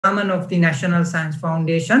Chairman of the National Science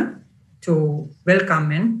Foundation, to welcome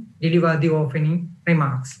and deliver the opening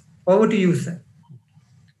remarks. Over to you, sir.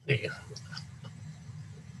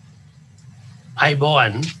 Hi,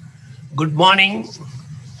 Bowen. Good morning,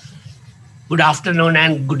 good afternoon,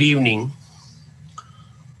 and good evening.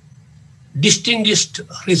 Distinguished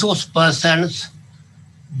resource persons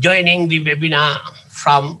joining the webinar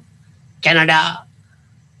from Canada,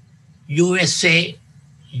 USA,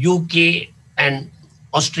 UK, and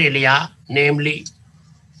Australia, namely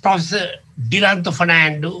Professor Dilanto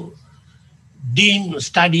Fernando, Dean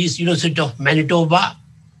Studies, University of Manitoba,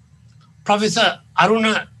 Professor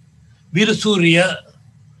Aruna Virasuriya,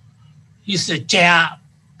 he's a Chair,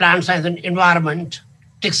 Plant Science and Environment,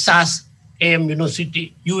 Texas A&M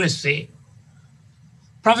University, USA,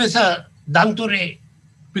 Professor Danture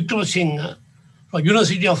Vikramasinghe from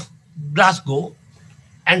University of Glasgow,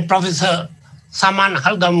 and Professor Saman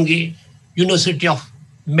Halgamge, University of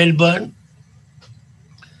Melbourne,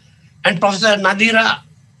 and Professor Nadira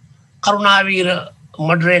Karunavira,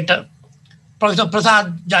 moderator, Professor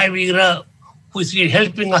Prasad Jayavira, who is really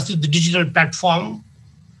helping us with the digital platform,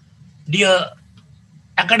 dear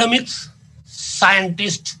academics,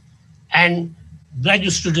 scientists, and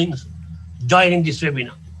graduate students joining this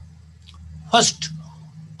webinar. First,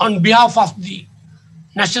 on behalf of the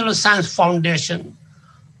National Science Foundation,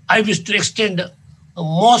 I wish to extend a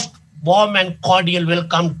most warm and cordial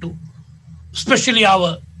welcome to especially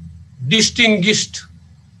our distinguished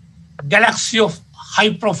galaxy of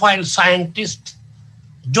high-profile scientists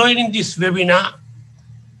joining this webinar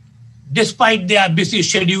despite their busy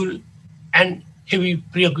schedule and heavy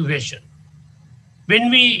preoccupation. When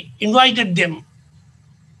we invited them,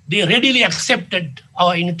 they readily accepted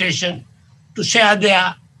our invitation to share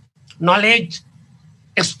their knowledge,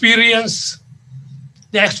 experience,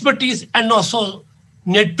 their expertise, and also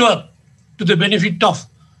network to the benefit of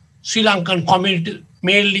Sri Lankan community,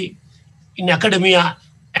 mainly in academia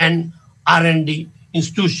and R&D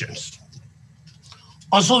institutions.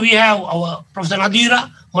 Also, we have our Professor Nadira,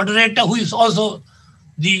 moderator, who is also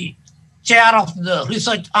the chair of the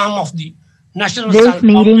research arm of the National Science Foundation.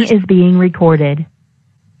 This meeting is being recorded.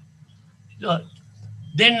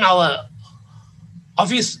 Then our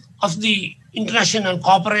Office of the International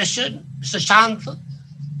Cooperation, Mr. Shant,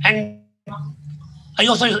 and I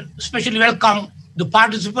also especially welcome the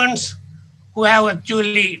participants who have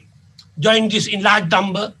actually joined this in large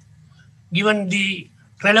number, given the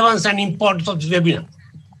relevance and importance of this webinar.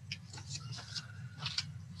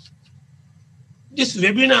 This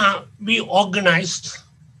webinar we organized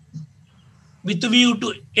with a view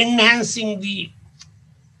to enhancing the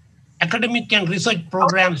academic and research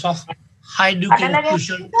programs of higher education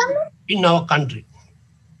institutions in our country.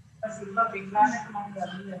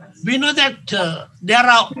 We know that there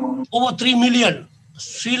are over 3 million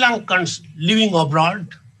Sri Lankans living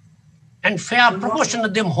abroad, and fair proportion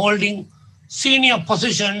of them holding senior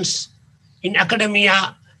positions in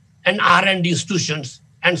academia and R&D institutions,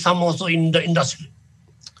 and some also in the industry.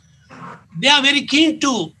 They are very keen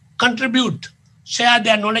to contribute, share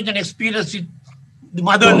their knowledge and experience with the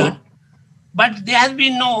motherland, but there has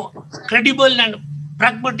been no credible and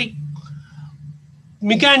pragmatic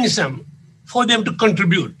mechanism for them to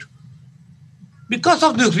contribute. Because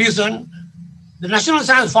of this reason, the National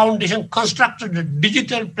Science Foundation constructed a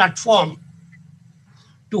digital platform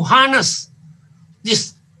to harness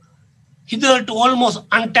this hitherto almost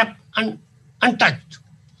untapped and untouched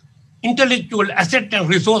intellectual asset and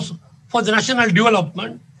resource for the national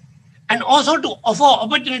development, and also to offer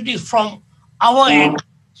opportunities from our end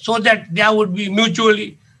so that there would be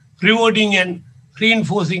mutually rewarding and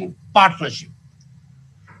reinforcing partnership.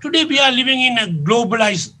 Today, we are living in a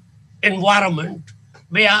globalized environment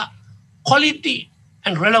where quality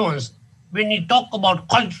and relevance, when we talk about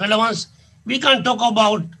quality relevance, we can talk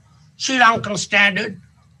about Sri Lankan standard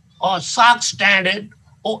or SAARC standard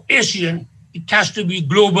or Asian. It has to be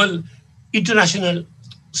global, international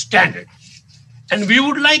standard. And we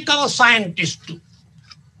would like our scientists to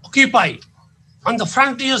occupy on the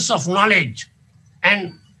frontiers of knowledge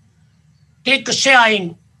and take a share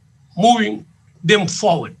in moving them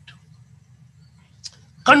forward.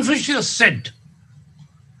 Confucius said,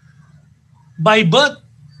 by birth,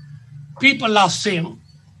 people are same.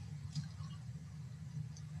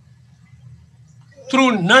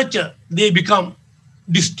 Through nurture, they become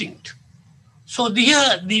distinct. So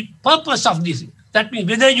the purpose of this, that means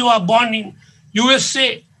whether you are born in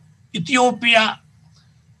USA, Ethiopia,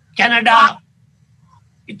 Canada,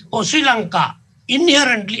 or Sri Lanka,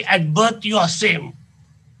 inherently at birth you are same.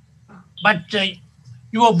 But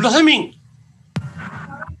your blossoming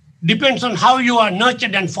depends on how you are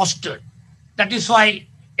nurtured and fostered. That is why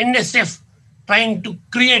NSF trying to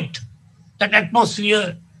create that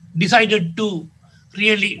atmosphere, decided to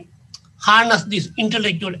really harness these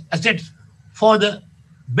intellectual assets for the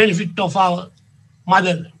benefit of our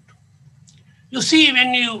motherland. You see,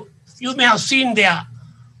 when you may have seen their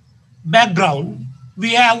background,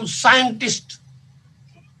 we have scientists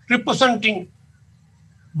representing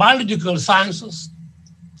biological sciences,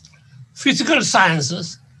 physical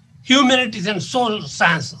sciences, humanities and social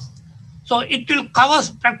sciences. So it will cover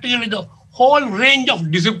practically the whole range of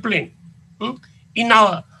discipline in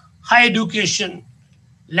our higher education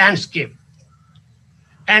landscape.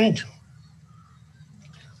 And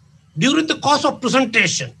during the course of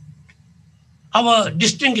presentation, our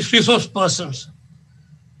distinguished resource persons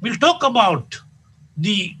will talk about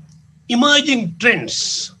the emerging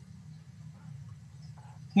trends,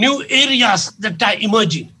 new areas that are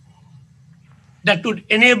emerging that would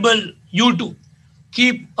enable you to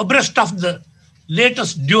keep abreast of the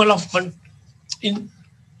latest development in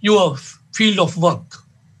your field of work.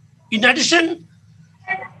 In addition,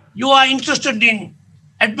 you are interested in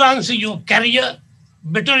advancing your career,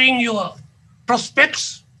 bettering your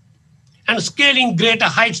prospects, and scaling greater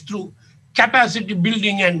heights through capacity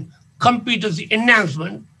building and competency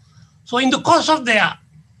enhancement. So in the course of their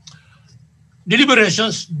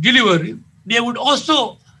deliberations, delivery, they would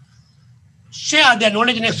also share their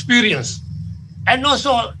knowledge and experience and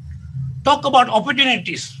also talk about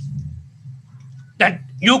opportunities that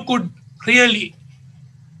you could really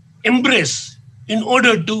embrace in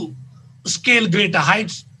order to scale greater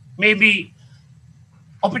heights, maybe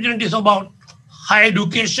opportunities about higher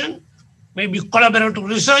education, maybe collaborative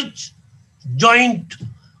research, joint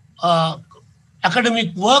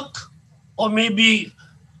academic work, or maybe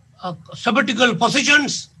sabbatical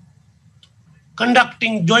positions,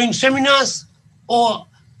 conducting joint seminars, or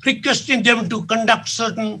requesting them to conduct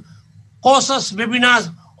certain courses,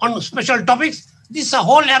 webinars on special topics. This is a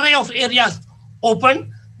whole array of areas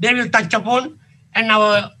open. They will touch upon, and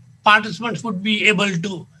our participants would be able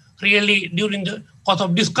to really, during the course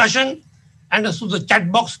of discussion and through the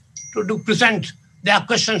chat box, to present their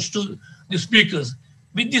questions to the speakers.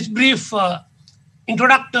 With this brief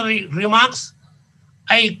introductory remarks,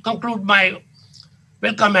 I conclude my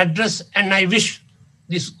welcome address, and I wish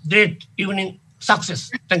this great evening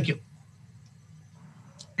success. Thank you.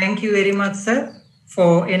 Thank you very much, sir,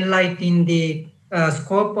 for enlightening the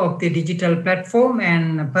scope of the digital platform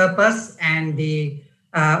and purpose and the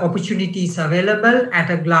opportunities available at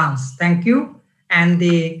a glance. Thank you. And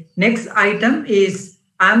the next item is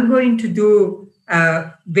I'm going to do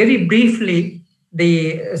very briefly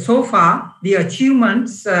so far the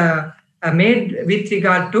achievements made with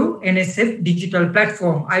regard to NSF digital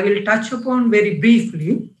platform. I will touch upon very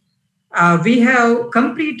briefly. We have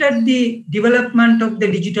completed the development of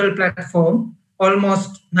the digital platform,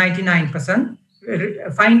 almost 99%.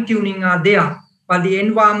 Fine-tuning are there, but the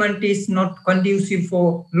environment is not conducive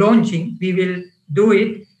for launching. We will do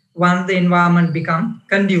it once the environment becomes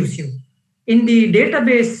conducive. In the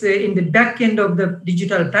database, in the back end of the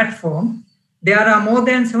digital platform, there are more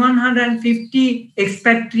than 750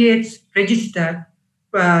 expatriates registered,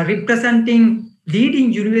 representing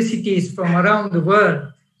leading universities from around the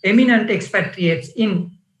world, eminent expatriates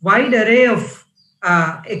in wide array of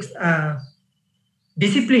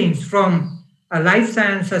disciplines from life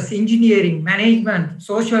sciences, engineering, management,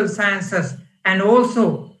 social sciences, and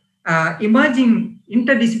also emerging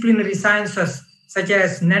interdisciplinary sciences such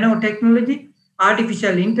as nanotechnology,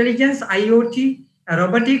 artificial intelligence, IoT,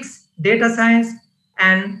 robotics, data science,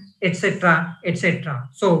 and etc., etc.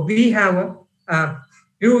 So we have a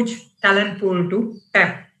huge talent pool to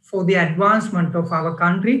tap for the advancement of our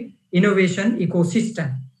country innovation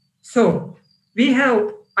ecosystem. So we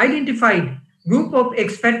have identified group of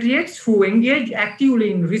expatriates who engage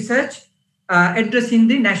actively in research addressing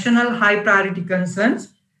the national high priority concerns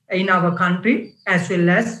in our country as well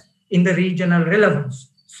as in the regional relevance.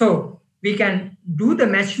 So we can do the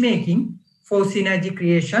matchmaking for synergy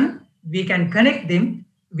creation. We can connect them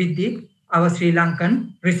with our Sri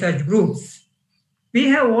Lankan research groups. We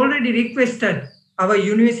have already requested our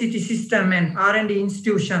university system and R&D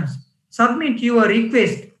institutions submit your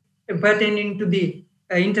request pertaining to the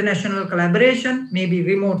international collaboration, maybe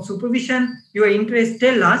remote supervision. Your interest,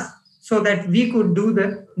 tell us so that we could do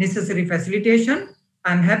the necessary facilitation.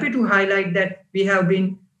 I'm happy to highlight that we have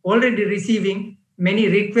been already receiving many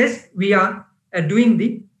requests. We are doing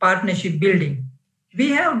the partnership building. We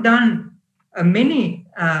have done many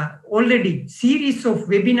already series of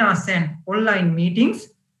webinars and online meetings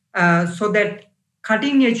so that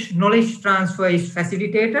cutting edge knowledge transfer is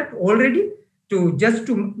facilitated already.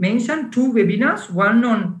 To mention two webinars, one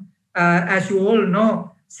on, as you all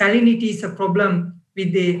know, salinity is a problem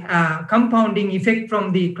with the compounding effect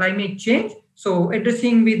from the climate change. So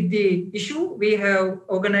addressing with the issue, we have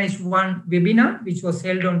organized one webinar, which was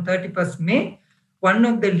held on 31st May. One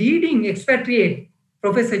of the leading expatriate,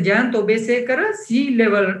 Professor Jayant Obesekara, Sea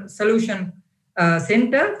Level Solution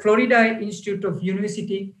Center, Florida Institute of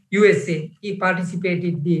University, USA. He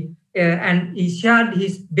participated and he shared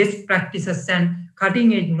his best practices and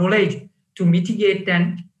cutting edge knowledge to mitigate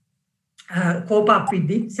and cope up with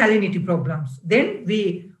the salinity problems. Then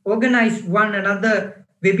we organized one another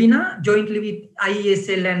webinar jointly with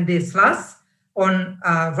IESL and the SLAS on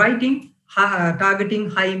writing targeting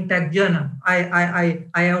high impact journal. I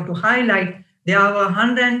have to highlight there are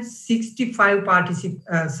 765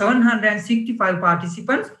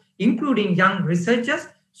 participants, including young researchers.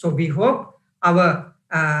 So we hope our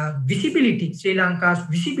visibility, Sri Lanka's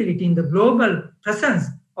visibility in the global presence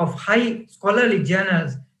of high scholarly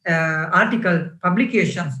journals, article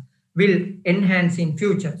publications will enhance in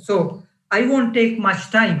future. So I won't take much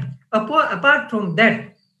time. Apart from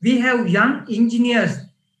that, we have young engineers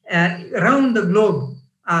around the globe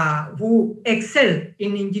who excel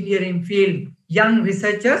in engineering field, young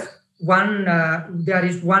researchers. There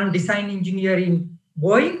is one design engineer in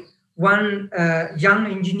Boeing, one young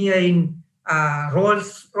engineer in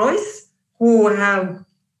Rolls-Royce, who have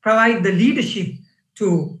provided the leadership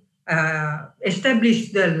to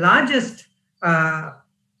establish the largest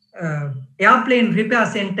airplane repair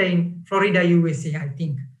center in Florida, USA, I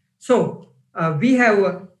think. So we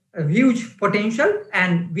have a huge potential,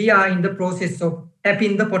 and we are in the process of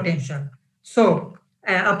tapping the potential. So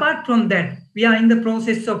apart from that, we are in the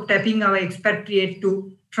process of tapping our expatriate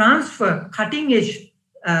to transfer cutting edge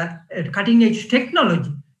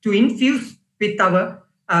technology to infuse with our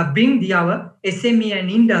bring our SME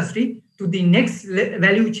and industry to the next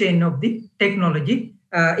value chain of the technology,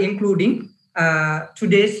 including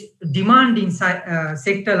today's demanding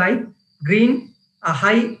sector like green,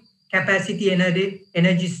 high capacity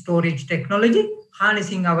energy storage technology,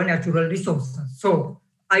 harnessing our natural resources. So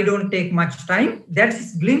I don't take much time.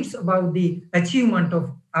 That's a glimpse about the achievement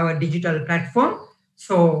of our digital platform.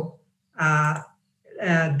 So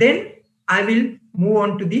then I will move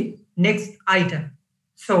on to the next item.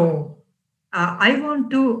 So I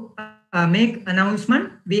want to make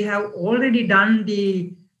announcement. We have already done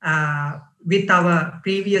the with our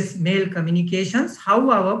previous mail communications, how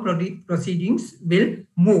our proceedings will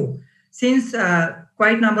move. Since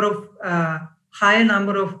quite higher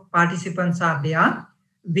number of participants are there,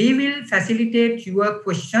 we will facilitate your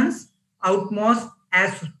questions outmost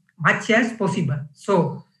as much as possible.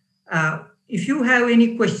 So if you have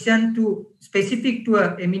any question specific to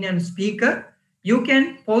an eminent speaker, you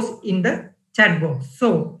can post in the chat box.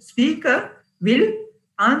 So speaker will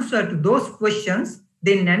answer to those questions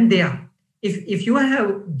then and there. If you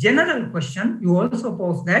have general question, you also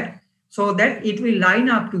post that so that it will line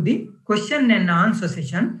up to the question and answer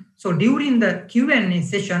session. So during the Q&A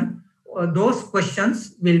session, those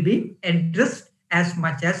questions will be addressed as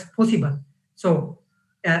much as possible. So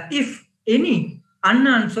if any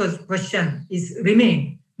unanswered question is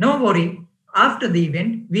remain, no worry. After the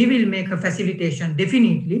event, we will make a facilitation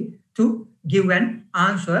definitely to give an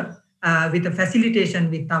answer with a facilitation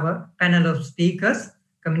with our panel of speakers,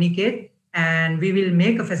 communicate, and we will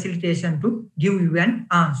make a facilitation to give you an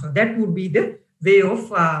answer. That would be the way of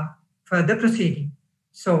further proceeding.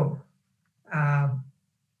 So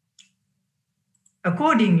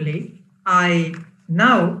accordingly, I'm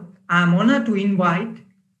honored to invite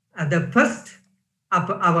the first of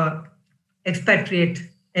our expatriate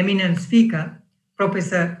eminent speaker,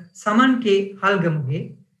 Professor Saman K.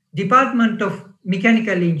 Halgamuge, Department of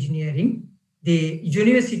Mechanical Engineering, the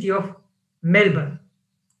University of Melbourne.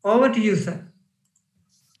 Over to you, sir.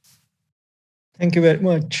 Thank you very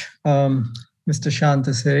much, Mr.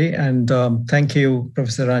 Shantasiri, and thank you,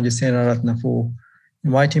 Professor Ranjasena Ratna, for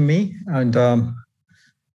inviting me. And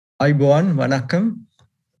Aibuan, Vanakkam,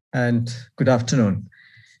 and good afternoon.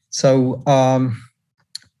 So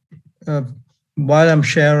while I'm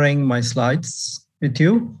sharing my slides with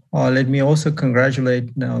you, let me also congratulate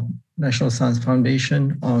National Science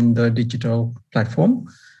Foundation on the digital platform.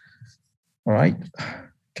 All right.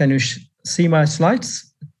 Can you see my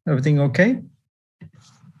slides? Everything okay?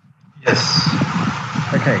 Yes.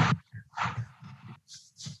 Okay.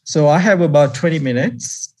 So I have about 20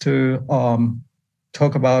 minutes to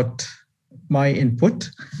talk about my input.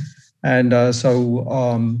 And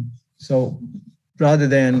so rather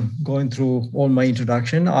than going through all my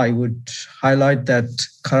introduction, I would highlight that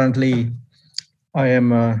currently I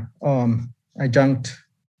am an adjunct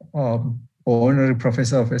or honorary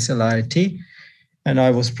professor of SLIT. And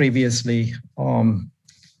I was previously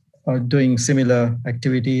doing similar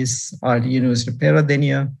activities at the University of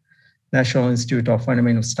Peradeniya, National Institute of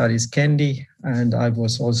Fundamental Studies, Kandy, and I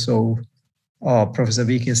was also Professor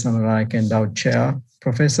V.K. Samarayak Endowed Chair,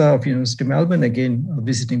 Professor of University of Melbourne, again,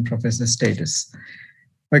 visiting professor status.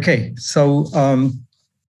 Okay, so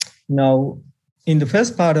now in the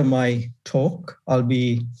first part of my talk, I'll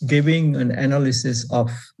be giving an analysis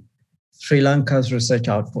of Sri Lanka's research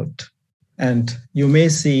output. And you may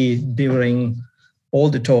see during all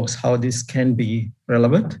the talks how this can be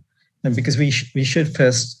relevant. And because we should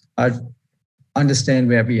first understand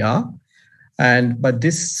where we are. But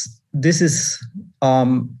this is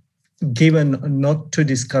given not to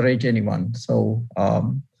discourage anyone, so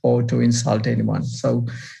or to insult anyone. So,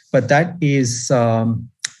 but that is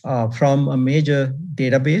from a major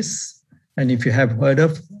database, and if you have heard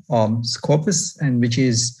of Scopus, and which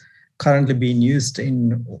is currently being used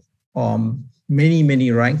in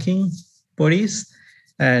many ranking bodies,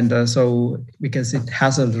 and so because it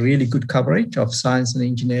has a really good coverage of science and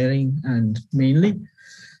engineering, and mainly.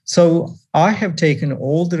 So I have taken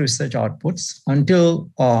all the research outputs until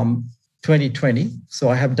 2020. So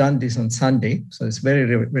I have done this on Sunday. So it's very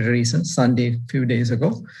recent, Sunday, a few days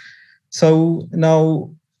ago. So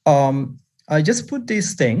now I just put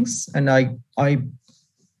these things, and I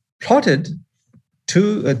plotted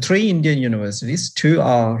three Indian universities. Two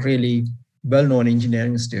are really well-known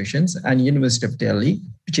engineering institutions, and University of Delhi,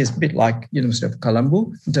 which is a bit like University of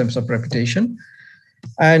Colombo in terms of reputation,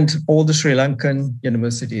 and all the Sri Lankan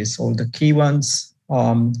universities, all the key ones,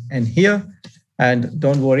 and here. And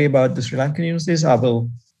don't worry about the Sri Lankan universities. I will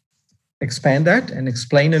expand that and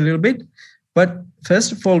explain a little bit. But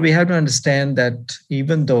first of all, we have to understand that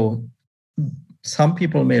even though some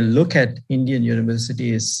people may look at Indian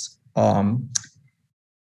universities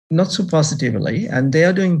not so positively, and they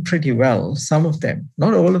are doing pretty well, some of them,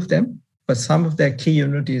 not all of them, but some of their key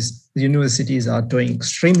universities are doing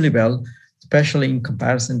extremely well, especially in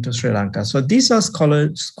comparison to Sri Lanka. So these are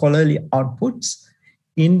scholarly outputs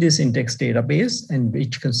in this index database, and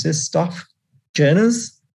which consists of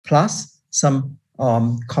journals plus some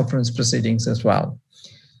conference proceedings as well.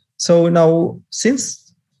 So now,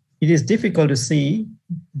 since it is difficult to see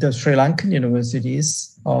the Sri Lankan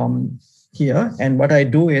universities here, and what I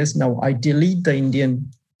do is now I delete the Indian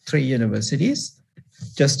three universities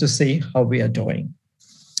just to see how we are doing.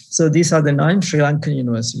 So these are the 9 Sri Lankan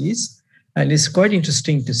universities. And it's quite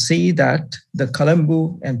interesting to see that the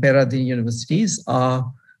Colombo and Peradeniya universities are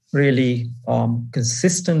really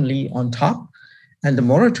consistently on top. And the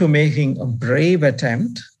Morato making a brave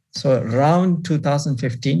attempt. So around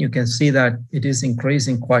 2015, you can see that it is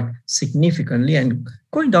increasing quite significantly and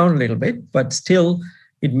going down a little bit, but still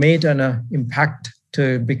it made an impact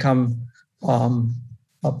to become,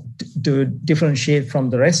 to differentiate from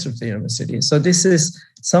the rest of the universities. So this is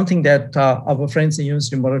something that our friends in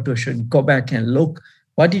University of Morato should go back and look,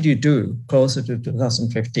 what did you do closer to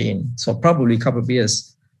 2015? So probably a couple of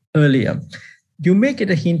years earlier. You may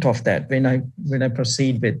get a hint of that when I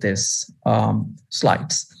proceed with this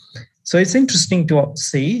slides. So it's interesting to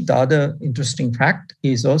see. The other interesting fact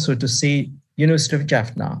is also to see University of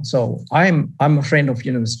Jaffna. So I'm a friend of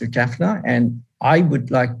University of Jaffna, and I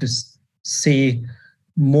would like to see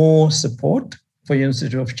more support for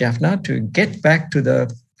University of Jaffna to get back to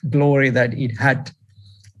the glory that it had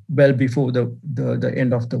well before the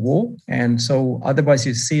end of the war. And so otherwise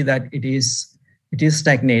you see that it is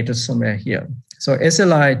stagnated somewhere here. So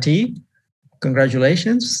SLIT,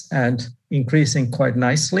 congratulations, and increasing quite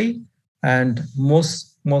nicely, and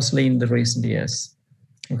mostly in the recent years.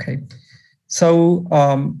 Okay, so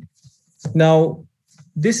now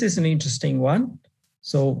this is an interesting one.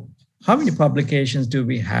 So how many publications do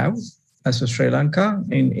we have as for Sri Lanka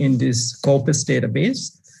in this Scopus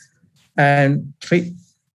database? And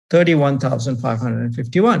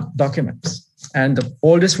 31,551 documents. And the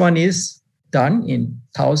oldest one is done in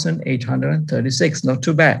 1,836, not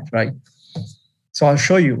too bad, right? So I'll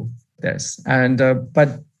show you this. And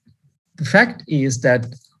but the fact is that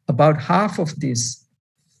about half of these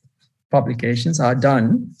publications are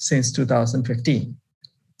done since 2015.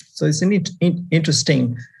 So it's an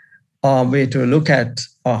interesting way to look at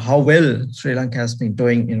how well Sri Lanka has been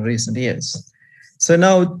doing in recent years. So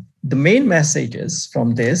now the main messages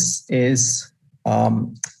from this is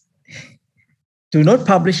do not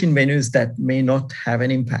publish in venues that may not have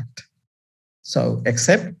an impact. So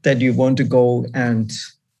except that you want to go and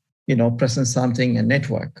present something and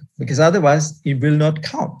network, because otherwise it will not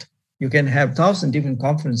count. You can have 1,000 different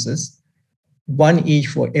conferences, one each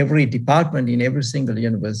for every department in every single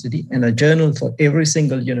university, and a journal for every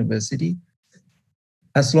single university.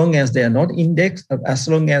 As long as they are not indexed, as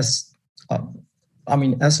long as I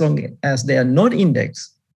mean, as long as they are not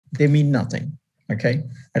indexed, they mean nothing, okay?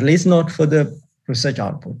 At least not for the research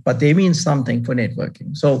output, but they mean something for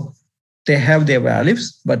networking. So they have their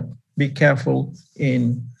values, but be careful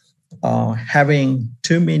in having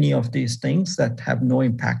too many of these things that have no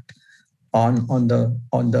impact on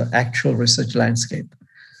the actual research landscape.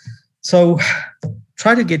 So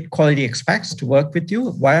try to get quality experts to work with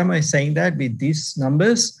you. Why am I saying that? With these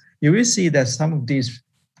numbers, you will see that some of these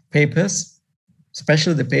papers,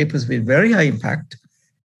 especially the papers with very high impact,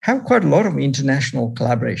 have quite a lot of international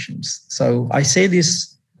collaborations. So I say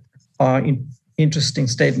this interesting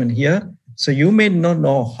statement here. So you may not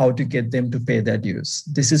know how to get them to pay their dues.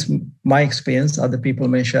 This is my experience. Other people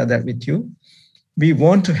may share that with you. We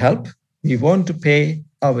want to help. We want to pay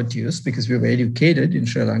our dues because we were educated in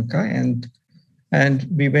Sri Lanka and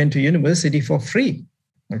we went to university for free,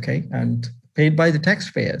 okay, and paid by the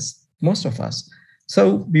taxpayers, most of us.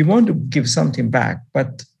 So we want to give something back,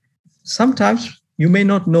 but sometimes you may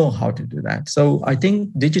not know how to do that. So I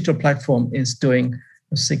think digital platform is doing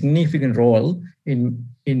a significant role in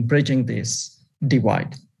bridging this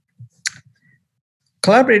divide.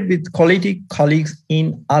 Collaborate with quality colleagues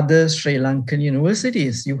in other Sri Lankan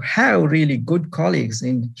universities. You have really good colleagues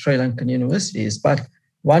in Sri Lankan universities, but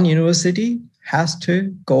one university has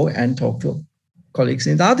to go and talk to colleagues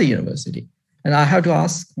in the other university. And I have to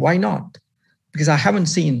ask, why not? Because I haven't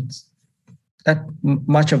seen that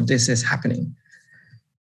much of this is happening.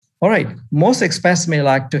 All right, most experts may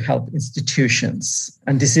like to help institutions,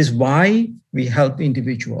 and this is why we help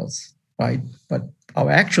individuals, right? But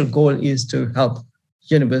our actual goal is to help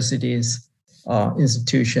universities,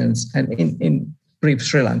 institutions, and in brief,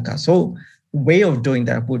 Sri Lanka. So way of doing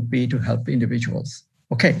that would be to help individuals.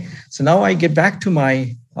 Okay, so now I get back to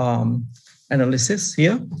my analysis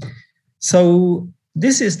here. So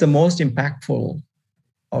this is the most impactful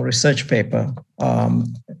research paper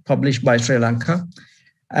published by Sri Lanka.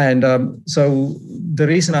 And so the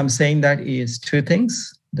reason I'm saying that is two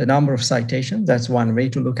things. The number of citations, that's one way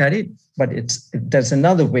to look at it, but there's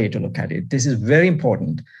another way to look at it. This is very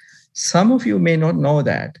important. Some of you may not know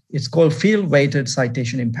that. It's called field-weighted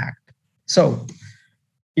citation impact. So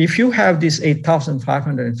if you have these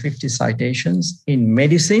 8,550 citations in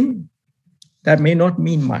medicine, that may not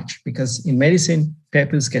mean much because in medicine,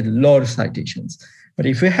 papers get a lot of citations. But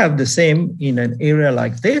if you have the same in an area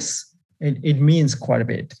like this, it means quite a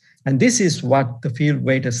bit. And this is what the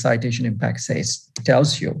field-weighted citation impact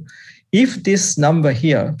tells you. If this number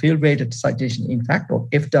here, field-weighted citation impact, or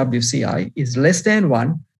FWCI, is less than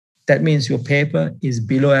 1, that means your paper is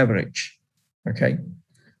below average, okay?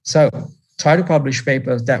 So try to publish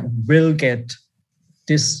papers that will get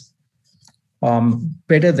this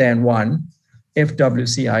better than 1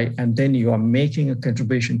 FWCI, and then you are making a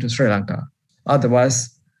contribution to Sri Lanka.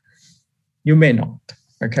 Otherwise, you may not,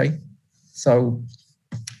 okay? So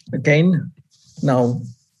again, now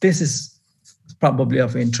this is probably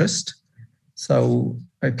of interest. So,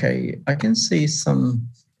 okay, I can see some,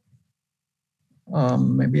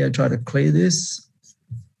 maybe I try to clear this.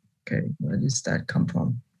 Okay, where does that come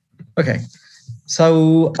from? Okay,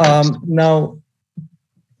 so now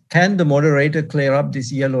can the moderator clear up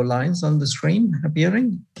these yellow lines on the screen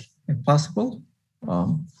appearing, if possible?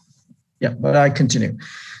 Yeah, but I continue.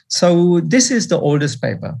 So this is the oldest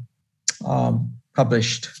paper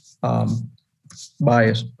published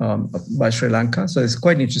by Sri Lanka. So it's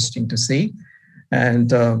quite interesting to see.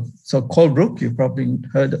 And so Colebrook, you probably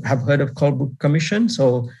have heard of Colebrook Commission.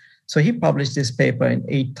 So he published this paper in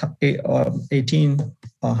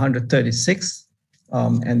 1836.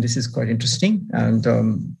 And this is quite interesting and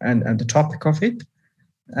the topic of it.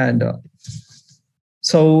 And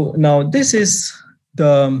so now this is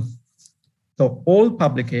the old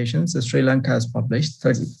publications that Sri Lanka has published,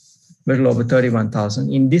 little over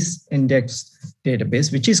 31,000 in this indexed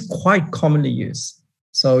database, which is quite commonly used.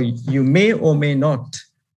 So you may or may not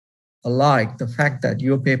like the fact that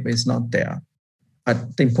your paper is not there.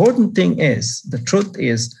 But the important thing is, the truth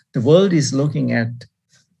is, the world is looking at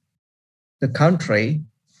the country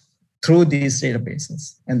through these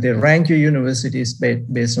databases, and they rank your universities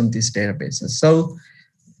based on these databases.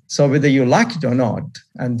 So whether you like it or not,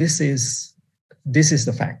 and this is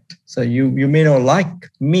the fact. So you may not like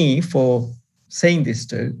me for saying this,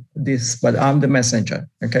 but I'm the messenger,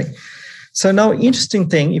 okay? So now, interesting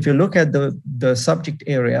thing, if you look at the subject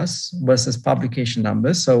areas versus publication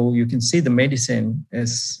numbers, so you can see the medicine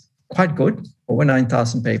is quite good, over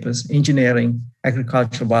 9,000 papers, engineering,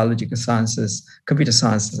 agricultural, biological sciences, computer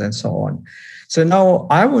sciences, and so on. So now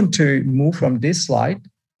I want to move from this slide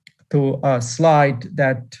to a slide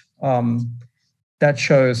that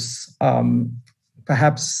shows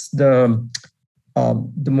perhaps the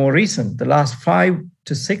the more recent, the last 5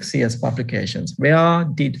 to 6 years publications. Where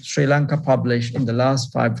did Sri Lanka publish in the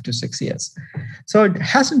last 5 to 6 years? So it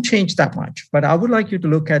hasn't changed that much, but I would like you to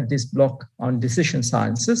look at this block on decision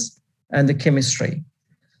sciences and the chemistry.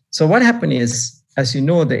 So what happened is, as you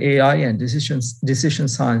know, the AI and decision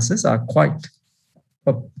sciences are quite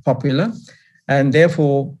popular, and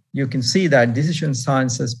therefore you can see that decision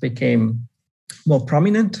sciences became more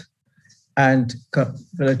prominent and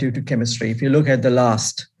relative to chemistry if you look at the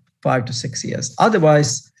last 5 to 6 years.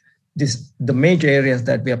 Otherwise, the major areas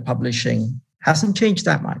that we are publishing hasn't changed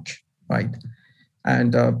that much, right?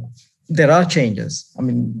 And there are changes. I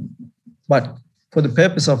mean, but for the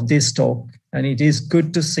purpose of this talk, and it is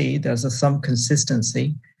good to see there's some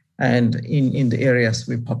consistency and in the areas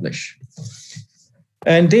we publish.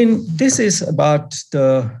 And then this is about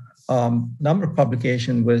the number of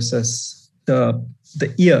publication versus the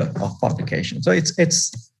year of publication. So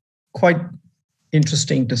it's quite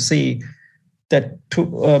interesting to see that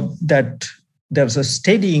that there's a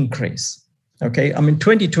steady increase. Okay, I mean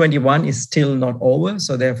 2021 is still not over,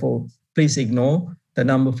 so therefore please ignore the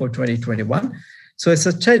number for 2021. So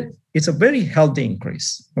it's a very healthy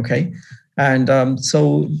increase. Okay, and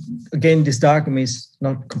so again, this diagram is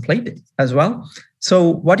not completed as well. So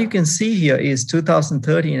what you can see here is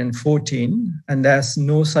 2013 and 14, and there's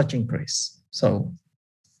no such increase. So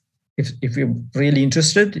if you're really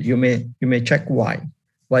interested, you may check why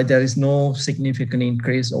there is no significant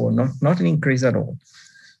increase or not an increase at all.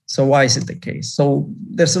 So why is it the case? So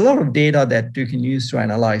there's a lot of data that you can use to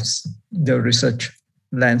analyze the research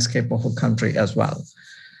landscape of a country as well.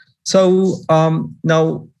 So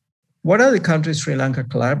now, what are the countries Sri Lanka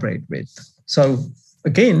collaborate with? So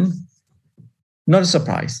again, not a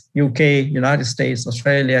surprise, UK, United States,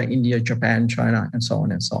 Australia, India, Japan, China, and so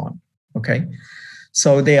on and so on, okay?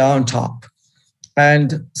 So they are on top.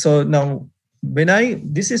 And so now,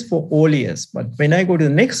 this is for all years, but when I go to the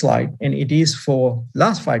next slide, and it is for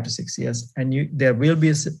last 5 to 6 years, and there will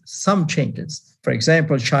be some changes. For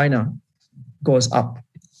example, China goes up,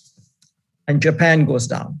 and Japan goes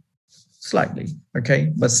down slightly,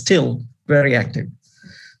 okay? But still very active.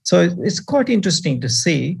 So it's quite interesting to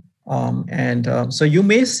see. So you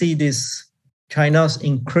may see this China's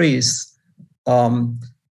increase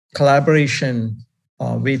collaboration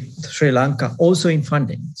with Sri Lanka also in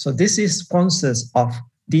funding. So this is sponsors of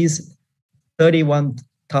these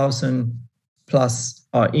 31,000 plus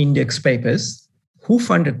index papers. Who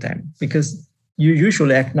funded them? Because you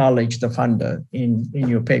usually acknowledge the funder in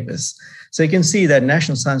your papers. So you can see that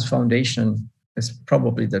National Science Foundation is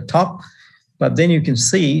probably the top. But then you can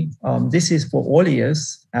see this is for all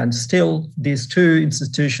years, and still these two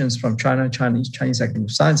institutions from Chinese Academy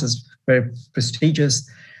of Sciences, very prestigious,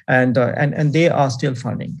 and they are still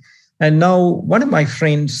funding. And now one of my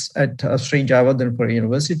friends at Sri Jayawardhanapura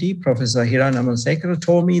University, Professor Hiran Amalsekara,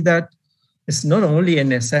 told me that it's not only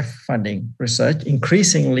NSF funding research,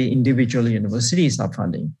 increasingly individual universities are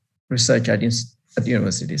funding research at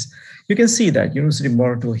universities. You can see that University of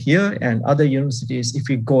Moratuwa here and other universities, if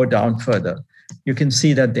you go down further, you can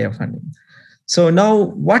see that they are funding. So now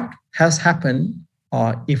what has happened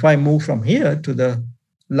if I move from here to the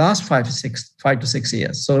last 5 to 6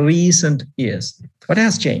 years, so recent years, what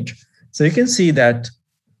has changed? So you can see that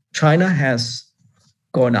China has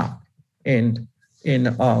gone up in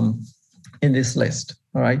this list.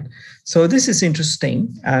 All right. So this is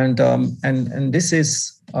interesting, and this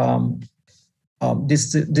is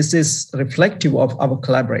this is reflective of our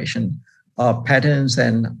collaboration patterns,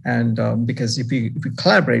 and because if you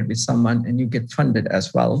collaborate with someone and you get funded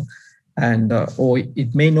as well, and or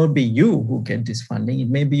it may not be you who get this funding, it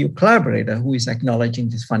may be your collaborator who is acknowledging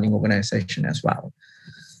this funding organization as well.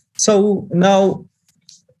 So now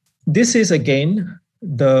this is again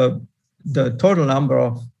the total number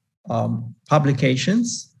of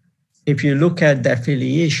publications. If you look at the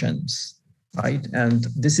affiliations, right, and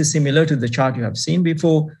this is similar to the chart you have seen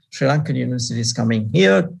before. Sri Lankan University is coming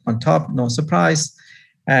here on top, no surprise,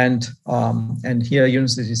 and here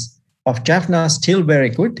universities of Jaffna still very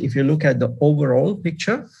good if you look at the overall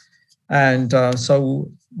picture, and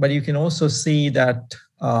but you can also see that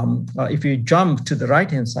if you jump to the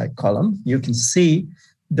right-hand side column, you can see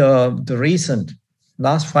the recent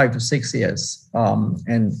last 5 to 6 years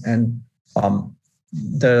and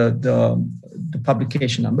the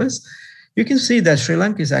publication numbers. You can see that Sri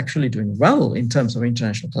Lanka is actually doing well in terms of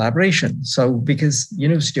international collaboration. So because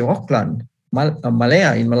University of Auckland,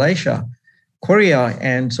 Malaya in Malaysia, Korea,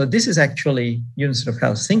 and so this is actually University of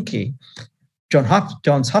Helsinki,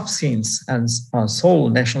 Johns Hopkins and Seoul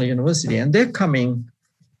National University, and they're coming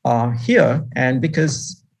here, and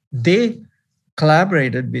because they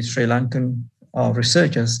collaborated with Sri Lankan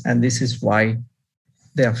researchers, and this is why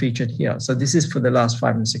they are featured here. So this is for the last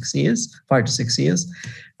 5 to 6 years,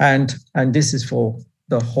 and this is for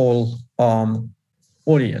the whole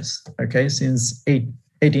all years, okay, since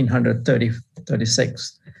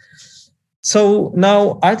 1836. So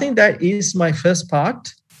now I think that is my first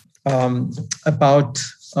part about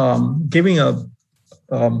giving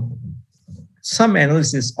some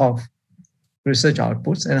analysis of research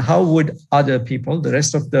outputs and how would other people, the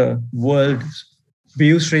rest of the world,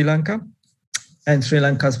 view Sri Lanka and Sri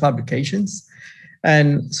Lanka's publications.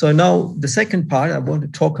 And so now the second part, I want to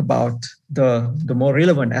talk about the more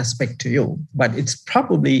relevant aspect to you, but it's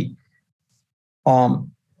probably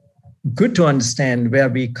good to understand where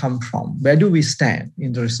we come from. Where do we stand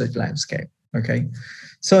in the research landscape? Okay.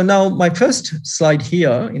 So now my first slide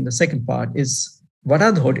here in the second part is what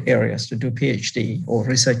are the hot areas to do PhD or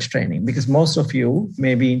research training? Because most of you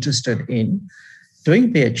may be interested in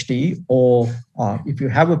doing PhD, or if you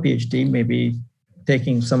have a PhD, maybe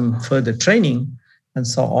taking some further training and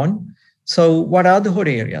so on. So what are the hot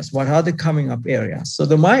areas? What are the coming up areas? So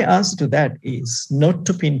my answer to that is not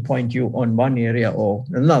to pinpoint you on one area or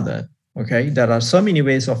another. Okay, there are so many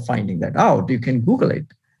ways of finding that out. You can Google it.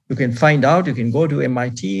 You can find out. You can go to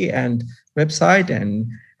MIT and website and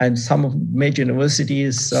some of major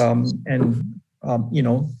universities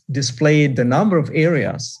display the number of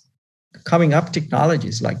areas coming up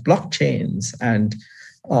technologies like blockchains and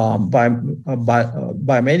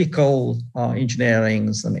biomedical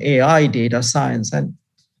engineering and AI, data science, and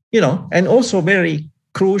also very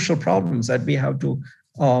crucial problems that we have to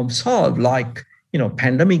solve, like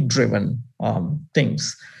pandemic-driven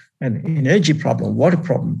things, and energy problem, water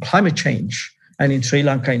problem, climate change, and in Sri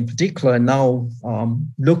Lanka in particular now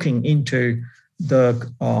looking into the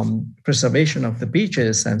preservation of the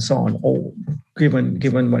beaches and so on, all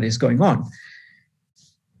given what is going on.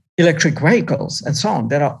 Electric vehicles and so on.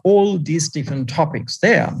 There are all these different topics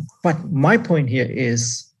there. But my point here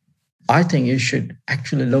is, I think you should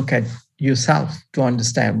actually look at yourself to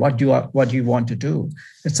understand what you want to do.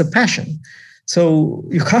 It's a passion. So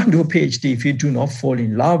you can't do a PhD if you do not fall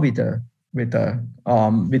in love with the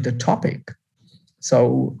topic.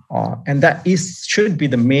 So and that should be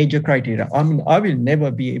the major criteria. I mean, I will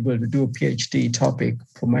never be able to do a PhD topic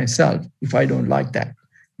for myself if I don't like that,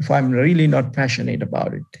 if I'm really not passionate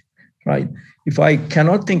about it, right? If I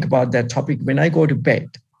cannot think about that topic when I go to bed,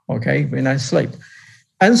 okay, when I sleep,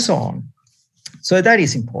 and so on. So that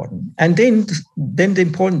is important. And then the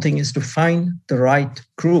important thing is to find the right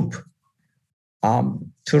group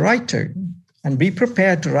to write to, and be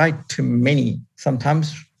prepared to write to many,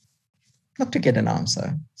 sometimes not to get an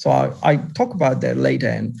answer. So I talk about that later,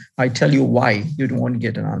 and I tell you why you don't want to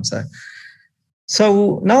get an answer.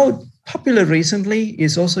 So now popular recently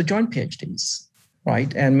is also joint PhDs,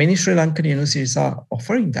 right? And many Sri Lankan universities are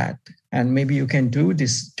offering that. And maybe you can do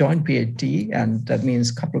this joint PhD, and that means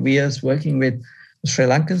a couple of years working with a Sri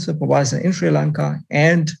Lankan supervisor in Sri Lanka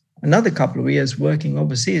and another couple of years working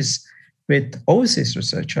overseas with overseas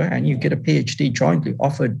researcher, and you get a PhD jointly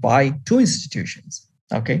offered by 2 institutions.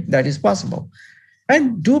 Okay, that is possible.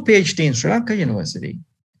 And do a PhD in Sri Lanka University,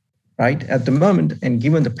 right? At the moment, and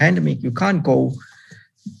given the pandemic, you can't go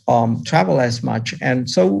travel as much. And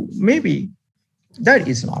so maybe that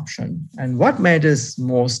is an option. And what matters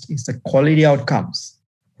most is the quality outcomes,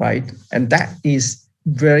 right? And that is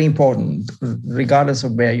very important, regardless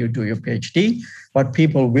of where you do your PhD. What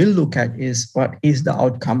people will look at is what is the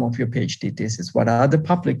outcome of your PhD thesis? What are the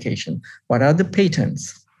publications? What are the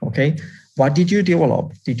patents? Okay. What did you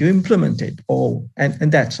develop? Did you implement it?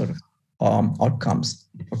 And that sort of outcomes.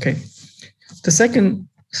 Okay. The second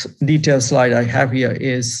detailed slide I have here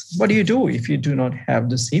is, what do you do if you do not have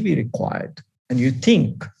the CV required and you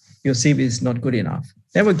think your CV is not good enough?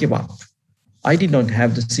 Never give up. I did not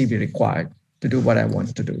have the CV required to do what I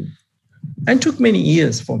want to do. And took many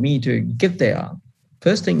years for me to get there.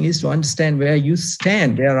 First thing is to understand where you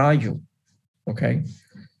stand. Where are you? Okay.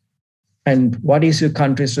 And what is your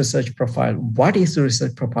country's research profile? What is the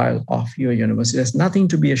research profile of your university? There's nothing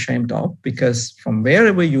to be ashamed of, because from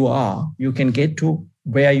wherever you are, you can get to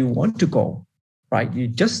where you want to go, right? You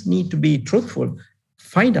just need to be truthful,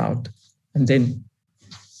 find out, and then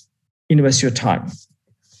invest your time.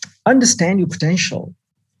 Understand your potential.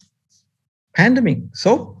 Pandemic.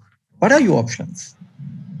 So what are your options?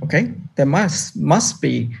 Okay, there must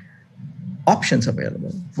be options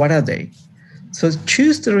available. What are they? So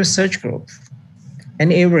choose the research group, an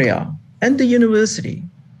area, and the university,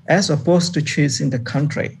 as opposed to choosing the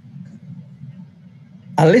country.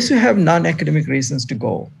 Unless you have non-academic reasons to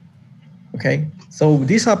go. Okay, so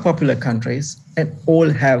these are popular countries and all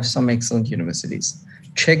have some excellent universities.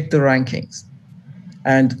 Check the rankings.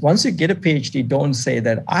 And once you get a PhD, don't say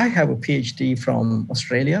that I have a PhD from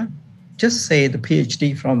Australia. Just say the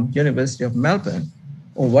PhD from University of Melbourne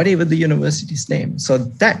or whatever the university's name. So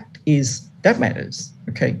that matters,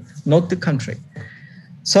 okay, not the country.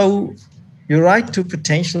 So you write to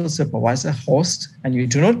potential supervisor, host, and you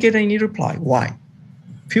do not get any reply. Why?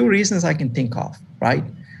 Few reasons I can think of, right?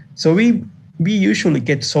 So we usually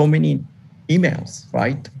get so many emails,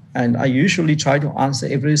 right? And I usually try to answer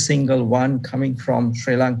every single one coming from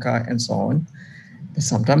Sri Lanka and so on. But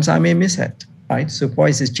sometimes I may miss it, right?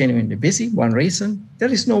 Supervisor is genuinely busy. One reason,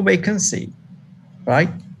 there is no vacancy, right?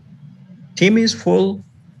 Team is full,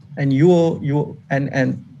 and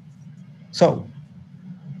so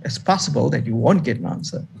it's possible that you won't get an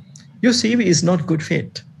answer. Your CV is not good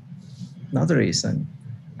fit. Another reason.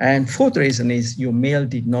 And fourth reason is your mail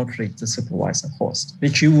did not reach the supervisor host,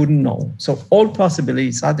 which you wouldn't know. So all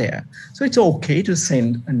possibilities are there. So it's okay to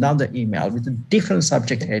send another email with a different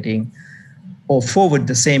subject heading or forward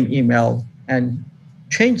the same email and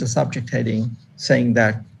change the subject heading saying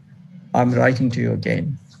that I'm writing to you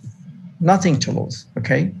again. Nothing to lose,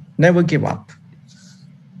 okay? Never give up.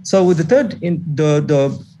 So the third,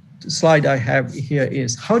 the slide I have here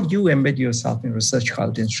is how do you embed yourself in research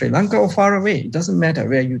culture in Sri Lanka or far away? It doesn't matter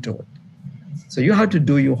where you do it. So you have to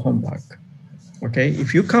do your homework, okay?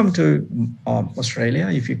 If you come to Australia,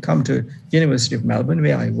 if you come to University of Melbourne,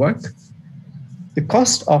 where I work, the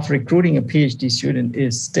cost of recruiting a PhD student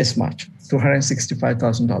is this much,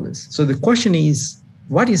 $265,000. So the question is,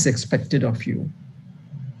 what is expected of you,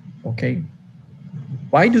 okay?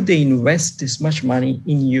 Why do they invest this much money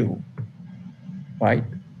in you, right?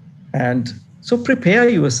 And so prepare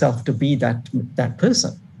yourself to be that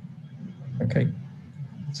person, okay?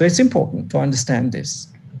 So it's important to understand this,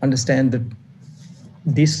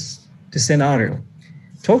 this scenario.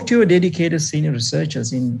 Talk to your dedicated senior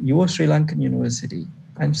researchers in your Sri Lankan university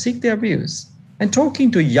and seek their views. And talking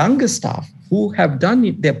to younger staff who have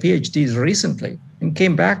done their PhDs recently and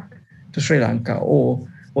came back to Sri Lanka or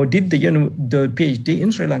did the PhD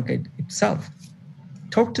in Sri Lanka itself,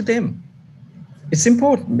 talk to them. It's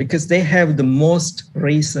important because they have the most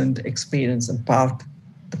recent experience about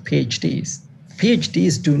the PhDs.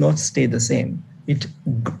 PhDs do not stay the same. It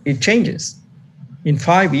changes. In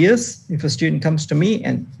 5 years, if a student comes to me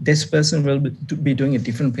and this person will be doing a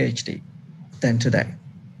different PhD than today,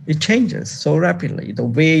 it changes so rapidly. The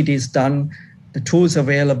way it is done, the tools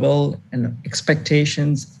available and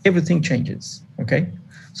expectations, everything changes, okay?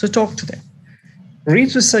 So talk to them.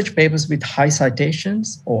 Read research papers with high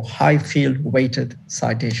citations or high field weighted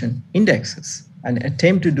citation indexes and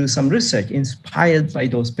attempt to do some research inspired by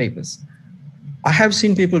those papers. I have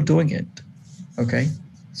seen people doing it, okay?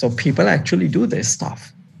 So people actually do this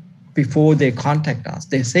stuff before they contact us.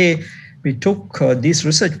 They say, we took these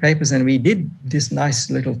research papers and we did this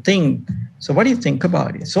nice little thing. So what do you think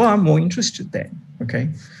about it? So I'm more interested then, okay?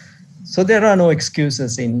 So there are no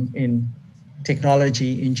excuses in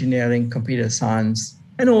technology, engineering, computer science,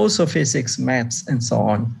 and also physics, maths, and so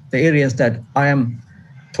on, the areas that I am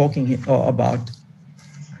talking about.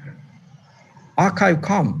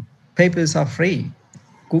 Archive.com, papers are free.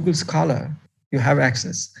 Google Scholar, you have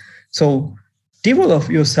access. So develop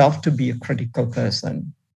yourself to be a critical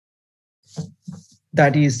person.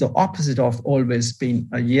 That is the opposite of always being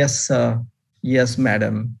a yes, sir, yes,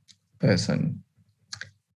 madam person.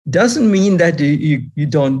 Doesn't mean that you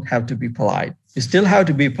don't have to be polite. You still have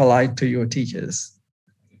to be polite to your teachers,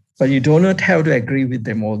 but you do not have to agree with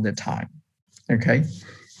them all the time, okay?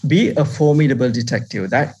 Be a formidable detective.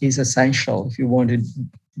 That is essential if you want to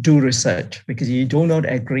do research, because you do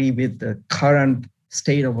not agree with the current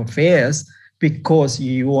state of affairs because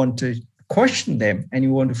you want to question them and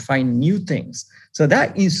you want to find new things. So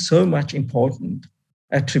that is so much important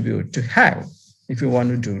attribute to have if you want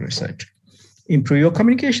to do research. Improve your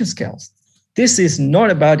communication skills. This is not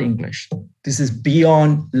about English. This is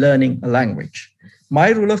beyond learning a language. My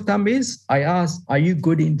rule of thumb is I ask, are you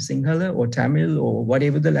good in Sinhala or Tamil or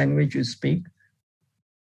whatever the language you speak?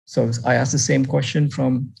 So I ask the same question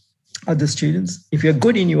from other students. If you're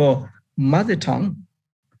good in your mother tongue,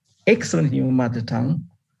 excellent in your mother tongue,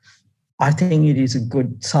 I think it is a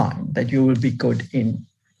good sign that you will be good in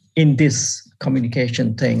this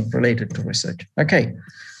communication thing related to research. Okay.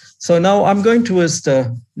 So now I'm going towards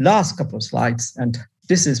the last couple of slides, and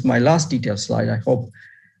this is my last detailed slide, I hope.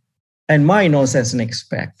 And mine also as an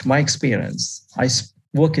expert, my experience. I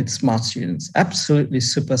work with smart students, absolutely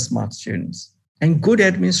super smart students, and good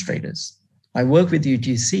administrators. I work with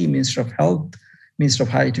UGC, Minister of Health, Minister of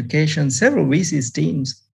Higher Education, several VCs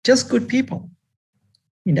teams, just good people.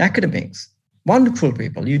 In academics, wonderful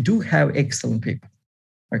people. You do have excellent people,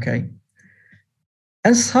 okay?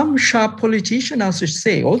 And some sharp politicians, I should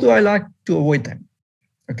say, although I like to avoid them.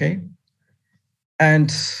 Okay.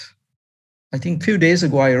 And I think a few days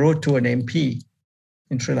ago, I wrote to an MP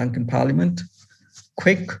in Sri Lankan Parliament,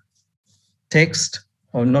 quick text,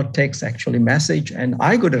 or not text, actually message, and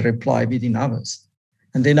I got a reply within hours.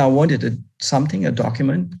 And then I wanted a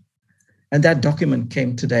document, and that document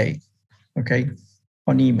came today, okay,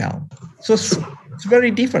 on email. So it's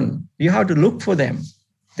very different. You have to look for them.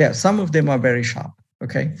 Some of them are very sharp,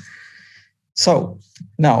 okay? So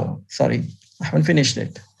now, sorry, I haven't finished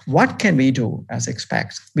it. What can we do as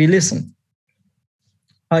expats? We listen,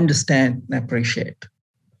 understand, and appreciate,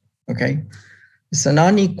 okay? It's an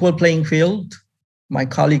unequal playing field. My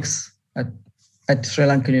colleagues at Sri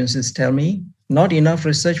Lankan universities tell me, not enough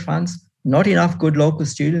research funds, not enough good local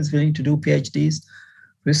students willing to do PhDs.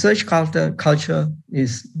 Research culture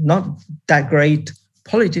is not that great.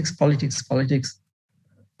 Politics.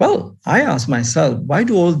 Well, I ask myself, why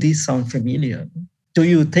do all these sound familiar? Do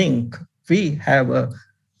you think we have a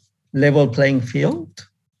level playing field?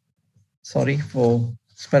 Sorry for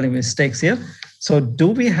spelling mistakes here. So do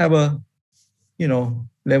we have a,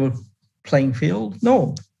 level playing field?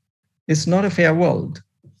 No, it's not a fair world,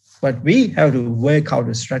 but we have to work out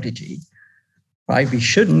a strategy, right? We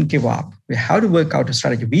shouldn't give up. We have to work out a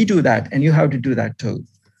strategy. We do that, and you have to do that too.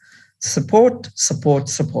 Support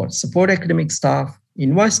academic staff,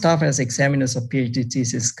 invite staff as examiners of PhD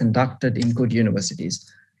thesis conducted in good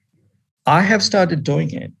universities. I have started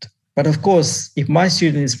doing it, but of course, if my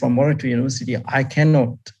student is from Moratua University, I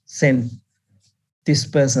cannot send this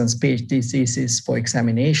person's PhD thesis for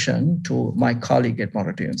examination to my colleague at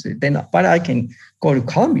Moratua University. But I can go to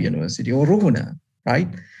Columbia University or Ruhuna, right?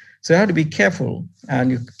 So you have to be careful,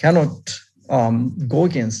 and you cannot go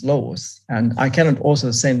against laws. And I cannot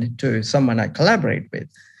also send it to someone I collaborate with,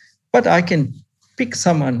 but I can pick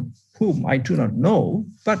someone whom I do not know,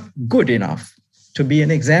 but good enough to be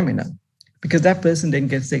an examiner, because that person then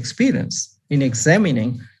gets the experience in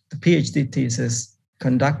examining the PhD thesis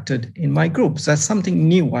conducted in my group. So that's something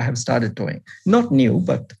new I have started doing. Not new,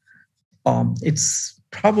 but it's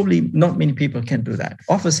probably not many people can do that.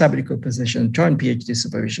 Offer sabbatical position, join PhD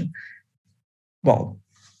supervision. Well,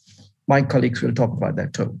 my colleagues will talk about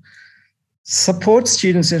that too. Support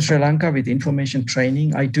students in Sri Lanka with information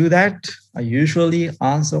training. I do that. I usually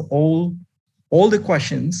answer all the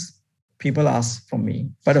questions people ask from me.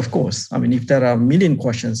 But of course, if there are a million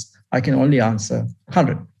questions, I can only answer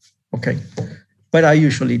 100, okay? But I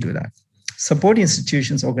usually do that. Support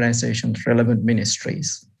institutions, organizations, relevant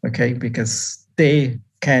ministries, okay? Because they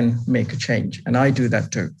can make a change, and I do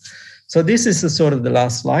that too. So this is the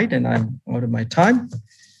last slide, and I'm out of my time.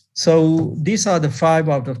 So these are the 5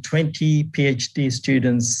 out of 20 PhD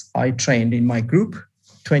students I trained in my group.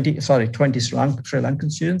 20 Sri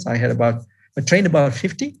Lankan students. I trained about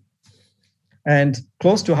 50, and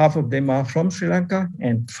close to half of them are from Sri Lanka,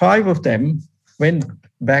 and 5 of them went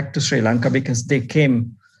back to Sri Lanka because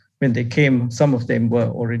when they came, some of them were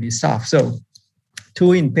already staff. So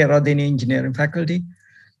 2 in Peradeniya engineering faculty,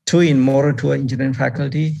 2 in Moratua engineering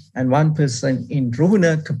faculty, and 1 person in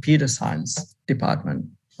Ruhuna computer science department.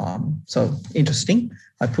 So interesting.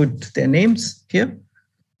 I put their names here.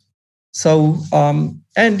 So,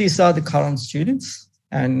 and these are the current students.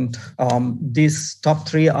 And these top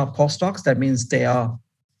 3 are postdocs. That means they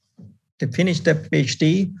finished their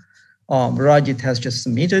PhD. Rajit has just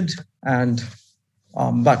submitted, and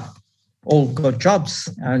but all got jobs.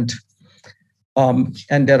 And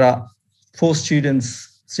there are 4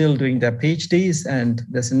 students still doing their PhDs, and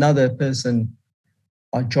there's another person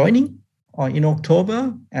joining in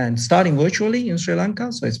October and starting virtually in Sri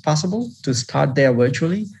Lanka. So it's possible to start there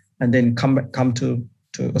virtually and then come to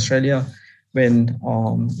Australia when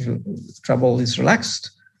travel is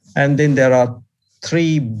relaxed. And then there are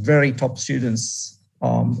 3 very top students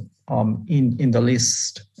in the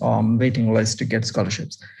list, waiting list to get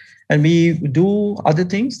scholarships. And we do other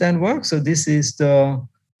things than work. So this is the,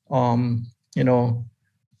 the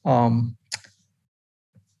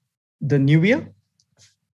New Year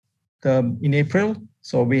in April.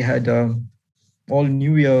 So we had all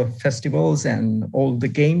New Year festivals and all the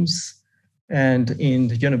games and in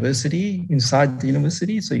the university, inside the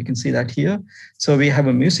university. So you can see that here. So we have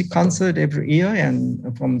a music concert every year and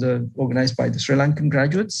organized by the Sri Lankan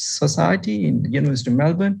Graduates Society in the University of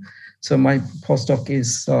Melbourne. So my postdoc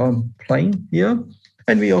is playing here.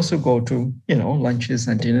 And we also go to, lunches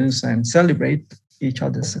and dinners and celebrate each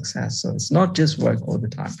other's success. So it's not just work all the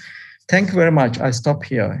time. Thank you very much. I stop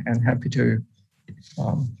here and happy to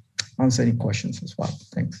answer any questions as well.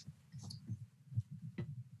 Thanks.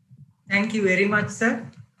 Thank you very much, sir,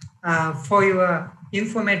 for your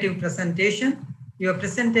informative presentation. your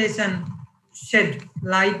presentation shed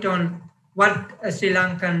light on what Sri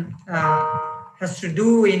Lankan has to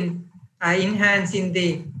do in enhancing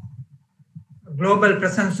the global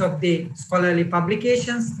presence of the scholarly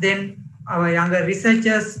publications. Then our younger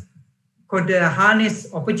researchers could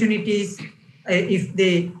harness opportunities if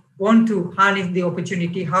they want to harness the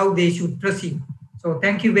opportunity, how they should proceed. So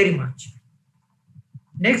thank you very much.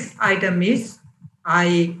 Next item is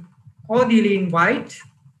I cordially invite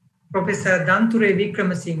Professor Danture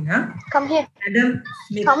Wickramasinghe. Come here. Adam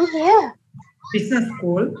Smith. Come here. Business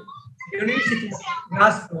School, University of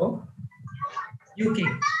Glasgow, UK.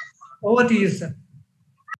 Over to you, sir.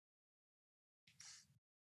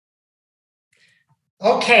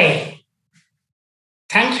 Okay.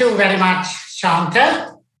 Thank you very much,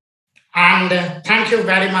 Shanta. And thank you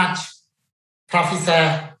very much,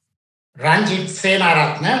 Professor Ranjit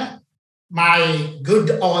Senaratne, my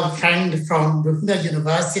good old friend from Rupna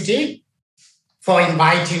University, for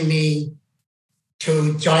inviting me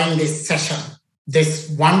to join this session, this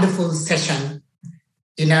wonderful session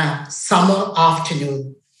in a summer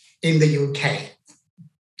afternoon in the UK.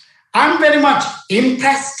 I'm very much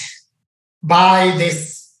impressed by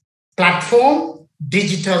this platform,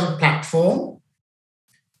 digital platform.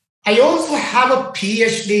 I also have a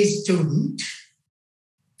PhD student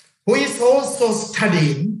who is also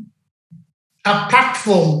studying a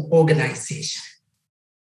platform organization.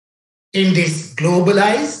 In this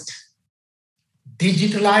globalized,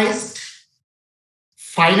 digitalized,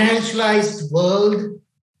 financialized world,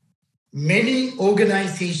 many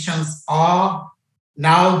organizations are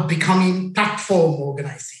now becoming platform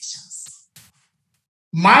organizations.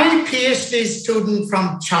 My PhD student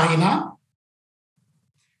from China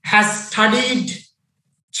has studied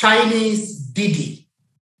Chinese Didi.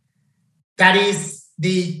 That is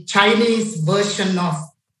the Chinese version of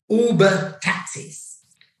Uber taxis.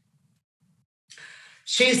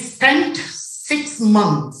 She spent 6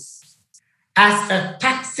 months as a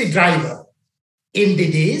taxi driver in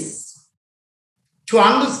Didis to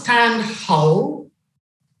understand how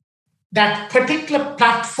that particular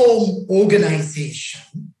platform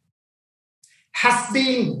organization has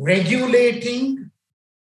been regulating,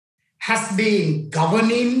 has been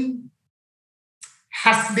governing,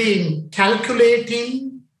 has been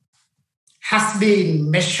calculating, has been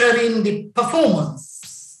measuring the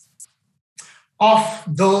performance of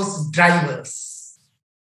those drivers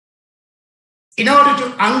in order to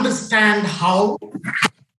understand how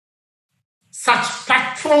such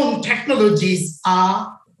platform technologies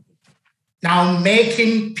are now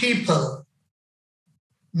making people,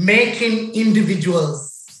 making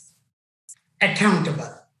individuals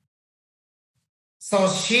accountable. So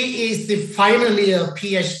she is the final year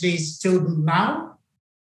PhD student now.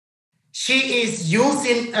 She is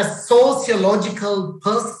using a sociological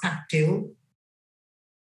perspective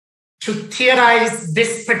to theorize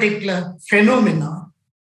this particular phenomena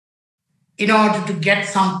in order to get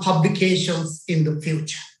some publications in the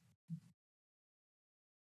future.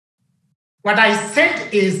 What I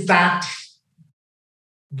said is that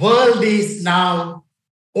world is now,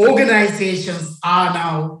 organizations are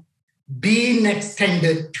now being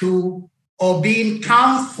extended to or being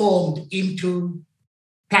transformed into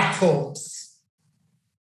platforms.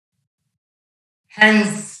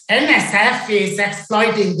 Hence, NSF is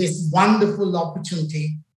exploiting this wonderful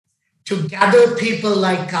opportunity to gather people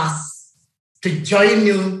like us, to join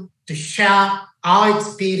you, to share our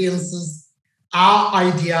experiences, our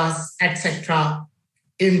ideas, etc.,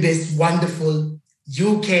 in this wonderful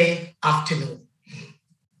UK afternoon.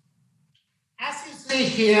 As you see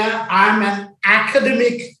here, I'm an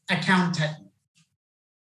academic accountant.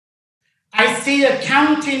 I see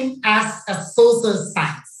accounting as a social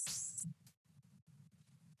science.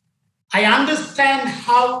 I understand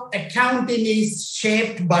how accounting is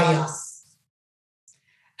shaped by us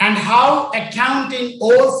and how accounting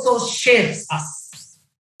also shapes us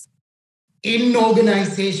in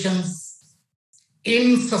organizations,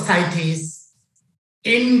 in societies,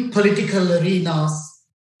 in political arenas,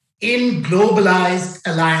 in globalized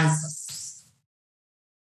alliances.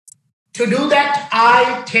 To do that,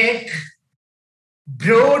 I take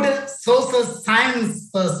broad social science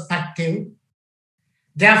perspective.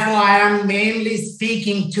 Therefore, I am mainly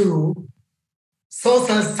speaking to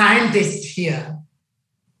social scientists here,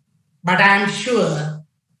 but I am sure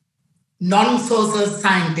non-social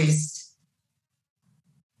scientists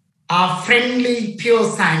are friendly, pure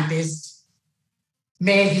scientists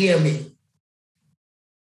may hear me.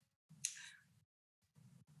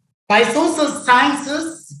 By social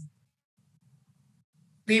sciences,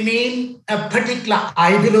 we mean a particular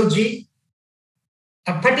ideology,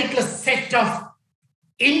 a particular set of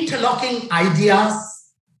interlocking ideas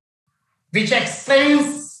which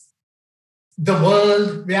explains the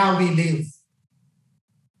world where we live.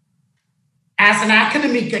 As an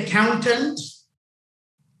academic accountant,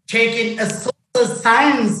 taking a social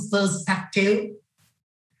science perspective,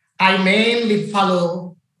 I mainly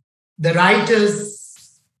follow the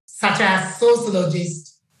writers such as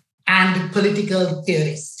sociologists and political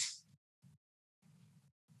theorists.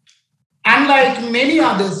 Unlike many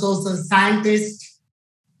other social scientists,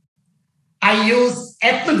 I use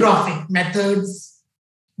ethnographic methods,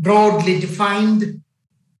 broadly defined,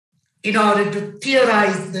 in order to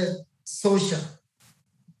theorize the social.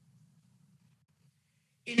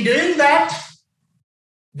 In doing that,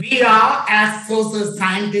 we are, as social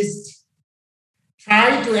scientists,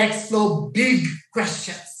 trying to explore big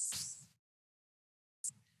questions.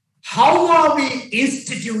 How are we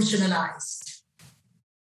institutionalized?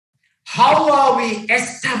 How are we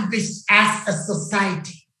established as a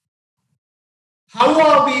society? How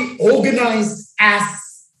are we organized as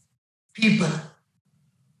people?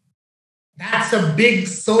 That's a big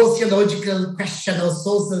sociological question or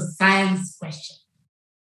social science question.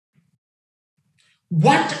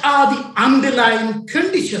 What are the underlying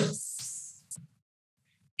conditions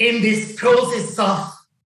in this process of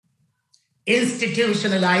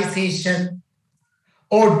institutionalization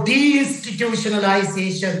or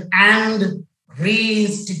deinstitutionalization and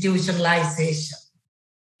reinstitutionalization?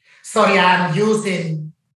 Sorry, I'm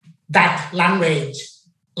using that language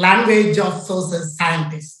of social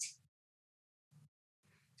scientists.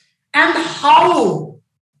 And how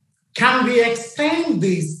can we explain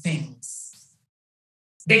these things?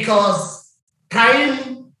 Because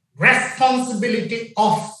prime responsibility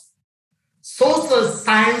of social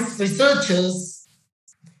science researchers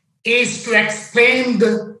is to explain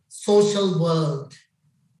the social world,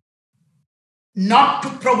 not to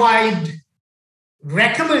provide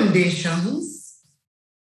recommendations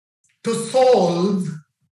to solve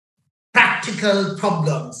practical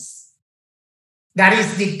problems. That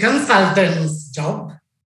is the consultant's job,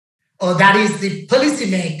 or that is the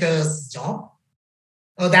policymaker's job,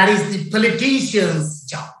 or that is the politician's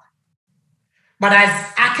job. But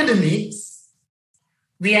as academics,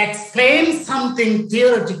 we explain something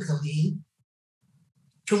theoretically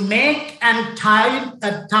to make a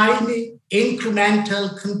tiny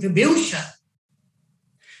incremental contribution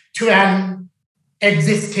to an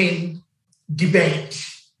existing debate.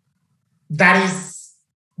 That is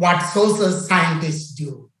what social scientists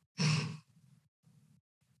do.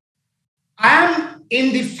 I am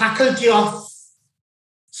in the Faculty of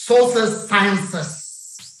Social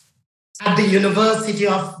Sciences at the University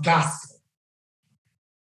of Glasgow,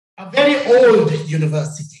 a very old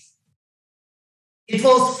university. It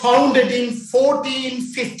was founded in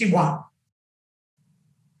 1451,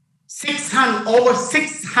 over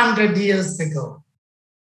 600 years ago.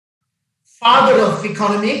 Father of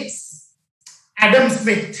economics, Adam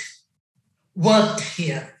Smith worked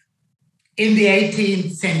here in the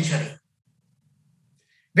 18th century.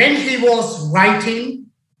 When he was writing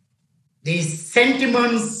these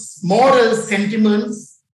sentiments, moral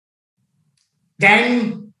sentiments,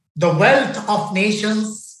 then the wealth of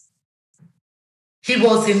nations, he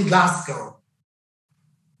was in Glasgow.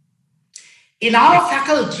 In our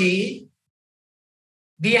faculty,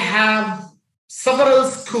 we have several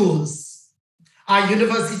schools. Our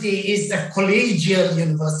university is a collegial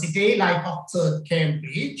university like Oxford,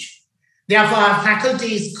 Cambridge. Therefore, our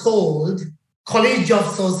faculty is called College of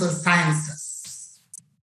Social Sciences.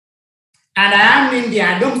 And I am in the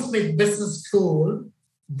Adam Smith Business School,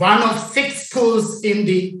 one of 6 schools in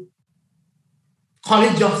the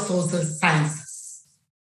College of Social Sciences.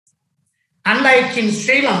 Unlike in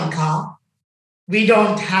Sri Lanka, we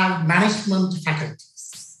don't have management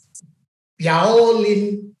faculties. We are all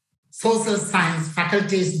in social science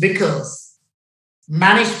faculties because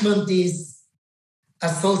management is a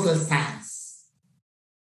social science.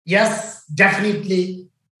 Yes, definitely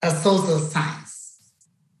a social science.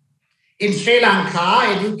 In Sri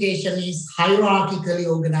Lanka, education is hierarchically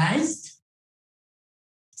organized.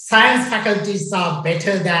 Science faculties are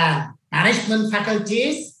better than management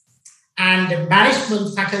faculties, and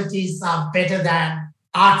management faculties are better than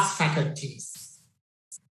arts faculties.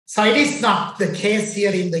 So it is not the case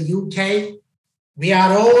here in the UK. We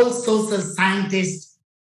are all social scientists.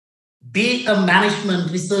 Be a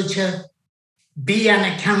management researcher, be an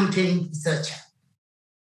accounting researcher.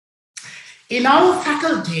 In our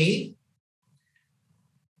faculty,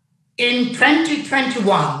 in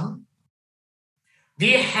 2021,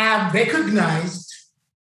 we have recognized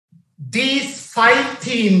these 5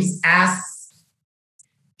 themes as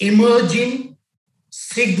emerging,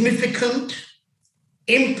 significant,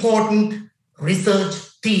 important research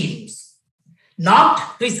themes,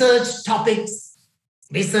 not research topics,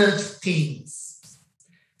 research themes.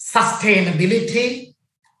 Sustainability.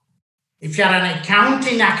 If you are an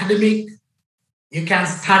accounting academic, you can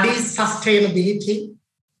study sustainability.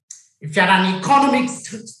 If you are an economics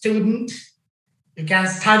student, you can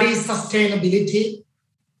study sustainability.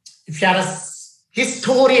 If you are a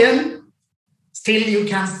historian, still you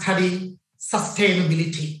can study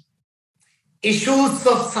sustainability. Issues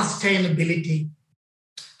of sustainability,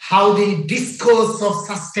 how the discourse of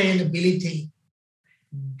sustainability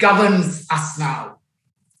governs us now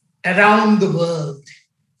around the world.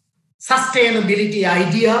 Sustainability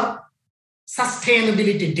idea,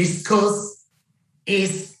 sustainability discourse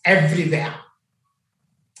is everywhere.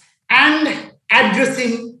 And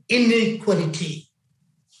addressing inequality.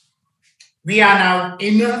 We are now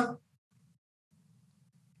in an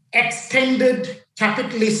extended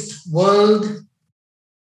capitalist world,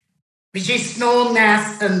 which is known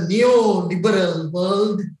as a neoliberal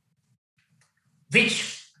world,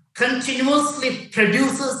 which continuously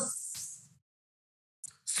produces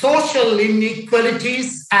social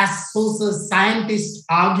inequalities, as social scientists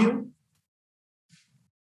argue.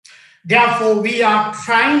 Therefore, we are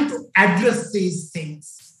trying to address these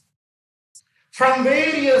things from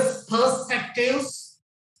various perspectives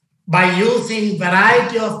by using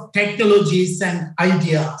variety of technologies and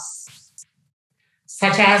ideas,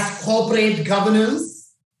 such as corporate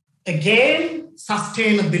governance, again,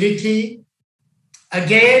 sustainability,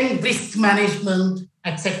 again, risk management,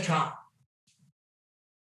 etc.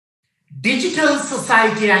 Digital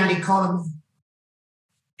society and economy,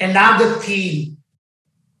 another theme.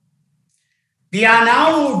 We are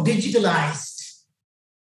now digitalized.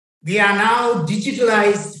 We are now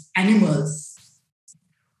digitalized animals.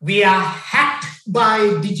 We are hacked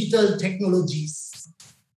by digital technologies.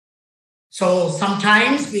 So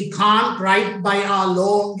sometimes we can't write by our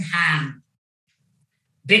long hand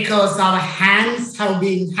because our hands have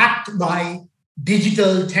been hacked by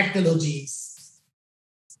digital technologies.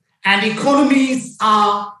 And economies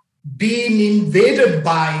are being invaded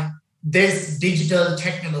by this digital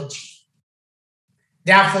technology.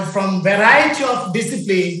 Therefore, from variety of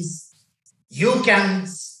disciplines, you can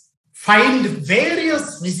find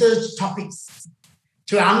various research topics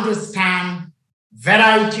to understand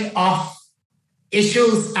variety of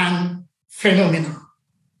issues and phenomena.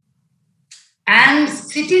 And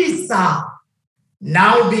cities are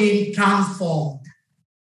now being transformed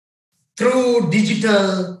through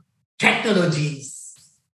digital technologies.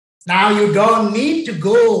 Now you don't need to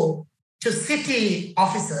go to city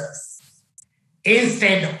offices.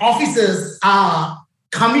 Instead, officers are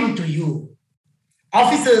coming to you.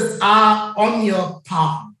 Officers are on your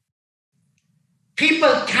palm.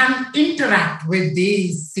 People can interact with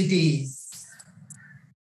these cities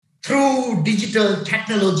through digital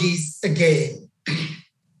technologies again.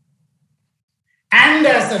 And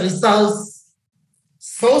as a result,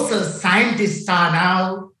 social scientists are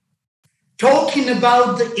now talking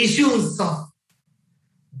about the issues of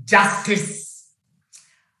justice,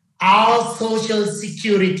 our social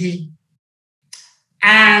security,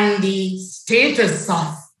 and the status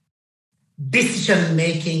of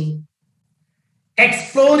decision-making,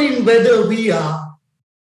 exploring whether we are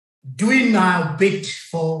doing our bit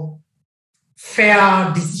for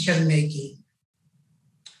fair decision-making.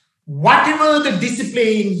 Whatever the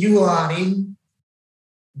discipline you are in,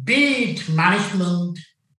 be it management,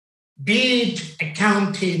 be it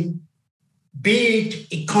accounting, be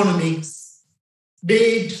it economics, be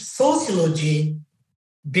it sociology,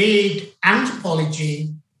 be it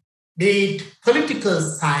anthropology, be it political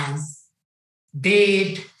science, be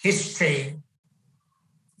it history,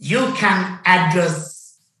 you can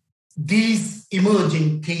address these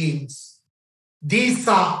emerging themes. These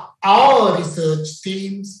are our research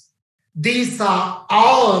themes. These are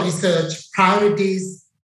our research priorities.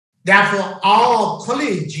 Therefore, our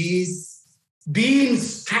college is being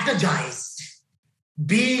strategized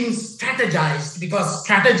because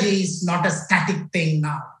strategy is not a static thing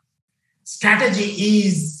now. Strategy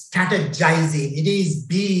is strategizing. It is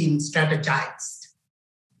being strategized.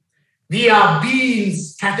 We are being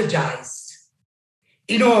strategized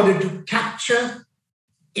in order to capture,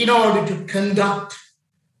 in order to conduct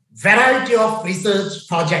variety of research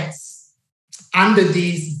projects under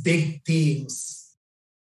these big themes.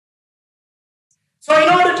 So in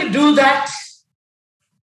order to do that,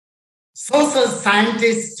 social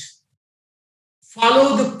scientists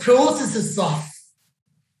follow the processes of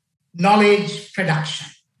knowledge production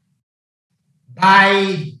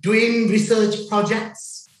by doing research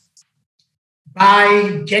projects,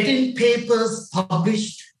 by getting papers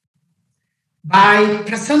published, by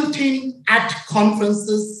presenting at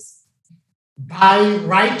conferences, by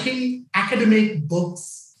writing academic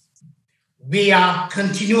books, we are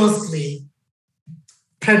continuously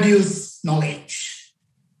produce knowledge.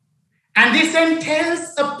 And this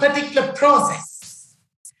entails a particular process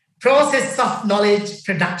of knowledge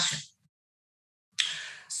production.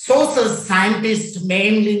 Social scientists,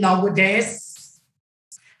 mainly nowadays,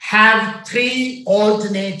 have three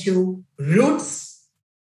alternative routes.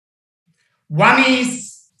 One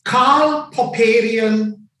is Karl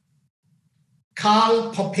Popperian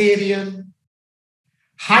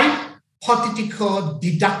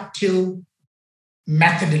hypothetical-deductive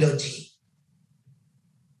methodology,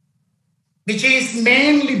 which is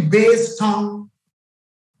mainly based on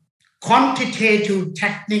quantitative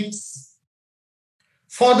techniques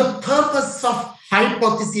for the purpose of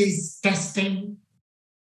hypothesis testing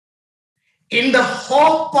in the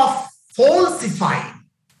hope of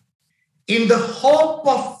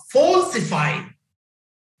falsifying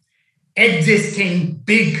existing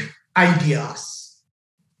big ideas.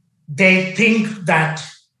 They think that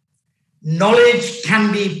knowledge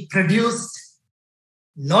can be produced,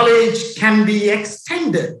 knowledge can be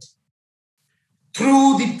extended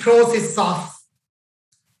through the process of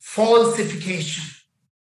falsification.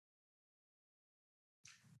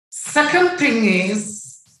 Second thing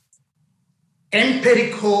is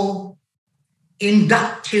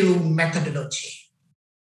empirico-inductive methodology,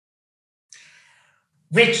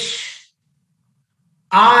 which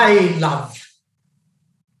I love.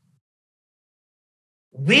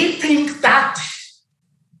 We think that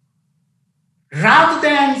rather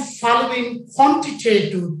than following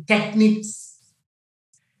quantitative techniques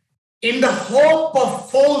in the hope of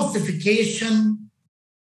falsification,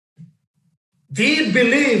 we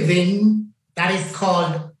believe in that is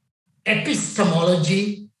called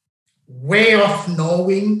epistemology, way of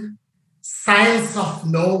knowing, science of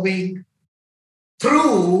knowing,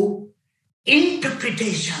 through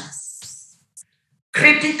interpretations,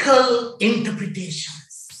 critical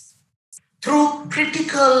interpretations, through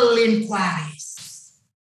critical inquiries,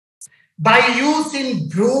 by using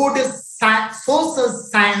broader social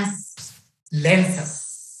science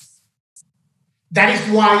lenses. That is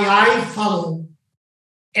why I follow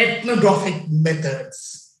ethnographic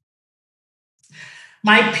methods.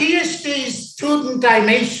 My PhD student I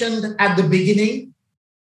mentioned at the beginning,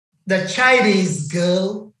 the Chinese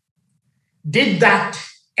girl, did that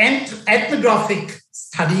ethnographic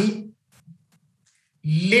study,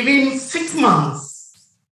 living 6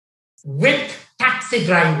 months with taxi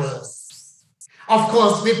drivers, of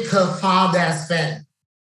course with her father as well,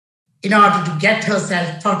 in order to get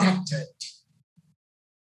herself protected.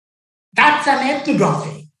 That's an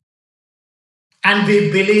ethnography. And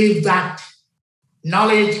we believe that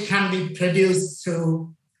knowledge can be produced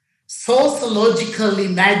through sociological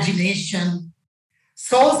imagination,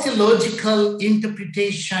 sociological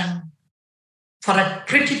interpretation for a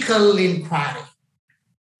critical inquiry.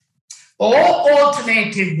 Or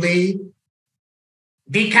alternatively,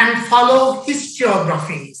 we can follow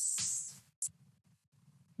historiographies,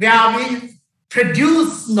 where we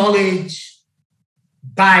produce knowledge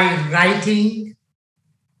by writing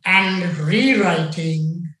and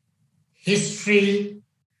rewriting history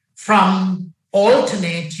from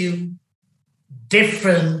alternative,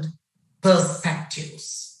 different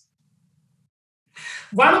perspectives.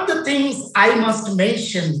 One of the things I must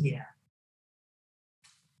mention here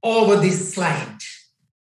over this slide,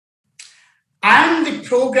 I'm the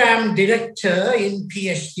program director in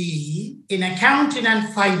PhD in accounting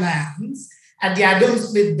and finance at the Adam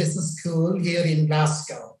Smith Business School here in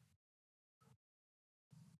Glasgow.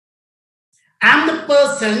 I'm the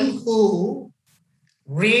person who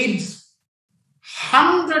reads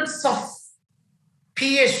hundreds of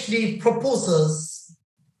PhD proposals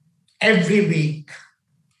every week,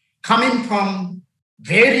 coming from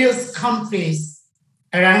various countries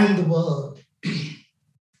around the world.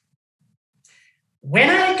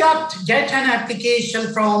 When I get an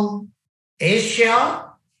application from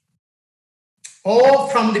Asia or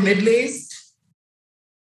from the Middle East,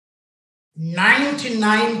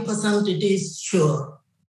 99% it is sure.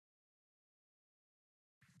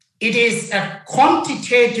 It is a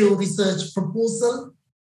quantitative research proposal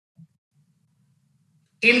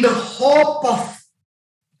in the hope of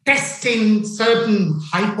testing certain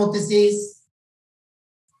hypotheses,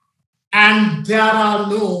 and there are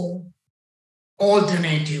no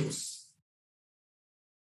alternatives,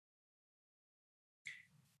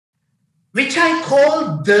 which I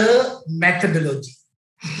call the methodology.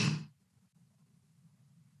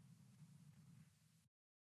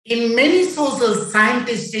 In many social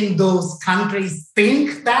scientists in those countries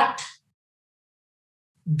think that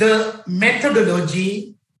the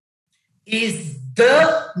methodology is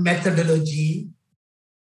the methodology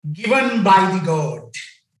given by the God.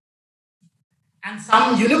 And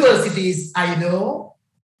some universities I know,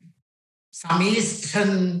 some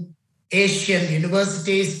Eastern Asian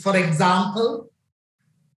universities, for example,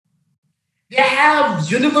 they have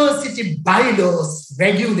university bylaws,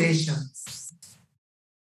 regulations,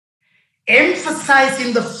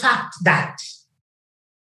 emphasizing the fact that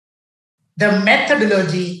the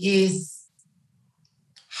methodology is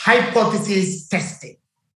hypothesis testing.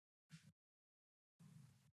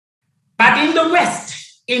 But in the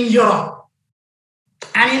West, in Europe,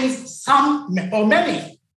 and in some or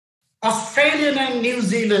many Australian and New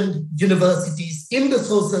Zealand universities in the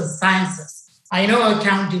social sciences, I know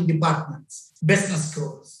accounting departments, business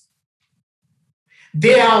schools,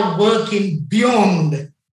 they are working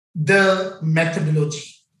beyond the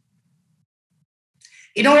methodology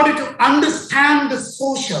in order to understand the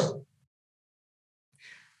social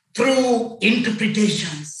through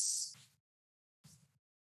interpretations,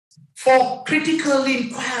 for critical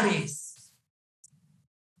inquiries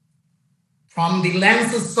from the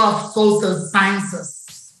lenses of social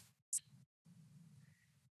sciences,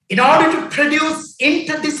 in order to produce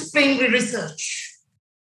interdisciplinary research.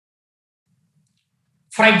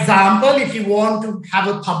 For example, if you want to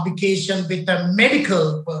have a publication with a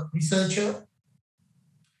medical researcher,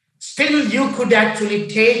 still you could actually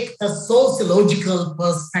take a sociological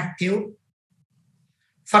perspective.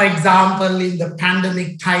 For example, in the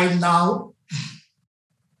pandemic time now,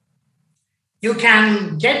 you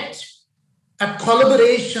can get a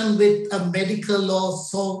collaboration with a medical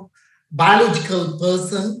or biological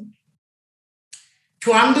person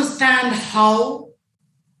to understand how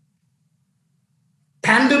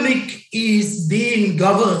pandemic is being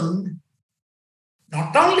governed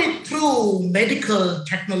not only through medical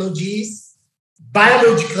technologies,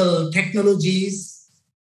 biological technologies,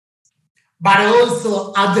 but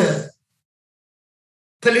also other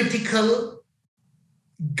political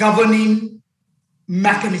governing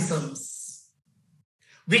mechanisms,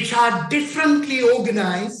 which are differently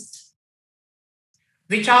organized,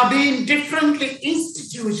 which are being differently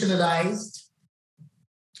institutionalized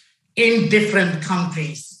in different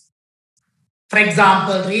countries. For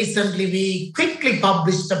example, recently we quickly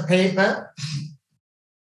published a paper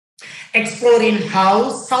exploring how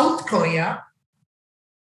South Korea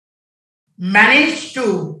managed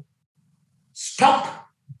to stop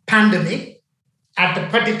pandemic at a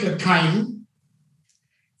particular time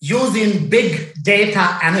using big data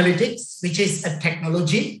analytics, which is a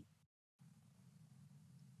technology,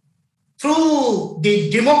 through the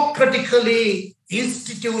democratically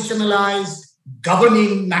institutionalized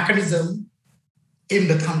governing mechanism in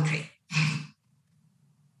the country.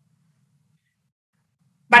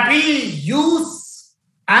 But we use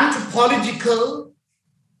anthropological,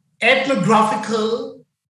 ethnographical,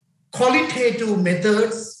 qualitative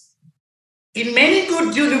methods in many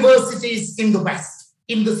good universities in the West,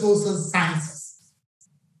 in the social sciences.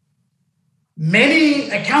 Many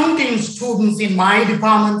accounting students in my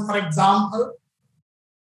department, for example,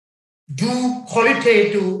 do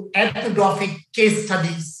qualitative ethnographic case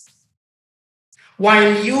studies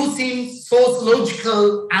while using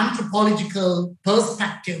sociological, anthropological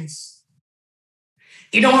perspectives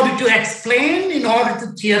in order to explain, in order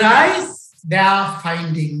to theorize their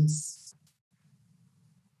findings.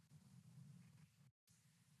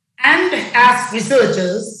 And as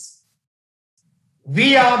researchers,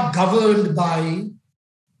 we are governed by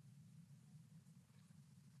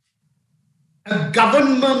a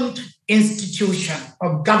government institution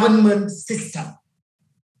or government system,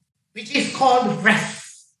 which is called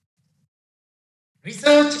REF,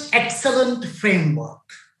 Research Excellent Framework.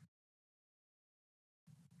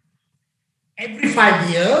 Every 5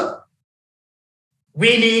 years,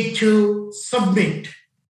 we need to submit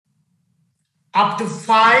up to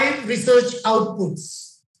 5 research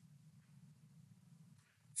outputs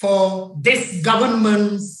for this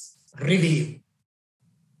government's review,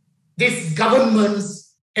 this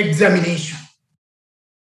government's examination,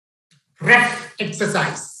 REF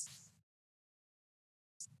exercise.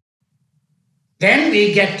 Then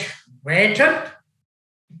we get rated,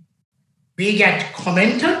 we get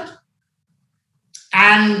commented,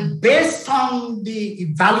 and based on the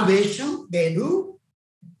evaluation they do,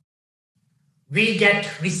 we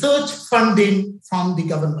get research funding from the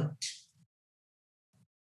government.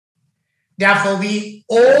 Therefore, we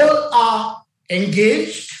all are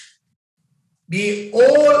engaged, we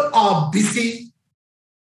all are busy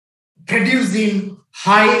producing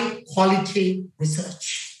high quality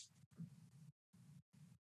research.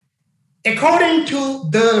 According to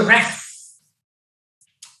the REF,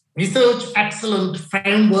 research excellence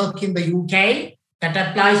framework in the UK that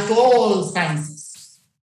applies to all sciences.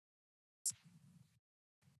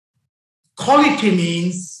 Quality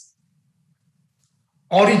means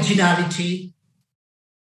originality,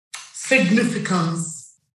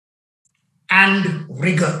 significance, and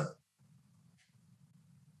rigor.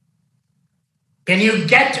 When you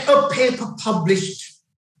get a paper published,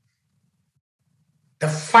 the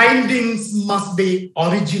findings must be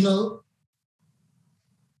original,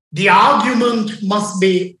 the argument must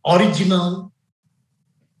be original,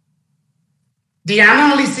 the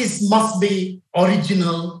analysis must be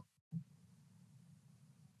original,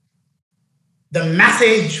 the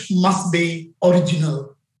message must be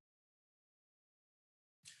original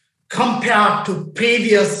compared to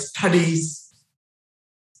previous studies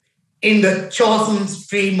in the chosen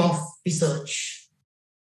stream of research.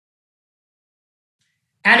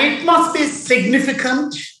 And it must be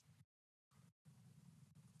significant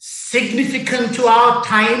to our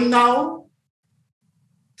time now.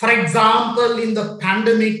 For example, in the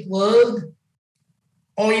pandemic world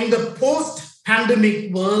or in the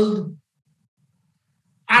post-pandemic world,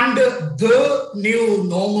 under the new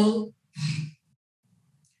normal,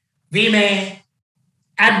 we may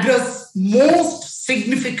address most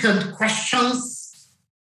significant questions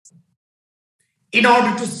in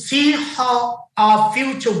order to see how our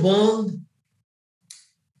future world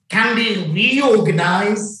can be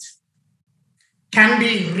reorganized, can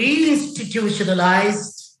be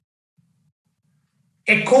reinstitutionalized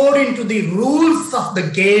according to the rules of the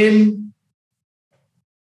game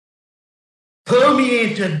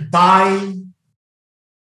permeated by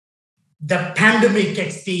the pandemic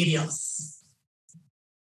experience.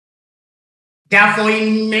 Therefore,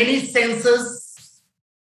 in many senses,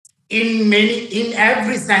 in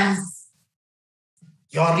every sense,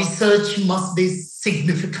 your research must be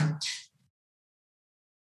significant.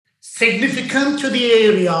 Significant to the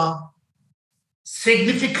area,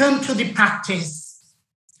 significant to the practice,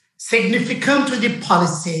 significant to the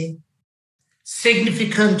policy,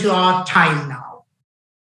 significant to our time now.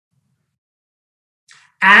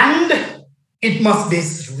 And it must be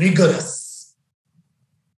rigorous.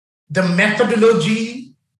 The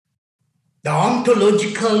methodology, the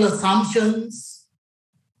ontological assumptions,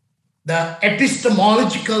 the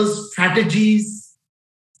epistemological strategies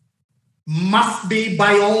must be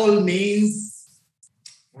by all means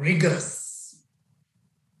rigorous.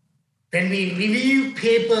 When we review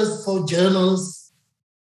papers for journals,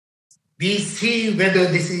 we see whether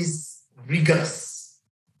this is rigorous.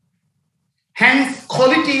 Hence,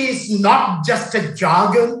 quality is not just a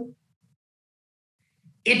jargon.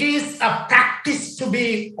 It is a practice to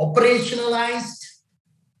be operationalized.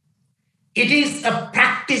 It is a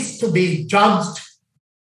practice to be judged.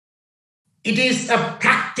 It is a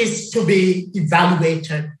practice to be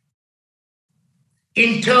evaluated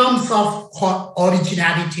in terms of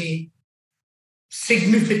originality,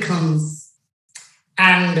 significance,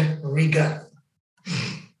 and rigor.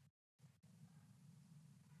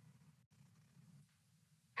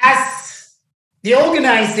 As the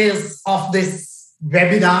organizers of this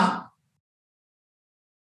webinar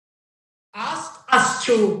asked us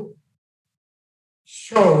to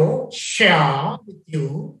share with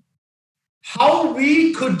you how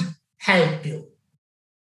we could help you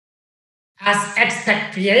as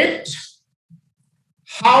expatriates,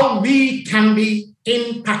 how we can be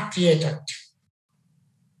impatriated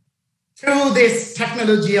through this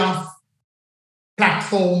technology of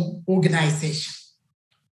platform organization,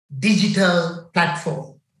 digital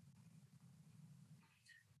platform.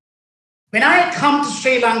 When I come to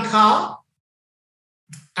Sri Lanka,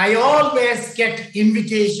 I always get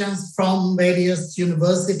invitations from various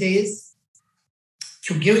universities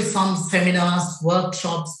to give some seminars,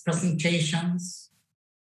 workshops, presentations.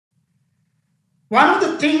 One of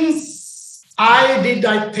the things I did,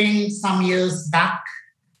 I think, some years back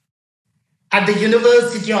at the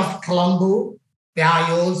University of Colombo, where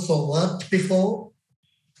I also worked before,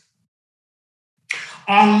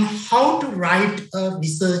 on how to write a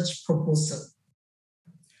research proposal.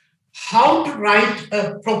 How to write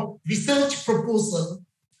a research proposal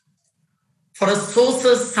for a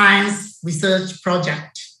social science research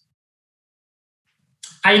project.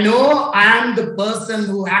 I know I am the person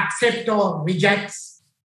who accepts or rejects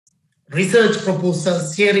research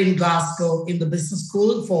proposals here in Glasgow in the business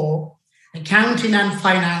school for accounting and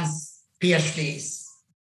finance PhDs.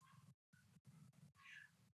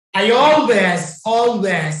 I always,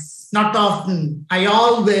 not often, I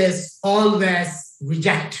always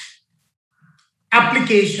reject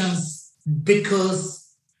applications because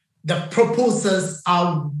the proposals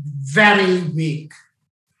are very weak,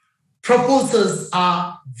 proposals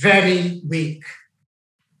are very weak.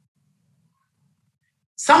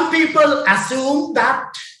 Some people assume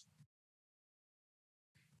that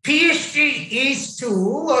PhD is to,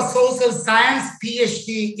 or social science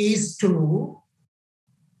PhD is to,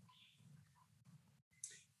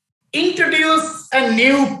 introduce a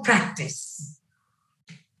new practice,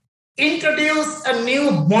 introduce a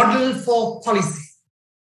new model for policy,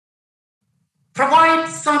 provide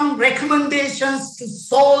some recommendations to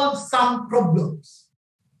solve some problems.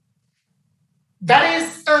 That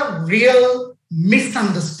is a real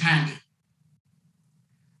misunderstanding.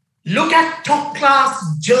 Look at top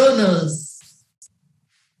class journals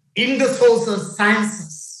in the social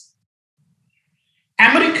sciences.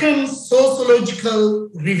 American Sociological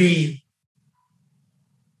Review,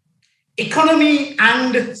 Economy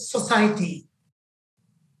and Society,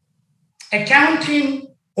 Accounting,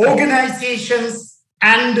 Organizations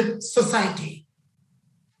and Society,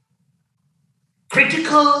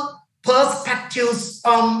 Critical Perspectives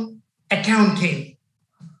on Accounting,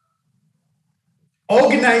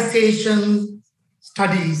 Organization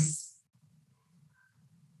Studies.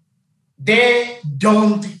 They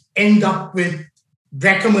don't end up with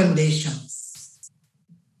recommendations.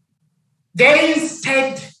 They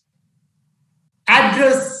instead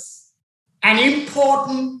address an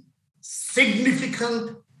important,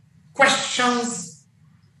 significant questions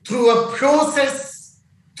through a process,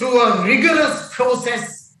 through a rigorous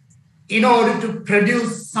process, in order to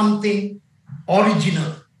produce something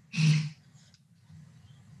original,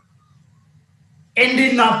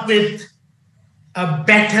 ending up with a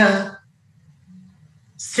better,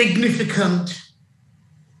 significant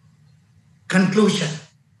conclusion.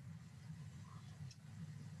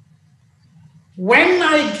 When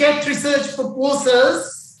I get research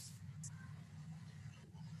proposals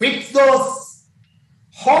with those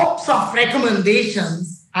hopes of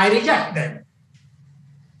recommendations, I reject them.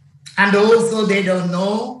 And also they don't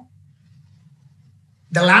know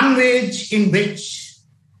the language in which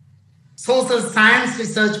social science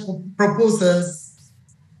research proposals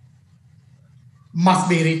must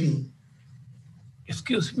be written.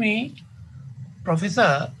 Excuse me,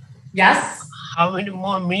 Professor. Yes? How many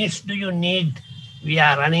more minutes do you need? We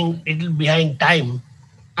are running a little behind time.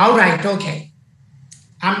 All right, okay.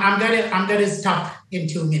 I'm going to stop in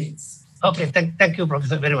 2 minutes. Okay, thank you,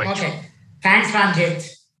 Professor, very much. Okay, thanks,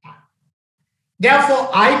 Ranjit. Therefore,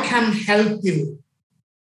 I can help you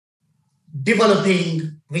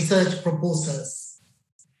developing research proposals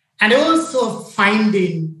and also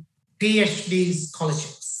finding PhD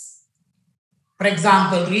scholarships. For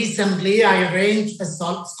example, recently I arranged a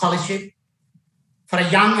scholarship for a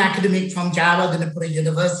young academic from Jawadhanapura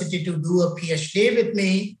University to do a PhD with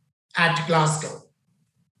me at Glasgow.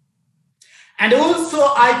 And also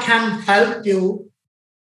I can help you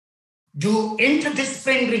do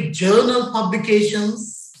interdisciplinary journal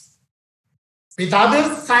publications with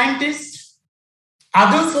other scientists,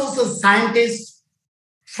 other social scientists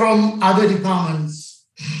from other departments.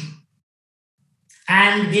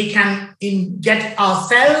 And we can get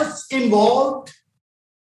ourselves involved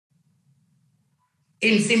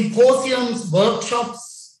in symposiums,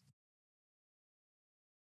 workshops,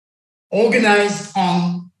 organized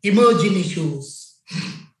on emerging issues.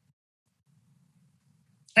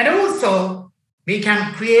 And also, we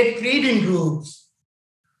can create reading groups.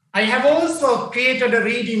 I have also created a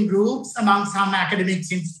reading groups among some academics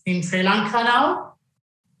in Sri Lanka now.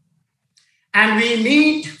 And we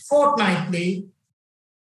meet fortnightly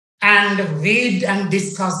and read and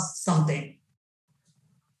discuss something.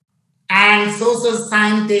 And social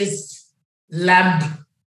scientist lab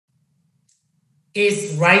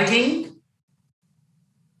is writing.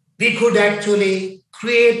 We could actually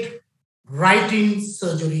create writing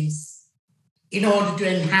surgeries in order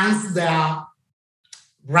to enhance their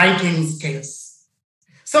writing skills.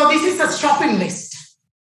 So this is a shopping list.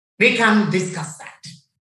 We can discuss that.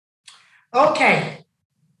 Okay,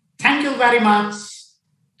 thank you very much.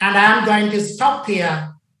 And I'm going to stop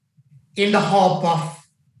here in the hope of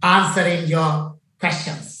answering your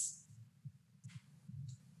questions.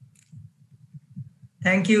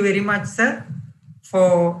 Thank you very much, sir,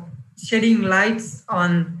 for shedding lights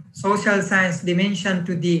on social science dimension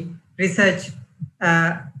to the research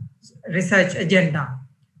agenda.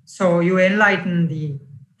 So you enlighten the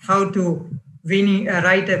how to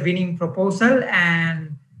write a winning proposal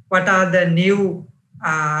and what are the new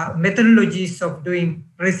methodologies of doing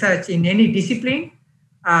research in any discipline.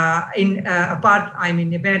 The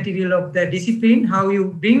material of the discipline, how you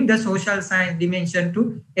bring the social science dimension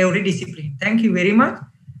to every discipline. Thank you very much.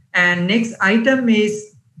 And next item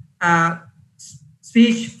is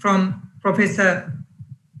speech from Professor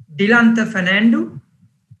Dilantha Fernando.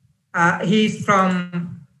 He is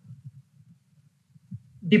from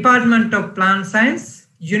Department of Plant Science,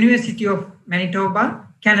 University of Manitoba,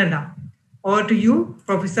 Canada. Over to you,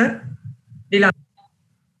 Professor Dilantha.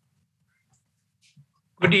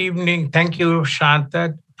 Good evening. Thank you,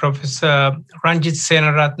 Shanta. Professor Ranjit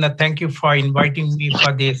Senaratna, thank you for inviting me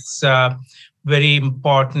for this very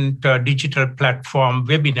important digital platform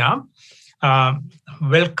webinar.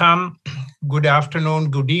 Welcome. Good afternoon,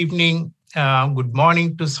 good evening, good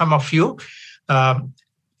morning to some of you.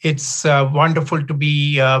 It's wonderful to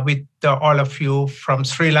be with all of you from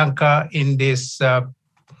Sri Lanka in this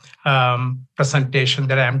presentation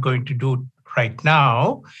that I'm going to do right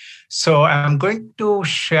now. So I'm going to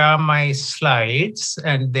share my slides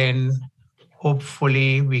and then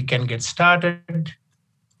hopefully we can get started.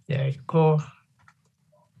 There you go.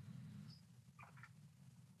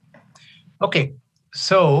 Okay,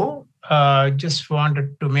 so just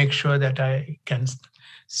wanted to make sure that I can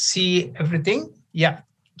see everything. Yeah,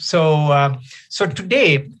 so so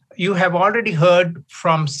today you have already heard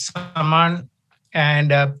from Saman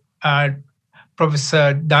and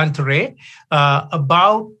Professor Danture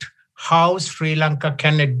about how Sri Lanka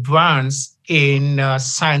can advance in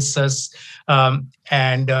sciences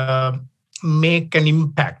and make an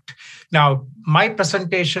impact. Now, my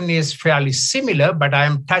presentation is fairly similar, but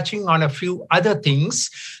I'm touching on a few other things.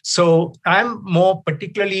 So I'm more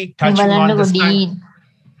particularly touching on the science.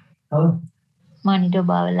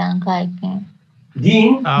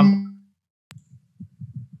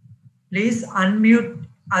 Please unmute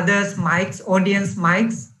others' mics, audience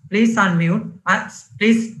mics. Please unmute.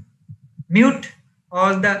 Please mute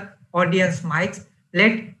all the audience mics.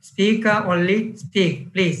 Let speaker only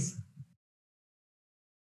speak, please.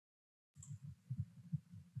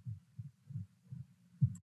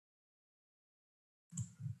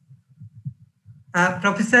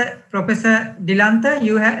 Professor Dilantha,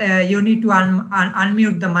 you need to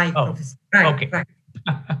unmute the mic, Professor. Right, okay. Right.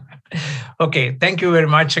 Okay, thank you very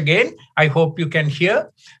much again. I hope you can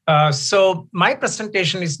hear. So my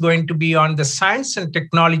presentation is going to be on the science and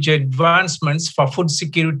technology advancements for food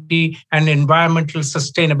security and environmental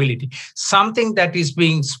sustainability, something that is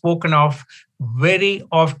being spoken of very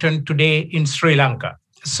often today in Sri Lanka.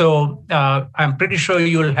 So I'm pretty sure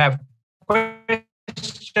you'll have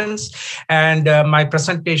questions and my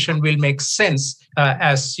presentation will make sense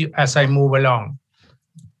as I move along.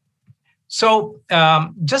 So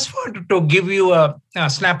just wanted to give you a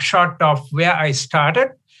snapshot of where I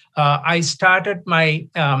started. I started my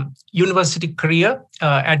university career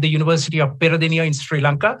at the University of Peradeniya in Sri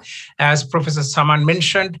Lanka. As Professor Saman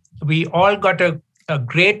mentioned, we all got a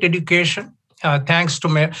great education thanks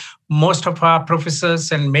to most of our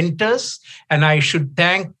professors and mentors. And I should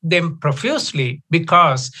thank them profusely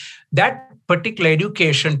because that particular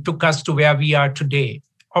education took us to where we are today.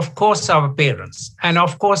 Of course, our parents, and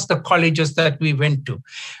of course, the colleges that we went to.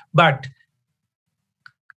 But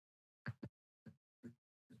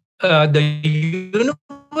the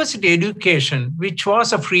university education, which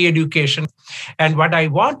was a free education, and what I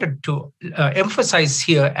wanted to emphasize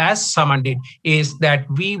here, as Saman did, is that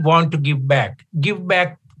we want to give back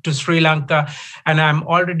to Sri Lanka, and I'm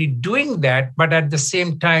already doing that. But at the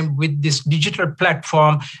same time, with this digital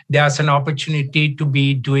platform, there's an opportunity to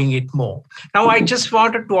be doing it more. Now, I just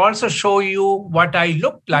wanted to also show you what I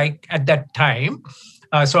looked like at that time.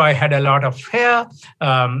 So I had a lot of hair.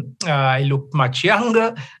 I looked much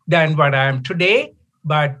younger than what I am today,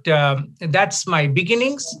 but that's my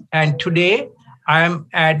beginnings. And today I'm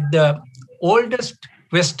at the oldest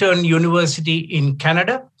Western university in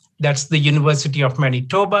Canada. That's the University of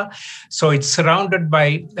Manitoba. So it's surrounded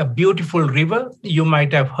by a beautiful river. You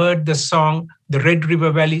might have heard the song, the Red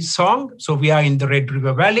River Valley song. So we are in the Red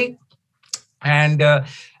River Valley. And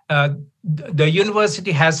the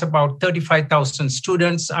university has about 35,000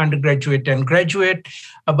 students, undergraduate and graduate.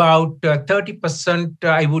 About 30%,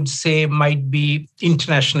 I would say, might be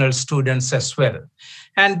international students as well.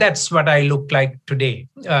 And that's what I look like today,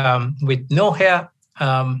 with no hair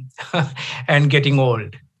and getting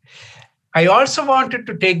old. I also wanted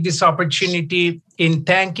to take this opportunity in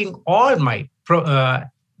thanking all my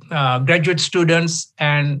graduate students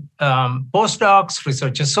and postdocs,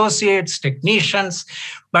 research associates, technicians.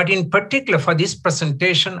 But in particular for this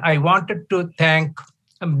presentation, I wanted to thank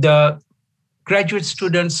the graduate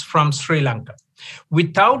students from Sri Lanka.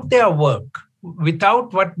 Without their work,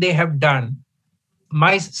 without what they have done,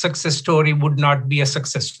 my success story would not be a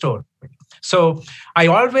success story. So I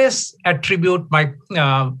always attribute my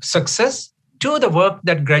success to the work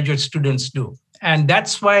that graduate students do. And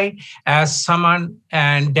that's why, as Saman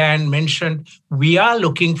and Dan mentioned, we are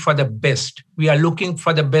looking for the best. We are looking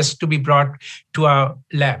for the best to be brought to our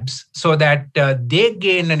labs so that they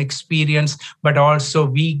gain an experience, but also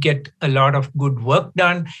we get a lot of good work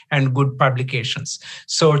done and good publications.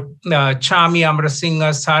 So Chami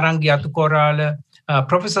Amrasinghe, Sarangi Atukorala,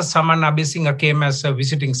 Professor Saman Abhisinghe came as a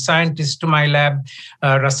visiting scientist to my lab.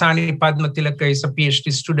 Rasani Padmatilaka is a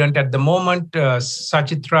PhD student at the moment.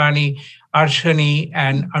 Sachitrani, Arshani,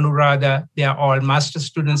 and Anuradha, they are all master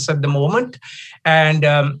students at the moment. And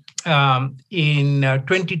in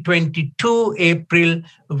 2022, April,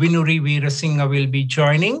 Vinuri Veerasinghe will be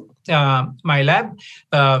joining my lab.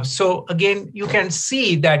 So again, you can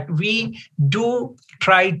see that we do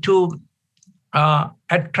try to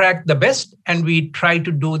attract the best, and we try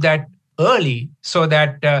to do that early so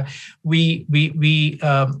that we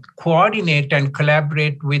coordinate and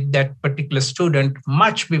collaborate with that particular student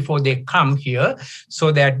much before they come here,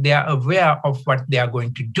 so that they are aware of what they are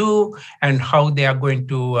going to do and how they are going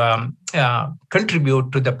to contribute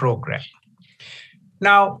to the program.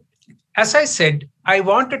 Now, as I said, I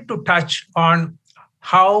wanted to touch on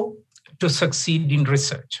how to succeed in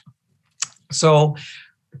research. So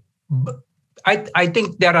I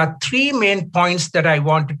think there are three main points that I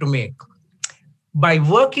wanted to make. By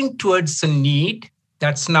working towards a need,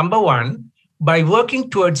 that's number one. By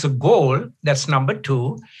working towards a goal, that's number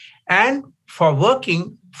two. And for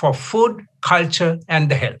working for food, culture, and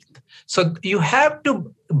the health. So you have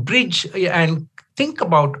to bridge and think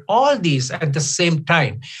about all these at the same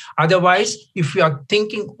time. Otherwise, if you are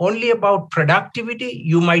thinking only about productivity,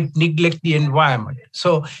 you might neglect the environment.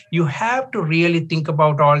 So you have to really think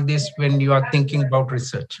about all this when you are thinking about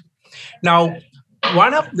research. Now,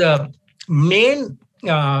 one of the main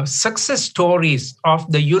success stories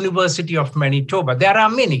of the University of Manitoba, there are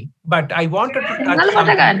many, but I wanted to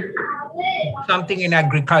touch something in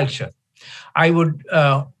agriculture. I would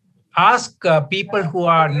ask people who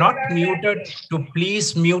are not muted to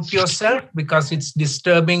please mute yourself because it's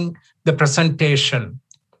disturbing the presentation.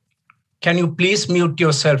 Can you please mute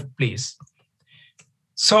yourself, please?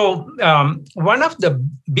 So one of the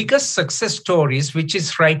biggest success stories, which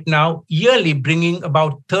is right now yearly bringing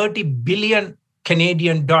about 30 billion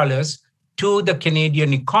Canadian dollars to the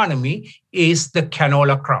Canadian economy, is the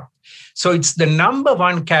canola crop. So it's the number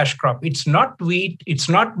one cash crop. It's not wheat, it's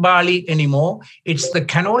not barley anymore. It's the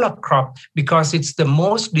canola crop because it's the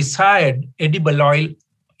most desired edible oil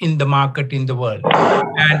in the market in the world.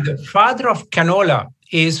 And the father of canola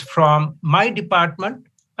is from my department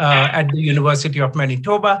at the University of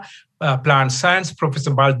Manitoba, plant science,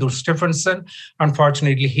 Professor Baldur Stephenson.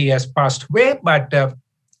 Unfortunately, he has passed away, but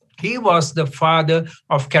he was the father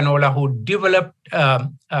of canola who developed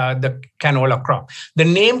the canola crop. The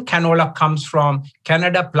name canola comes from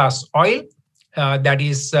Canada plus oil, that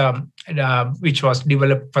is, which was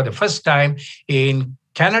developed for the first time in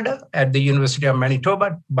Canada at the University of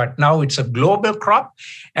Manitoba, but now it's a global crop.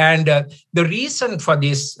 And the reason for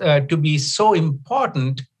this to be so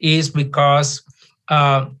important is because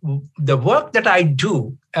the work that I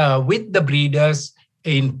do with the breeders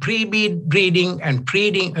in pre-breeding and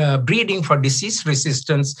breeding for disease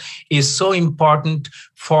resistance is so important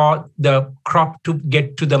for the crop to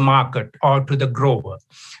get to the market or to the grower.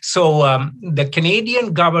 So the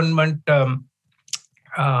Canadian government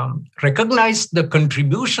recognized the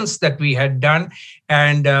contributions that we had done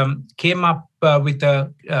and came up with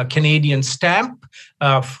a Canadian stamp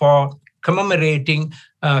for commemorating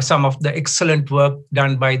some of the excellent work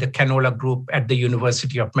done by the canola group at the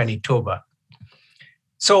University of Manitoba.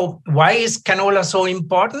 So why is canola so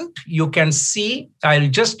important? You can see, I'll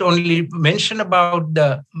just only mention about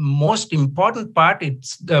the most important part.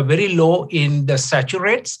 It's very low in the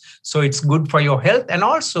saturates, so it's good for your health. And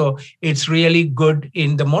also it's really good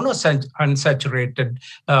in the monounsaturated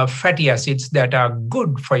fatty acids that are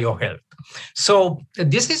good for your health. So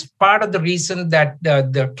this is part of the reason that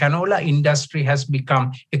the canola industry has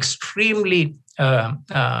become extremely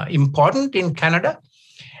important in Canada.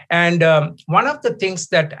 And one of the things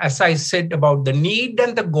that, as I said about the need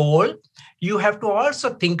and the goal, you have to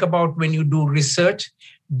also think about when you do research,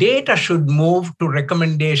 data should move to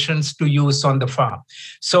recommendations to use on the farm.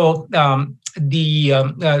 So I'm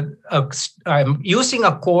using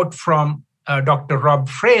a quote from Dr. Rob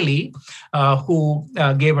Fraley, who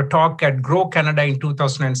gave a talk at Grow Canada in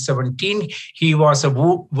 2017. He was a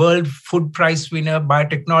World Food Prize winner,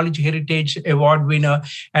 Biotechnology Heritage Award winner,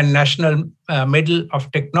 and National Medal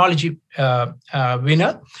of Technology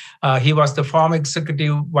winner. He was the former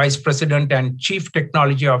executive vice president and chief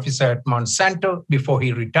technology officer at Monsanto before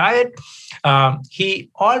he retired. He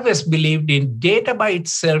always believed in data by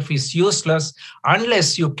itself is useless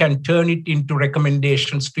unless you can turn it into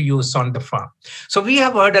recommendations to use on the farm. So we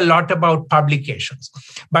have heard a lot about publications,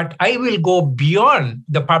 but I will go beyond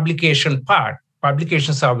the publication part.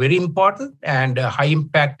 Publications are very important and high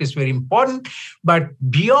impact is very important. But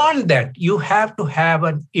beyond that, you have to have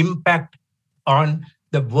an impact on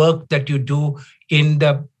the work that you do in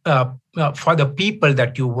the for the people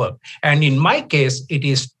that you work. And in my case, it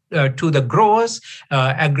is to the growers,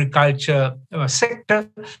 agriculture sector.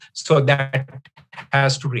 So that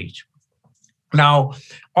has to reach. Now,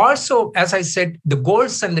 also, as I said, the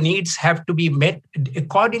goals and the needs have to be met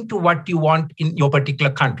according to what you want in your particular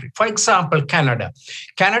country. For example, Canada.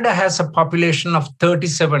 Canada has a population of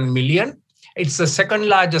 37 million. It's the second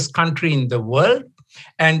largest country in the world.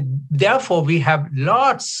 And therefore, we have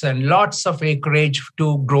lots and lots of acreage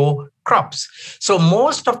to grow crops. So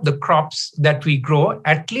most of the crops that we grow,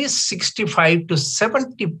 at least 65 to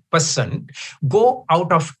 70% go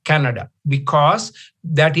out of Canada because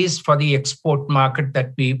that is for the export market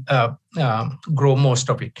that we grow most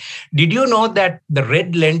of it. Did you know that the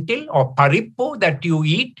red lentil or parippo that you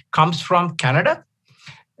eat comes from Canada?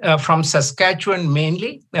 From Saskatchewan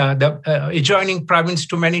mainly, the adjoining province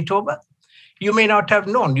to Manitoba? You may not have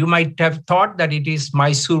known. You might have thought that it is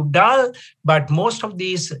Mysore dal, but most of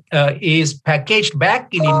these is packaged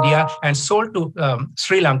back in India and sold to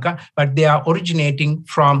Sri Lanka, but they are originating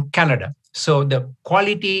from Canada. So the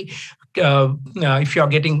quality, if you're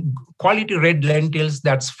getting quality red lentils,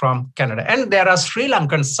 that's from Canada. And there are Sri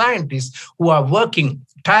Lankan scientists who are working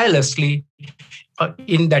tirelessly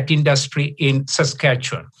in that industry in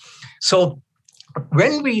Saskatchewan. So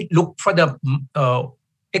when we look for the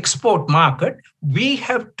export market, we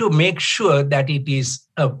have to make sure that it is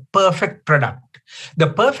a perfect product. The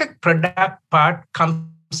perfect product part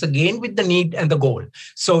comes again with the need and the goal.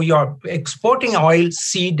 So you're exporting oil,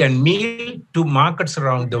 seed, and meal to markets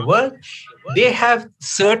around the world. They have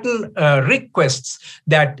certain requests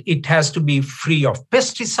that it has to be free of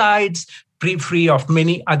pesticides, free of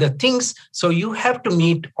many other things. So you have to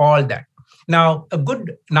meet all that. Now,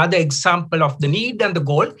 another example of the need and the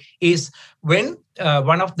goal is when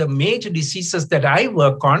one of the major diseases that I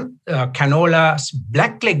work on, canola's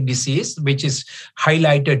blackleg disease, which is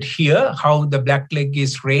highlighted here, how the blackleg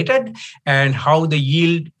is rated and how the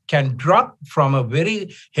yield can drop from a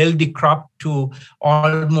very healthy crop to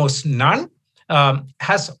almost none,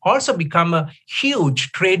 has also become a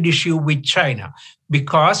huge trade issue with China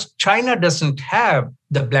because China doesn't have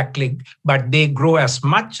the blackleg, but they grow as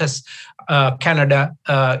much as Canada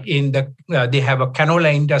they have a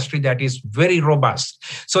canola industry that is very robust.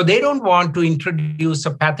 So they don't want to introduce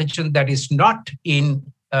a pathogen that is not in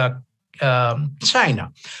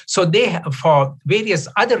China. So they, for various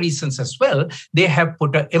other reasons as well, they have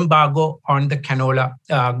put an embargo on the canola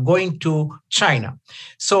going to China.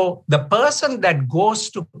 So the person that goes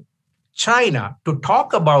to China to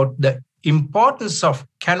talk about the importance of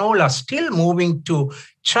canola still moving to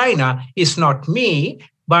China is not me,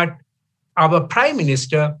 but our Prime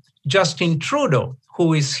Minister, Justin Trudeau,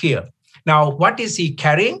 who is here. Now, what is he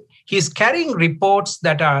carrying? He's carrying reports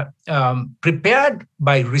that are prepared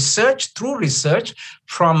by research, through research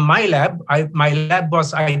from my lab. My lab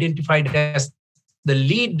was identified as the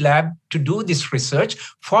lead lab to do this research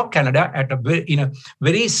for Canada in a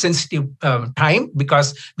very sensitive time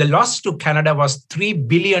because the loss to Canada was $3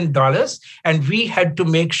 billion. And we had to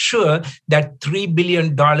make sure that $3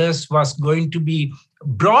 billion was going to be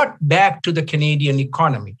brought back to the Canadian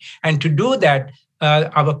economy. And to do that,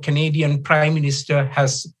 our Canadian Prime Minister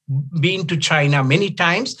has been to China many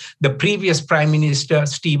times. The previous Prime Minister,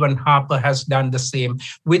 Stephen Harper, has done the same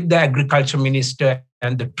with the Agriculture Minister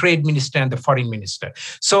and the Trade Minister and the Foreign Minister.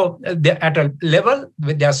 So at a level,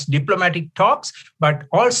 there's diplomatic talks, but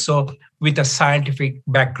also with a scientific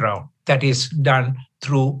background that is done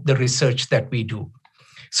through the research that we do.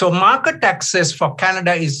 So market access for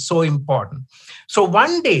Canada is so important. So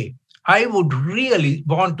one day, I would really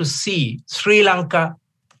want to see Sri Lanka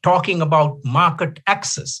talking about market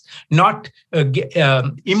access, not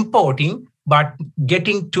importing, but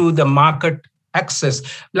getting to the market access,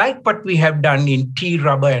 like what we have done in tea,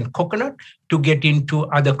 rubber, and coconut to get into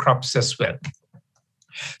other crops as well.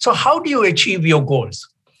 So how do you achieve your goals?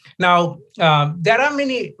 Now, there are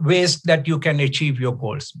many ways that you can achieve your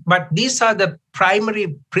goals, but these are the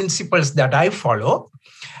primary principles that I follow.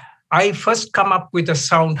 I first come up with a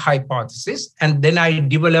sound hypothesis, and then I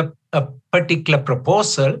develop a particular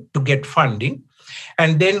proposal to get funding,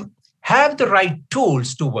 and then have the right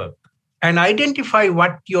tools to work. and identify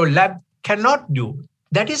what your lab cannot do.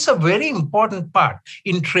 That is a very important part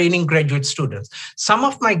in training graduate students. Some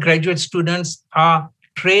of my graduate students are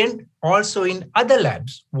trained also in other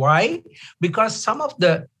labs. Why? Because some of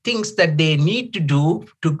the things that they need to do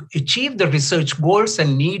to achieve the research goals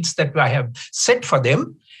and needs that I have set for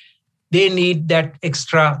them, they need that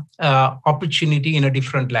extra opportunity in a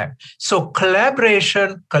different lab. So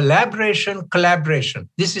collaboration.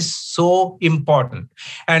 This is so important.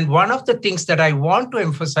 And one of the things that I want to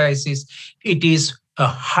emphasize is it is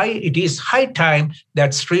high time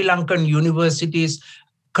that Sri Lankan universities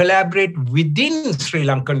collaborate within Sri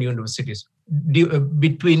Lankan universities,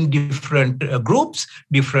 between different groups,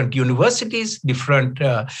 different universities, different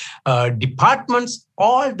departments.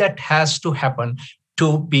 All that has to happen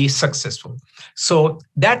to be successful. So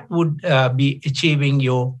that would be achieving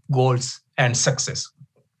your goals and success.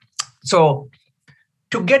 So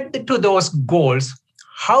to get to those goals,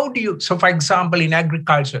 how do you, so for example, in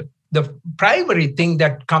agriculture, the primary thing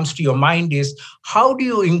that comes to your mind is how do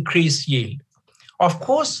you increase yield? Of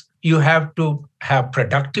course, you have to have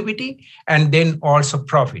productivity and then also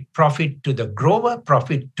profit to the grower,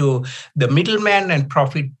 profit to the middleman, and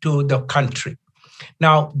profit to the country.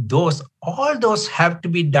 Now, all those have to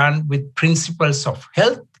be done with principles of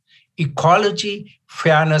health, ecology,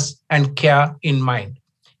 fairness, and care in mind.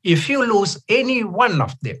 If you lose any one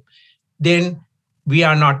of them, then we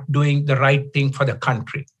are not doing the right thing for the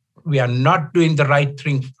country. We are not doing the right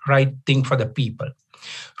thing for the people.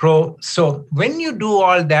 So when you do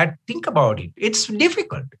all that, think about it. It's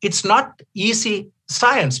difficult. It's not easy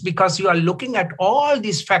science because you are looking at all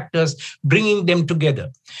these factors, bringing them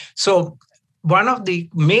together. So one of the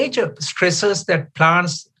major stresses that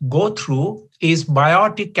plants go through is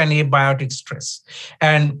biotic and abiotic stress.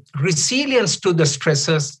 And resilience to the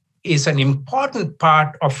stresses is an important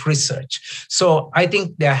part of research. So I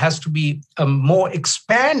think there has to be a more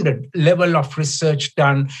expanded level of research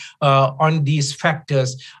done on these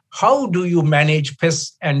factors. How do you manage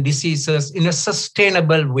pests and diseases in a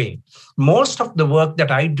sustainable way? Most of the work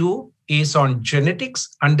that I do is on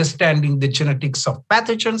genetics, understanding the genetics of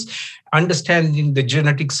pathogens, understanding the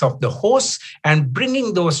genetics of the hosts, and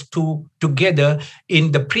bringing those two together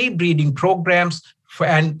in the pre-breeding programs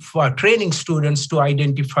and for training students to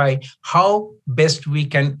identify how best we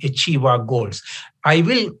can achieve our goals. I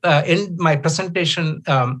will end my presentation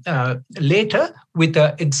later with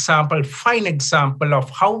an fine example of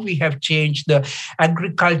how we have changed the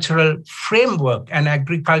agricultural framework and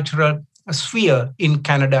agricultural sphere in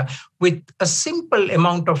Canada with a simple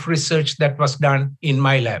amount of research that was done in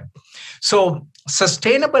my lab. So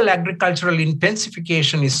sustainable agricultural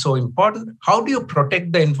intensification is so important. How do you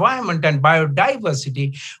protect the environment and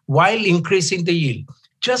biodiversity while increasing the yield?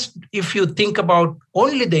 Just if you think about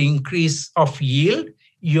only the increase of yield,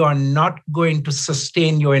 you are not going to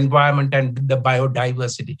sustain your environment and the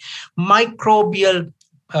biodiversity. Microbial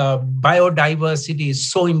biodiversity is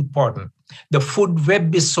so important. The food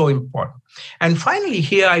web is so important. And finally,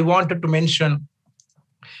 here I wanted to mention,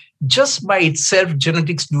 just by itself,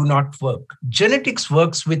 genetics do not work. Genetics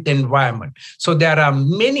works with the environment. So there are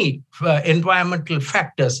many environmental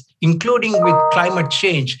factors, including with climate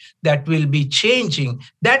change, that will be changing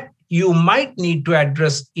that you might need to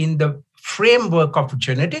address in the framework of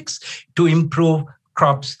genetics to improve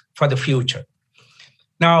crops for the future.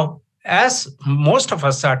 Now, as most of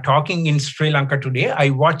us are talking in Sri Lanka today, I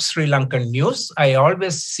watch Sri Lankan news. I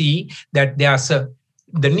always see that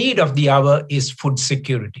the need of the hour is food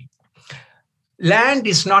security. Land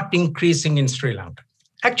is not increasing in Sri Lanka.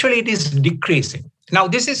 Actually, it is decreasing. Now,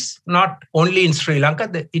 this is not only in Sri Lanka,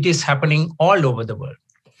 it is happening all over the world.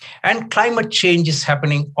 And climate change is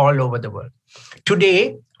happening all over the world.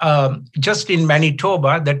 Today, just in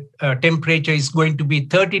Manitoba, the temperature is going to be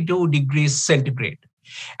 32 degrees centigrade.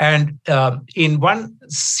 And in one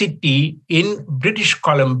city in British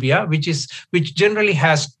Columbia, which generally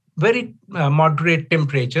has very moderate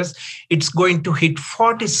temperatures, it's going to hit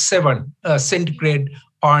 47 centigrade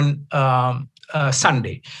on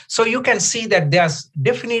Sunday. So you can see that there's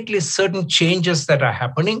definitely certain changes that are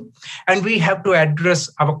happening, and we have to address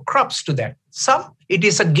our crops to that. Some, it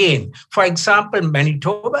is a gain. For example,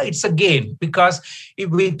 Manitoba, it's a gain because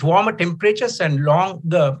with warmer temperatures and long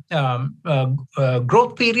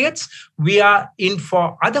growth periods, we are in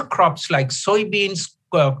for other crops like soybeans,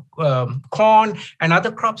 corn, and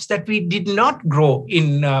other crops that we did not grow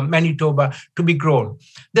in Manitoba to be grown.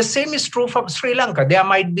 The same is true for Sri Lanka. There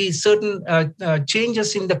might be certain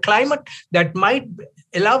changes in the climate that might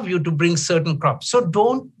allow you to bring certain crops. So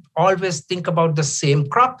don't always think about the same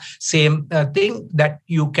crop, same thing that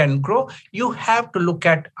you can grow. You have to look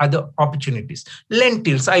at other opportunities.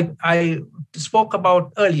 Lentils, I spoke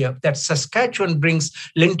about earlier that Saskatchewan brings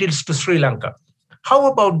lentils to Sri Lanka.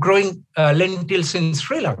 How about growing lentils in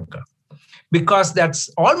Sri Lanka? Because that's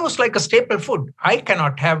almost like a staple food. I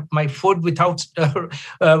cannot have my food without the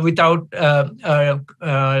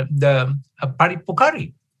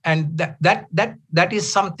pukari. And that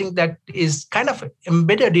is something that is kind of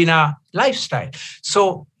embedded in our lifestyle.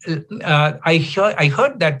 So I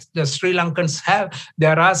heard that the Sri Lankans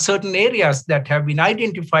there are certain areas that have been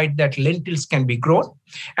identified that lentils can be grown,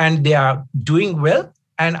 and they are doing well.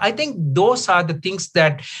 And I think those are the things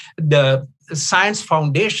that the science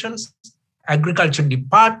foundations, agriculture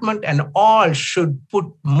department, and all should put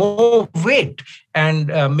more weight and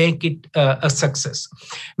make it a success.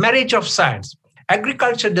 Marriage of science.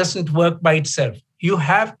 Agriculture doesn't work by itself. You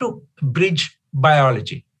have to bridge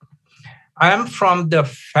biology. I am from the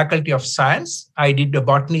Faculty of Science. I did a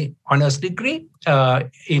botany honors degree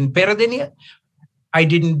in Peradeniya. I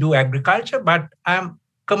didn't do agriculture, but I'm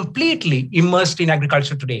completely immersed in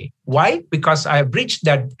agriculture today. Why? Because I have bridged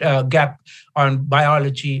that gap on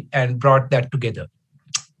biology and brought that together.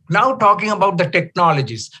 Now talking about the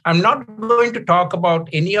technologies, I'm not going to talk about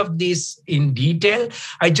any of these in detail.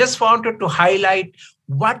 I just wanted to highlight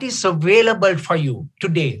what is available for you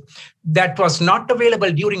today that was not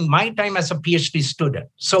available during my time as a PhD student.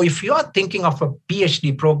 So if you are thinking of a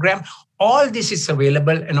PhD program, all this is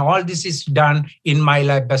available and all this is done in my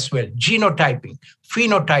lab as well. Genotyping,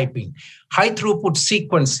 phenotyping, high throughput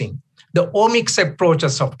sequencing, the omics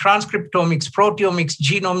approaches of transcriptomics, proteomics,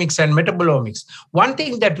 genomics, and metabolomics. One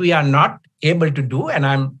thing that we are not able to do, and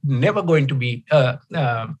I'm never going to be a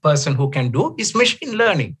person who can do, is machine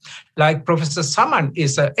learning. Like Professor Saman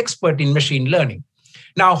is an expert in machine learning.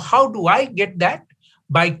 Now, how do I get that?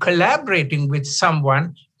 By collaborating with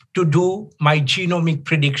someone to do my genomic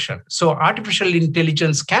prediction. So artificial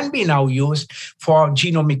intelligence can be now used for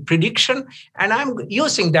genomic prediction, and I'm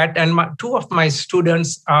using that, and two of my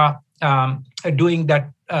students are doing that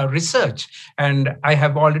research. And I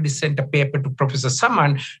have already sent a paper to Professor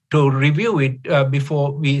Saman to review it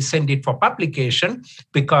before we send it for publication,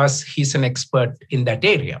 because he's an expert in that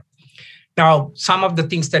area. Now, some of the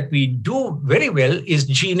things that we do very well is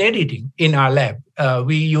gene editing in our lab.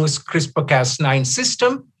 We use CRISPR-Cas9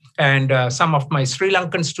 system, and some of my Sri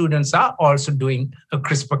Lankan students are also doing a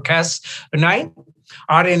CRISPR-Cas9.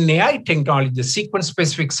 RNAi technology, the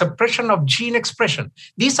sequence-specific suppression of gene expression.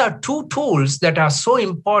 These are two tools that are so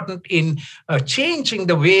important in changing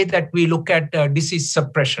the way that we look at disease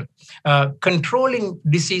suppression, controlling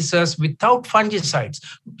diseases without fungicides.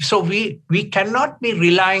 So we cannot be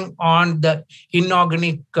relying on the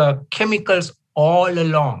inorganic chemicals all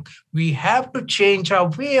along. We have to change our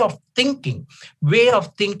way of thinking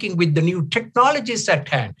with the new technologies at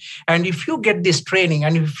hand. And if you get this training,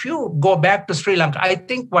 and if you go back to Sri Lanka, I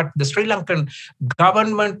think what the Sri Lankan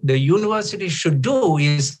government, the university should do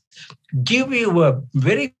is give you a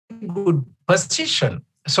very good position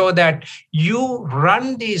so that you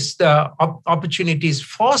run these opportunities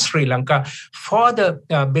for Sri Lanka for the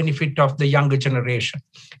benefit of the younger generation.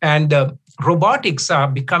 And robotics are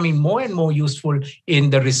becoming more and more useful in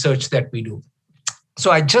the research that we do. So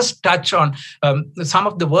I just touch on some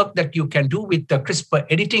of the work that you can do with the CRISPR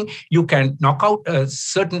editing. You can knock out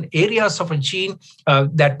certain areas of a gene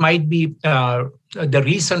that might be the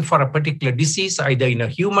reason for a particular disease, either in a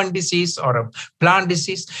human disease or a plant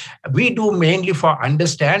disease. We do mainly for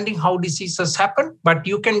understanding how diseases happen, but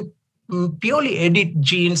you can purely edit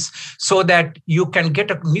genes so that you can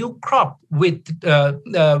get a new crop with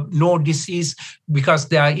no disease, because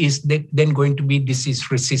there is then going to be disease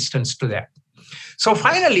resistance to that. So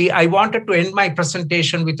finally, I wanted to end my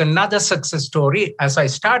presentation with another success story. As I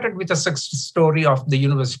started with a success story of the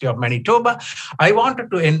University of Manitoba, I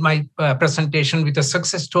wanted to end my presentation with a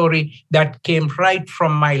success story that came right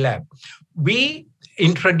from my lab. We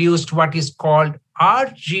introduced what is called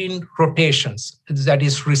R gene rotations, that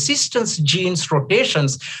is resistance genes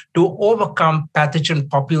rotations, to overcome pathogen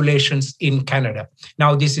populations in Canada.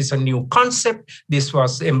 Now, this is a new concept. This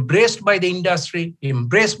was embraced by the industry,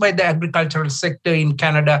 embraced by the agricultural sector in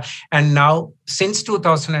Canada, and now since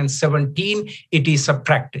 2017, it is a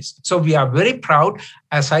practice. So we are very proud.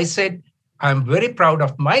 As I said, I'm very proud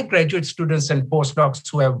of my graduate students and postdocs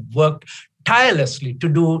who have worked tirelessly to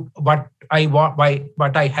do what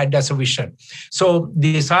I had as a vision. So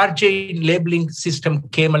this RJ labeling system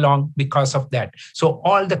came along because of that. So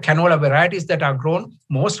all the canola varieties that are grown,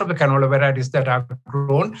 most of the canola varieties that are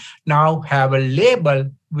grown now have a label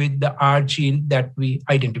with the R gene that we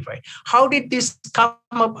identify. How did this come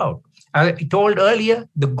about? I told earlier,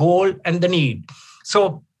 the goal and the need.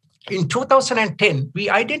 So in 2010, we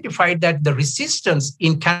identified that the resistance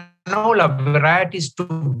in canola varieties to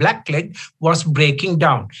blackleg was breaking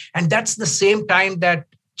down. And that's the same time that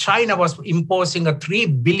China was imposing a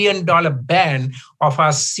 $3 billion ban of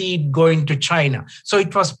our seed going to China. So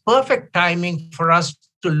it was perfect timing for us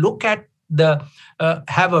to look at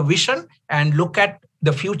have a vision and look at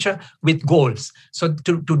the future with goals. So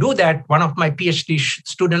to do that, one of my PhD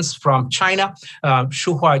students from China,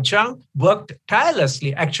 Shuhua Zhang, worked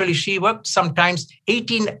tirelessly. Actually, she worked sometimes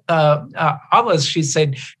 18 hours, she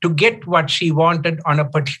said, to get what she wanted on a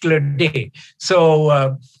particular day.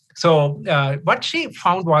 So what she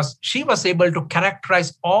found was she was able to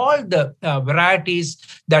characterize all the varieties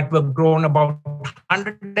that were grown, about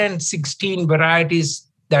 116 varieties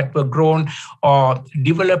that were grown or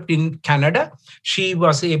developed in Canada. She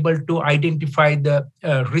was able to identify the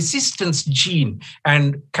resistance gene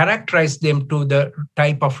and characterize them to the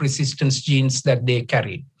type of resistance genes that they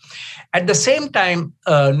carried. At the same time,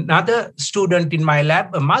 another student in my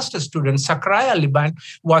lab, a master student, Sakraya Liban,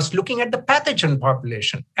 was looking at the pathogen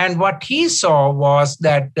population. And what he saw was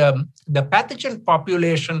that the pathogen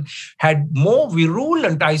population had more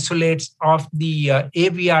virulent isolates of the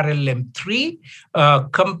AVRLM3,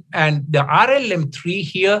 and the RLM3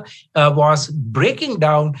 here was breaking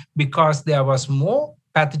down because there was more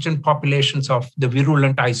pathogen populations of the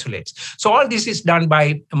virulent isolates. So all this is done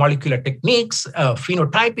by molecular techniques,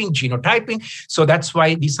 phenotyping, genotyping. So that's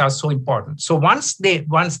why these are so important. So once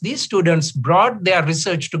these students brought their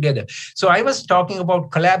research together, so I was talking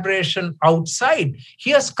about collaboration outside.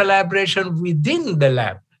 Here's collaboration within the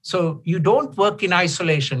lab. So you don't work in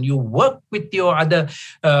isolation. You work with your other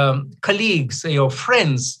colleagues, your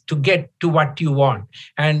friends, to get to what you want.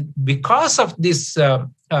 And because of this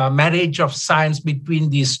marriage of science between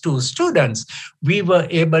these two students, we were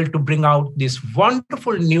able to bring out this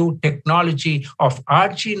wonderful new technology of R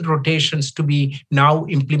gene rotations to be now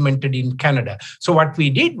implemented in Canada. So what we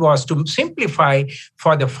did was to simplify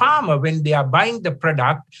for the farmer when they are buying the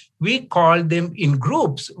product, we call them in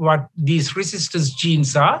groups what these resistance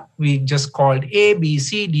genes are. We just called A, B,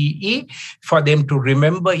 C, D, E for them to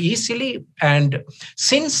remember easily. And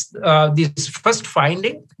since this first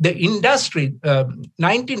finding, the industry,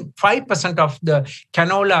 95% of the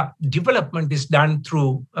canola development is done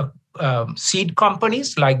through seed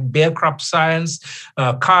companies like Bayer Crop Science,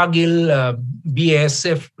 Cargill,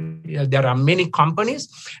 BASF. There are many companies,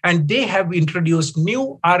 and they have introduced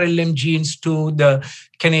new RLM genes to the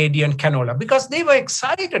Canadian canola because they were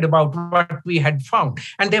excited about what we had found.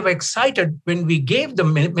 And they were excited when we gave the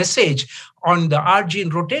message on the R gene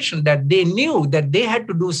rotation that they knew that they had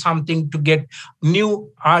to do something to get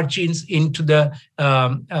new R genes into the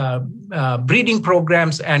breeding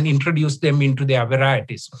programs and introduce them into their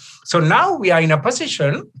varieties. So now we are in a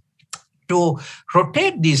position to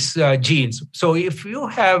rotate these genes. So if you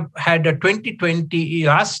have had a 2020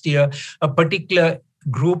 last year, a particular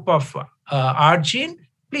group of R gene,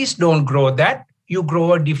 please don't grow that. You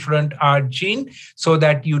grow a different R gene so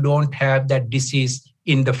that you don't have that disease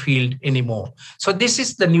in the field anymore. So this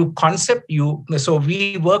is the new concept. So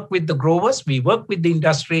we work with the growers, we work with the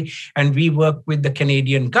industry, and we work with the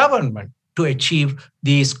Canadian government to achieve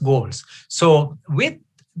these goals. So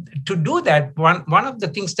to do that, one of the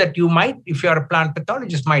things that you might, if you're a plant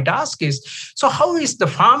pathologist, might ask is, so how is the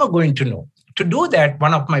farmer going to know? To do that,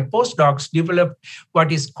 one of my postdocs developed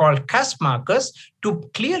what is called Cas markers to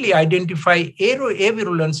clearly identify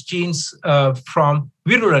avirulence genes from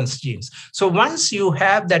virulence genes. So once you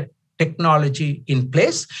have that technology in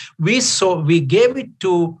place, we gave it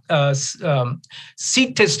to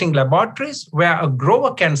seed testing laboratories where a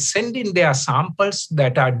grower can send in their samples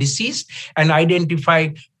that are diseased and identify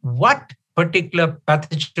what particular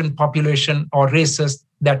pathogen population or races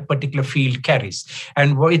that particular field carries.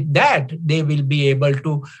 And with that, they will be able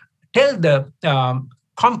to tell the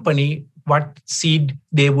company what seed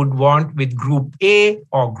they would want with group A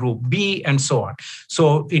or group B and so on.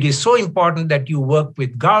 So it is so important that you work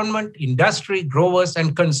with government, industry, growers,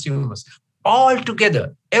 and consumers all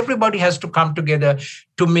together. Everybody has to come together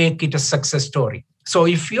to make it a success story. So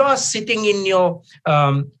if you are sitting in your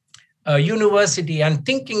university and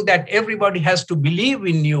thinking that everybody has to believe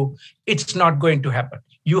in you, it's not going to happen.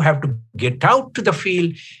 You have to get out to the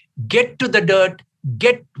field, get to the dirt,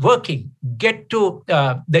 get working, get to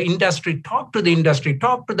the industry, talk to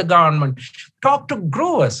the government, talk to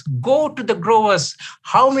growers, go to the growers.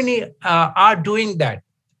 How many are doing that?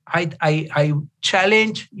 I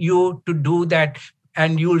challenge you to do that,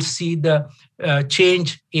 and you'll see the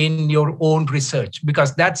change in your own research,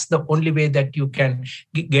 because that's the only way that you can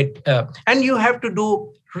get. And you have to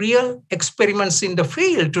do real experiments in the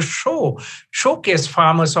field to showcase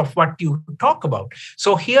farmers of what you talk about.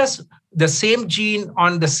 So here's the same gene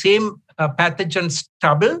on the same pathogen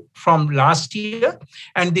stubble from last year,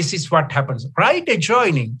 and this is what happens. Right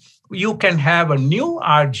adjoining, you can have a new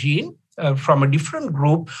R gene from a different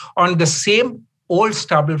group on the same old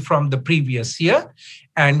stubble from the previous year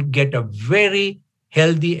and get a very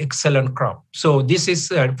healthy, excellent crop. So this is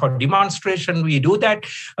for demonstration. We do that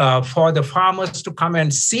for the farmers to come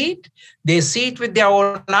and see it. They see it with their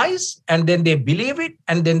own eyes, and then they believe it,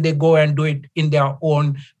 and then they go and do it in their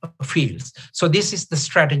own fields. So this is the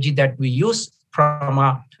strategy that we use from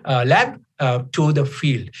our lab to the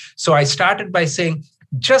field. So I started by saying,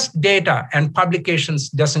 just data and publications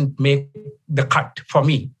doesn't make the cut for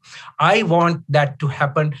me. I want that to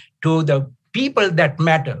happen to the people that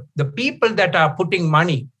matter, the people that are putting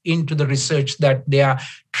money into the research, that they are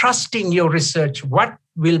trusting your research, what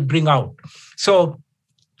will bring out. So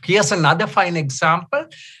here's another fine example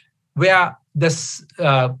where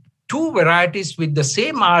the two varieties with the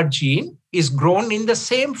same R gene is grown in the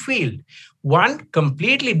same field. One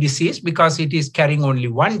completely diseased because it is carrying only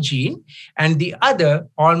one gene, and the other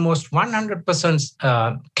almost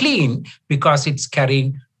 100% clean because it's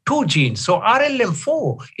carrying two genes. So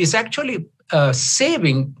RLM4 is actually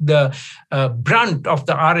saving the brunt of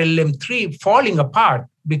the RLM3 falling apart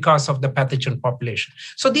because of the pathogen population.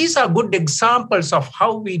 So these are good examples of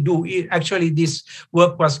how we do it. Actually, this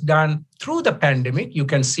work was done through the pandemic. You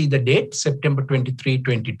can see the date, September 23,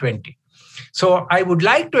 2020. So I would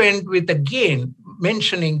like to end with, again,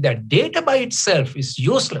 mentioning that data by itself is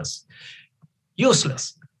useless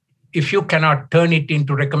if you cannot turn it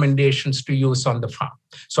into recommendations to use on the farm.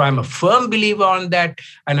 So I'm a firm believer on that,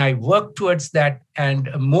 and I work towards that and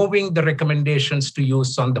moving the recommendations to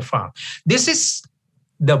use on the farm. This is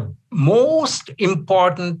the most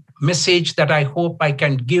important message that I hope I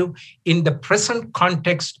can give in the present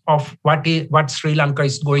context of what Sri Lanka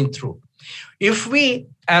is going through. If we,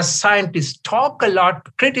 as scientists, talk a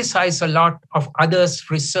lot, criticize a lot of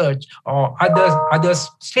others' research or others'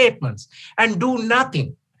 statements and do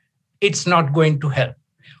nothing, it's not going to help.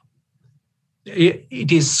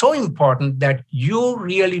 It is so important that you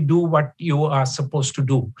really do what you are supposed to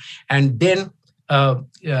do, and then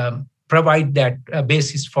provide that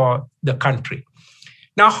basis for the country.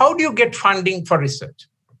 Now, how do you get funding for research?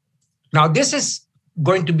 Now, this is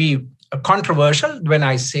going to be controversial when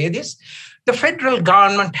I say this. The federal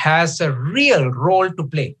government has a real role to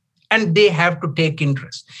play, and they have to take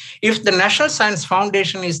interest. If the National Science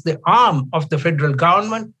Foundation is the arm of the federal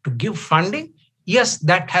government to give funding, yes,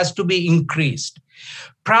 that has to be increased.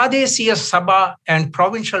 Pradeshiya Sabha and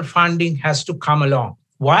provincial funding has to come along.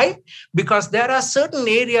 Why? Because there are certain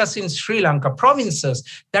areas in Sri Lanka, provinces,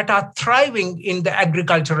 that are thriving in the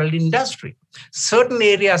agricultural industry. Certain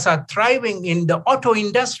areas are thriving in the auto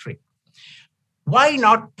industry. Why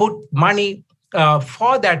not put money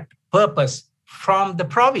for that purpose from the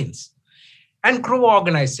province? And grow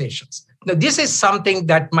organizations. Now, this is something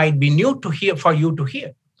that might be new to hear for you to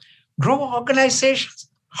hear. Grow organizations,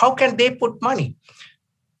 how can they put money?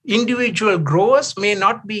 Individual growers may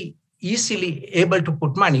not be easily able to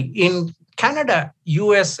put money. In Canada,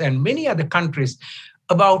 US, and many other countries,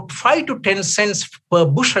 about 5 to 10 cents per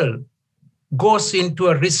bushel goes into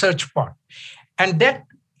a research pot. And that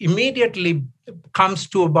immediately comes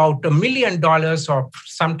to about $1 million or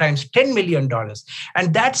sometimes $10 million.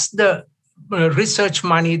 And that's the research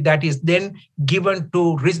money that is then given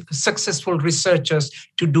to successful researchers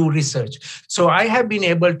to do research. So I have been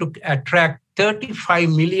able to attract 35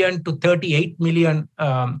 million to 38 million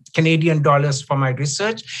Canadian dollars for my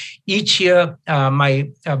research. Each year, my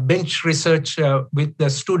bench research with the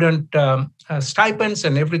student stipends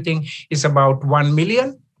and everything is about 1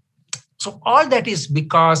 million. So all that is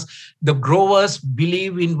because the growers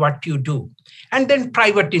believe in what you do. And then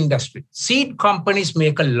private industry. Seed companies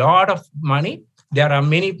make a lot of money. There are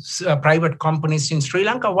many private companies in Sri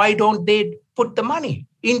Lanka. Why don't they put the money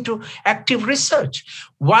into active research?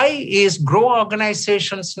 Why is grow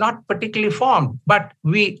organizations not particularly formed? But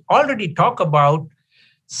we already talk about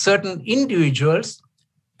certain individuals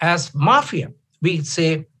as mafia. We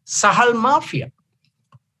say Sahal mafia.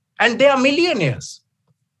 And they are millionaires.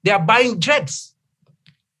 They are buying jets.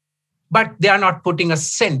 But they are not putting a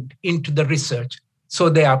cent into the research. So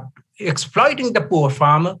they are exploiting the poor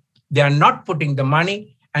farmer. They are not putting the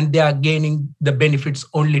money, and they are gaining the benefits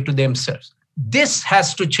only to themselves. This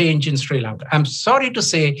has to change in Sri Lanka. I'm sorry to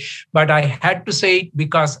say, but I had to say it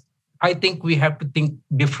because I think we have to think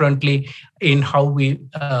differently in how we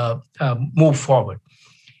move forward.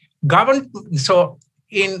 So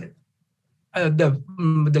in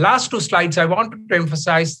the last two slides, I wanted to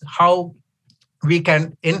emphasize how we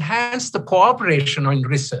can enhance the cooperation on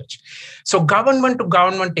research. So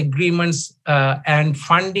government-to-government agreements and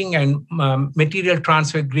funding and material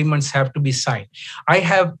transfer agreements have to be signed. I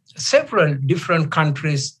have several different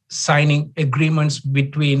countries signing agreements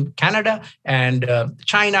between Canada and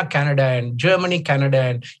China, Canada and Germany, Canada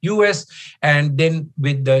and US, and then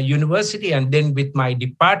with the university, and then with my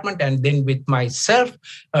department, and then with myself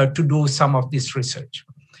to do some of this research.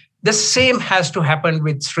 The same has to happen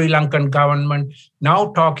with Sri Lankan government,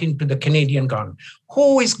 now talking to the Canadian government.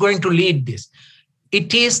 Who is going to lead this?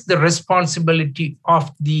 It is the responsibility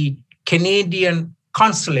of the Canadian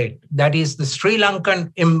consulate, that is the Sri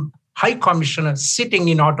Lankan High Commissioner sitting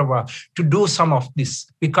in Ottawa, to do some of this,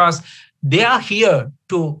 because they are here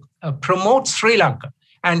to promote Sri Lanka.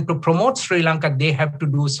 And to promote Sri Lanka, they have to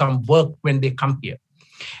do some work when they come here.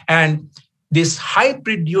 And this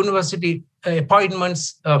hybrid university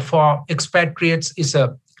appointments for expatriates is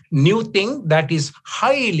a new thing that is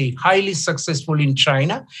highly, highly successful in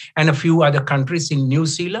China and a few other countries in New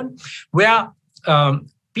Zealand, where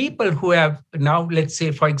people who have now, let's say,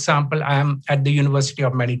 for example, I am at the University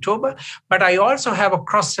of Manitoba, but I also have a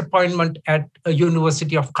cross appointment at a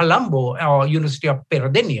University of Colombo or University of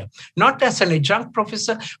Peradeniya, not as an adjunct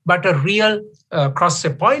professor, but a real cross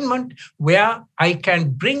appointment where I can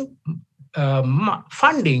bring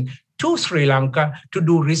funding to Sri Lanka to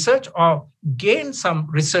do research or gain some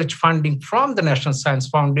research funding from the National Science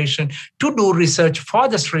Foundation to do research for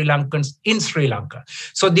the Sri Lankans in Sri Lanka.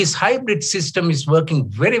 So this hybrid system is working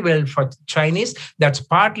very well for Chinese. That's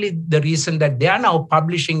partly the reason that they are now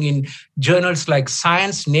publishing in journals like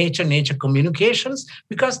Science, Nature, Nature Communications,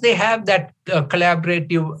 because they have that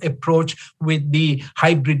collaborative approach with the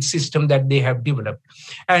hybrid system that they have developed.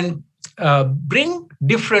 And bring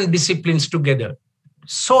different disciplines together.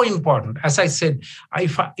 So important. As I said,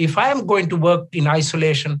 if I am going to work in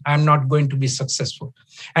isolation, I'm not going to be successful.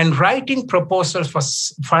 And writing proposals for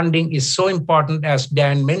funding is so important, as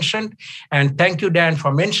Dan mentioned. And thank you, Dan,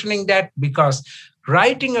 for mentioning that, because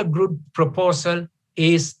writing a good proposal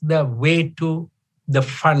is the way to the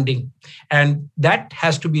funding. And that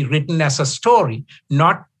has to be written as a story,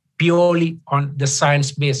 not purely on the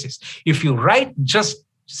science basis. If you write just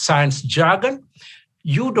science jargon,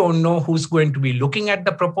 you don't know who's going to be looking at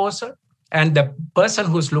the proposal, and the person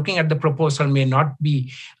who's looking at the proposal may not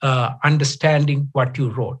be understanding what you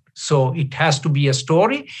wrote. So it has to be a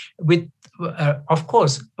story with, of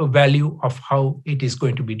course, a value of how it is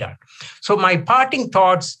going to be done. So my parting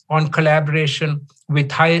thoughts on collaboration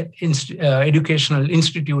with higher educational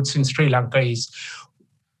institutes in Sri Lanka is,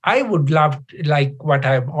 I would love, like what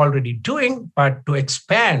I'm already doing, but to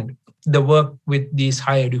expand the work with these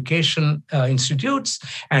higher education institutes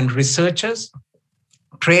and researchers,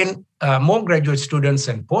 train more graduate students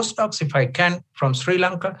and postdocs, if I can, from Sri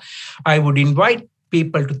Lanka. I would invite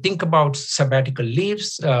people to think about sabbatical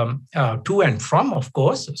leaves to and from, of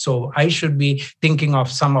course. So I should be thinking of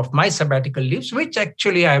some of my sabbatical leaves, which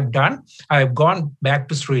actually I have done. I have gone back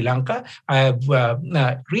to Sri Lanka. I have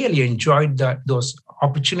really enjoyed those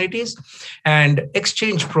opportunities and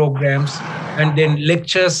exchange programs, and then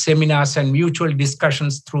lectures, seminars, and mutual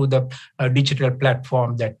discussions through the digital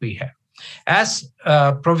platform that we have. As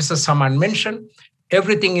Professor Saman mentioned,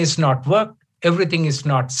 everything is not work, everything is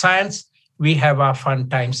not science. We have our fun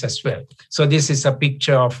times as well. So this is a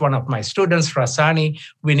picture of one of my students, Rasani,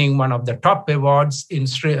 winning one of the top awards in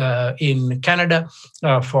Canada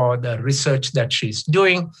for the research that she's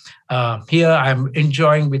doing. Here I'm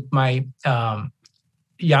enjoying with my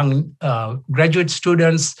young graduate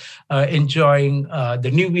students, enjoying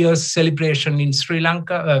the New Year's celebration in Sri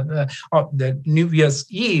Lanka, or the New Year's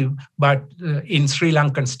Eve, but in Sri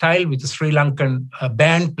Lankan style, with the Sri Lankan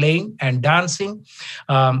band playing and dancing.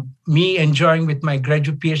 Me enjoying with my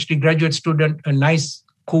PhD graduate student a nice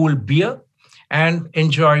cool beer, and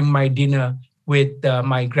enjoying my dinner with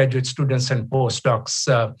my graduate students and postdocs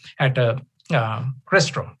at a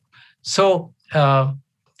restaurant. So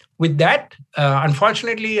with that,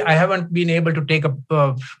 unfortunately, I haven't been able to take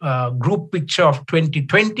a group picture of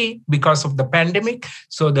 2020 because of the pandemic.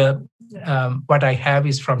 So what I have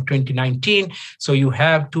is from 2019. So you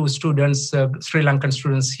have two students, Sri Lankan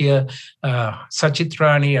students here,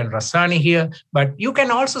 Sachitrani and Rasani here. But you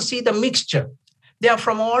can also see the mixture. They are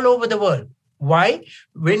from all over the world. Why?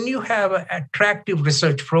 When you have an attractive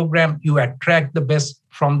research program, you attract the best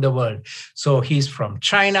from the world. So he's from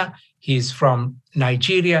China, he's from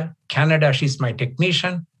Nigeria, Canada. She's my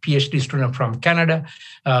technician, PhD student from Canada,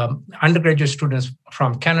 undergraduate students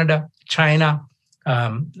from Canada, China,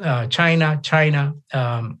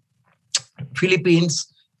 Philippines,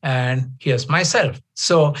 and here's myself.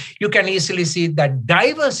 So you can easily see that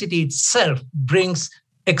diversity itself brings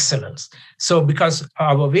excellence. So because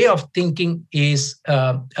our way of thinking is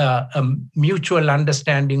a mutual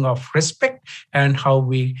understanding of respect and how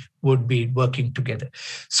we would be working together.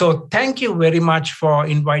 So thank you very much for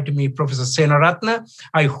inviting me, Professor Senaratne.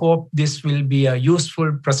 I hope this will be a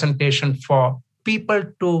useful presentation for people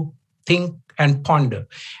to think and ponder.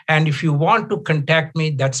 And if you want to contact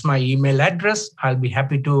me, that's my email address. I'll be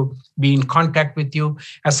happy to be in contact with you.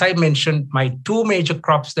 As I mentioned, my two major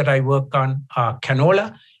crops that I work on are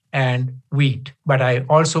canola and wheat, but I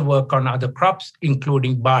also work on other crops,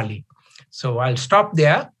 including barley. So I'll stop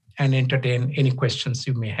there and entertain any questions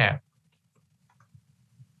you may have.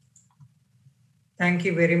 Thank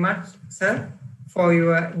you very much, sir, for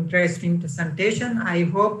your interesting presentation. I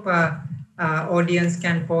hope audience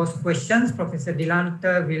can pose questions. Professor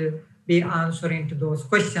Dilanta will be answering to those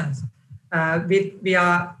questions. We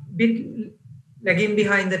are a bit lagging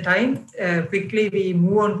behind the time. Quickly, we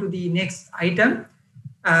move on to the next item.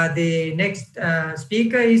 The next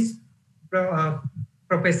speaker is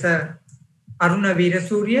Professor Aruna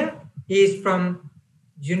Veerasurya. He is from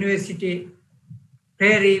University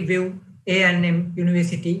Prairie View A&M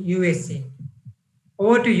University, USA.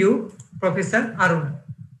 Over to you, Professor Aruna.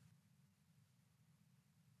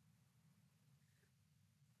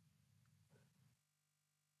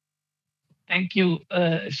 Thank you,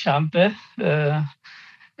 Shanta,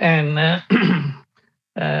 and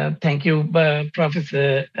thank you,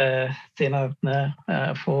 Professor Senaratne,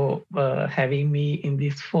 for having me in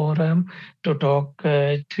this forum to talk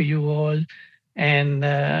to you all. And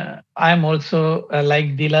I'm also,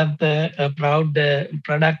 like Dilanta, a proud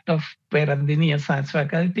product of Perandiniya Science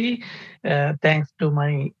Faculty, thanks to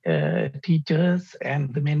my teachers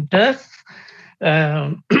and the mentors.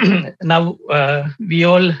 Now, we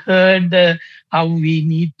all heard how we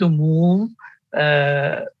need to move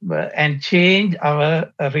and change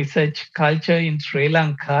our research culture in Sri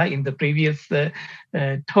Lanka in the previous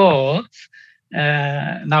talks.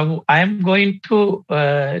 Now I'm going to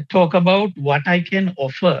talk about what I can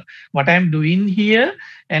offer, what I'm doing here,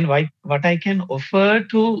 and what I can offer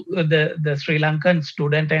to the Sri Lankan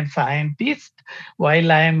student and scientist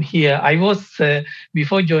while I am here. I was,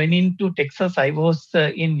 before joining to Texas, I was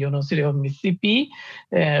in University of Mississippi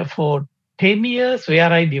for 10 years,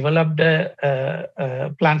 where I developed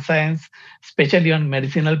a plant science, especially on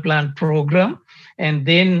medicinal plant program. And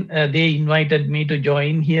then they invited me to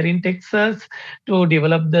join here in Texas to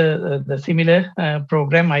develop the similar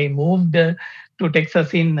program. I moved to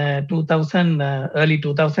Texas in early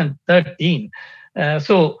 2013.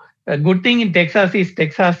 So a good thing in Texas is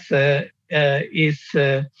is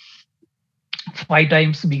 5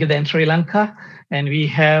 times bigger than Sri Lanka, and we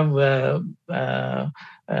have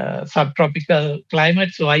subtropical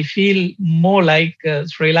climate. So I feel more like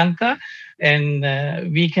Sri Lanka, and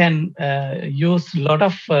we can use a lot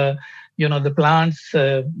of the plants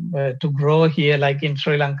to grow here like in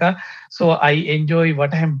Sri Lanka. So I enjoy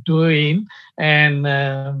what I'm doing, and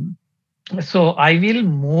so I will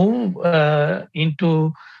move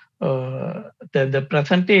into the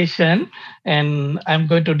presentation, and I'm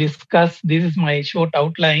going to discuss. This is my short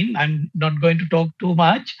outline. I'm not going to talk too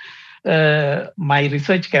much. My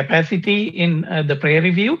research capacity in the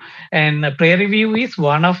Prairie View, and Prairie View is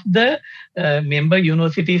one of the member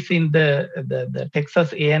universities in the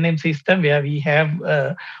Texas A&M system, where we have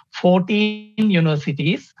 14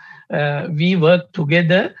 universities. We work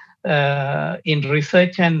together in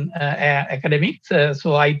research and academics.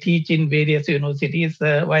 So I teach in various universities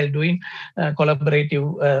while doing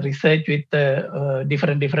collaborative research with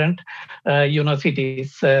different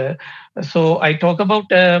universities. So I talk about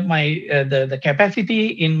the capacity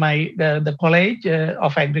in my the College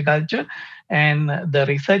of Agriculture and the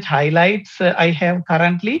research highlights I have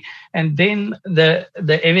currently, and then the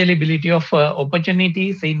availability of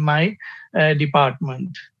opportunities in my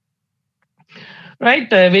department.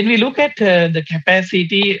 Right. When we look at the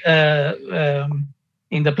capacity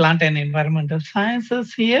in the plant and environmental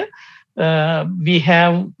sciences here, we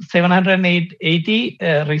have 780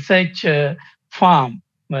 research farm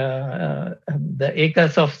the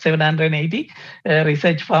acres of 780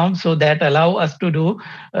 research farms. So that allow us to do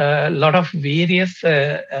a lot of various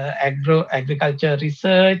agriculture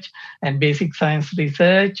research and basic science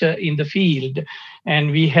research in the field.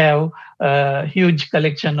 And we have a huge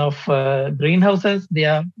collection of greenhouses. They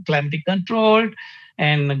are climatic controlled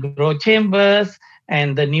and grow chambers.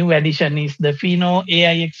 And the new addition is the Pheno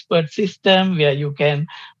AI expert system, where you can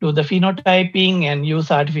do the phenotyping and use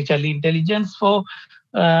artificial intelligence for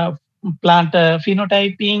plant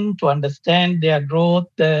phenotyping to understand their growth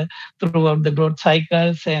throughout the growth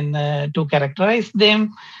cycles and to characterize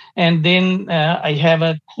them. And then I have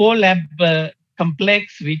a co-lab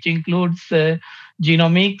complex, which includes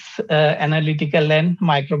genomics, analytical, and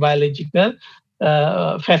microbiological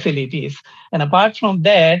facilities. And apart from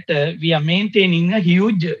that, we are maintaining a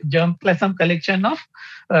huge germplasm collection of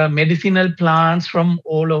medicinal plants from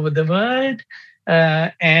all over the world.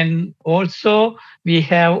 And also we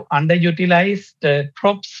have underutilized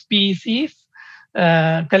crop species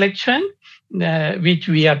collection, which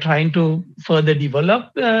we are trying to further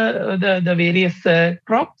develop the various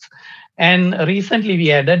crops. And recently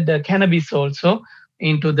we added the cannabis also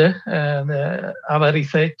into our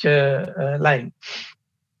research line.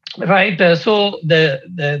 Right. So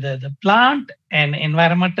the plant and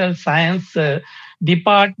environmental science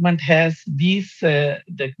department has these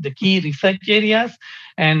the key research areas,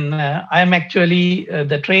 and I'm actually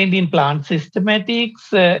the trained in plant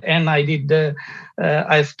systematics, and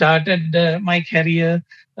I started my career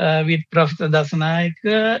with Professor Dasanaik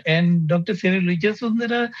and Dr. Cyril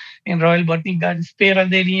Vijayasundara in Royal Botanic Gardens,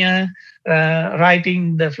 Peradeniya,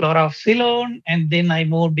 writing the flora of Ceylon, and then I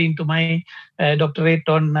moved into my doctorate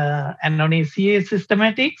on Annonacea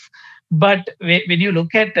systematics. But when you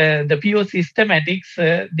look at the pure systematics,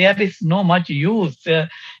 there is no much use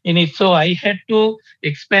in it. So I had to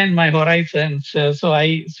expand my horizons. So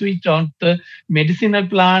I switched on to medicinal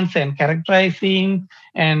plants and characterizing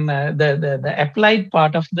and the applied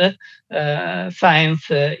part of the science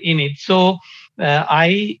in it. So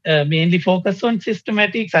I mainly focus on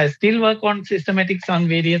systematics. I still work on systematics on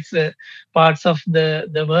various parts of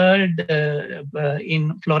the world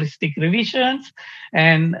in floristic revisions,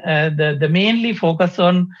 and the mainly focus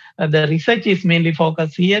on the research is mainly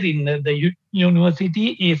focused here in the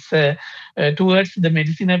university is towards the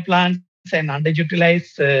medicinal plants and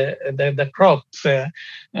underutilized the crops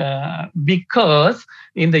because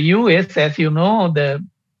in the US, as you know, the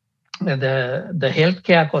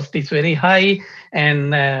healthcare cost is very high,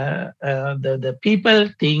 and the people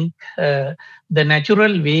think the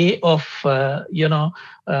natural way of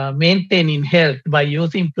maintaining health by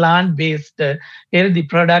using plant-based healthy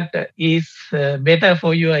product is better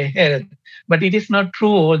for your health. But it is not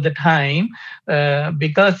true all the time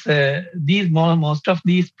because most of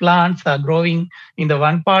these plants are growing in the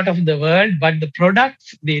one part of the world, but the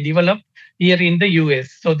products they develop here in the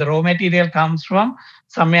US. So the raw material comes from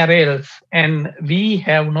somewhere else, and we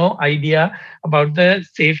have no idea about the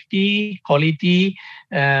safety, quality,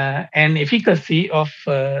 and efficacy of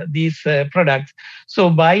these products. So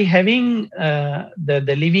by having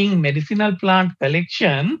the living medicinal plant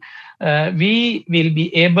collection, we will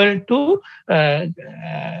be able to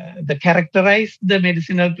characterize the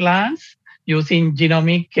medicinal plants using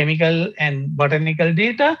genomic, chemical, and botanical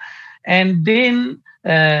data, and then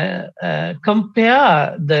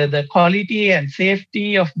compare the quality and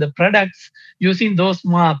safety of the products using those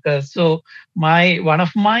markers. So one of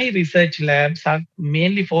my research labs are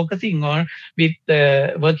mainly focusing on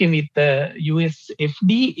working with the US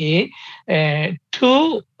FDA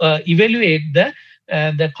to evaluate the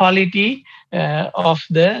quality of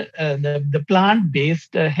the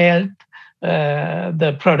plant-based health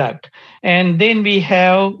the product. And then we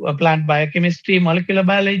have a plant biochemistry, molecular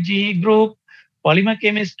biology group, polymer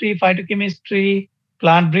chemistry, phytochemistry,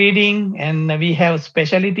 plant breeding, and we have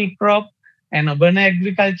specialty crop and urban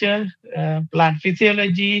agriculture, plant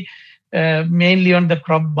physiology, mainly on the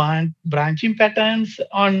crop branching patterns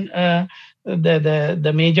on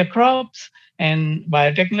the major crops, and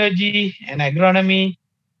biotechnology and agronomy,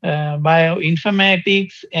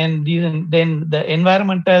 bioinformatics, and then the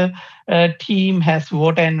environmental team has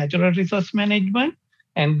water and natural resource management.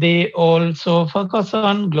 And they also focus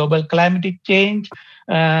on global climatic change,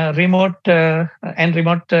 remote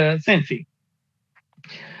sensing.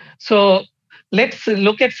 So let's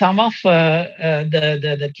look at some of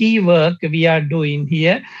the key work we are doing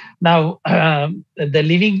here. Now, the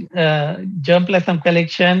living germplasm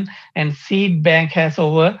collection and seed bank has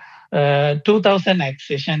over 2,000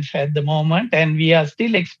 accessions at the moment, and we are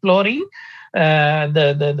still exploring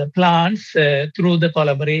the plants through the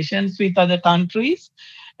collaborations with other countries.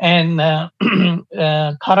 And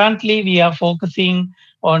currently, we are focusing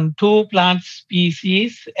on 2 plant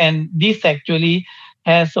species, and this actually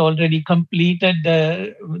has already completed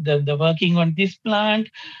the working on this plant,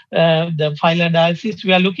 the phyllodialysis.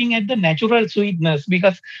 We are looking at the natural sweetness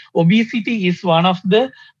because obesity is one of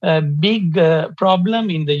the big problem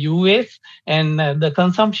in the US, and the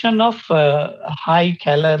consumption of high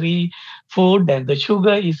calorie food and the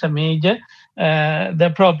sugar is a major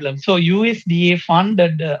the problem. So USDA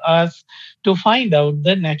funded us to find out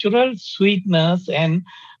the natural sweetness and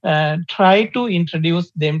try to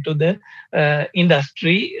introduce them to the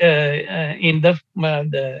industry in the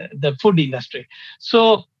food industry.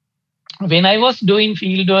 So when I was doing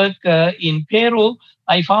fieldwork in Peru,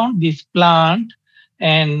 I found this plant,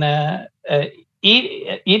 and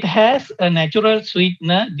it has a natural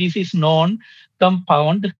sweetener. This is known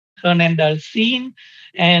compound Hernandezine,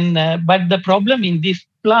 and but the problem in this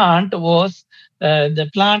plant was the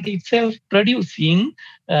plant itself producing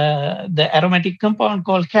the aromatic compound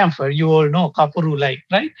called camphor. You all know kapuru, like,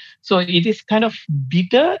 right? So it is kind of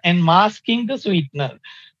bitter and masking the sweetener,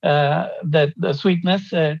 the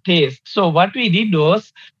sweetness taste. So what we did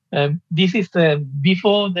was, this is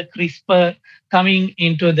before the CRISPR coming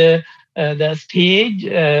into the stage.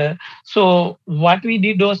 So what we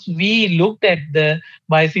did was we looked at the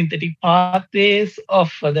biosynthetic pathways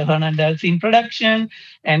of the Hernandezine production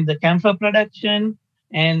and the camphor production,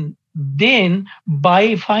 and then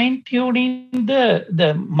by fine tuning the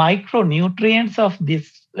micronutrients of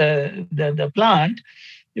this the plant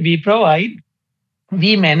we provide,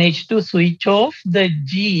 we managed to switch off the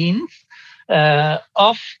genes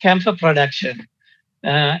of camphor production.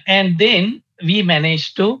 And then we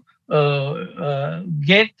managed to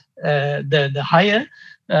get the higher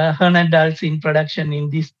Hernandezine production in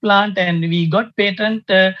this plant, and we got patent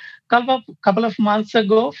couple of months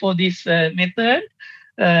ago for this method.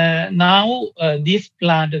 Now this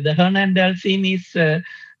plant, the Hernandezine, is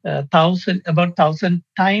about 1,000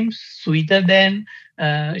 times sweeter than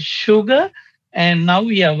sugar. And now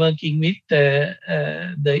we are working with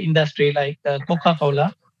the industry like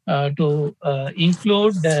Coca-Cola to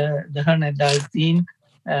include the Hernandezine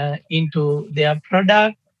into their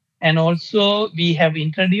product. And also we have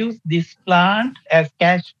introduced this plant as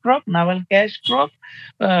cash crop, novel cash crop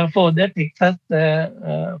for the Texas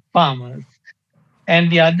farmers.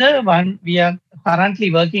 And the other one, we are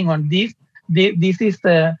currently working on this. This is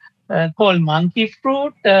called monkey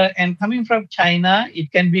fruit, and coming from China.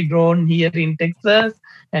 It can be grown here in Texas,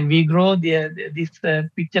 and we grow this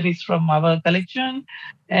picture is from our collection.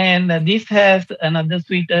 And this has another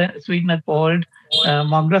sweetener called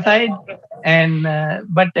mongroside, and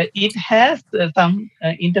but it has some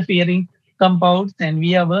interfering compounds, and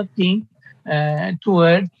we are working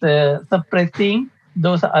towards suppressing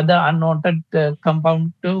those other unwanted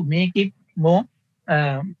compounds to make it more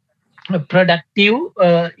productive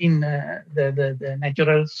in the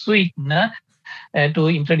natural sweetener to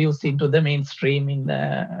introduce into the mainstream in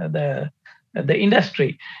the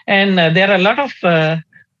industry. And there are a lot of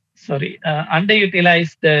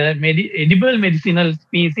underutilized edible medicinal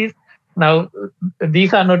species. Now,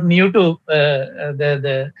 these are not new to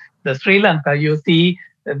the Sri Lanka. You see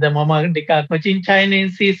the Momodica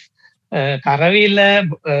cochinchiensis, Caravilla,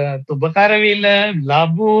 Tubacaravilla,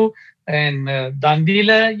 Labu, and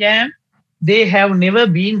Dandila yam. They have never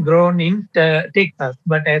been grown in Texas.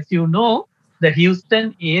 But as you know, the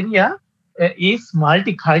Houston area is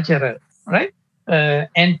multicultural, right?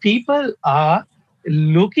 And people are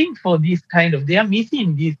looking for this kind of, they are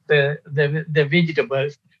missing these the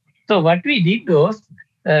vegetables. So what we did was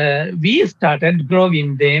we started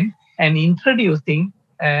growing them and introducing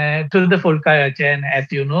to the full culture. And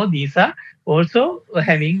as you know, these are also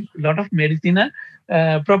having a lot of medicinal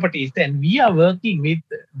properties. And we are working with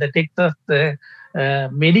the Texas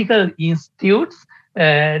medical institutes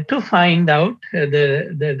to find out get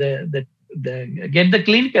the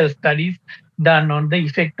clinical studies done on the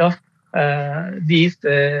effect of these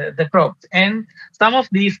the crops. And some of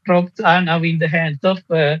these crops are now in the hands of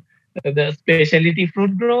the specialty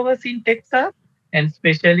fruit growers in Texas, and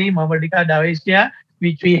especially Momodica dawesia,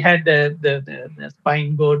 which we had the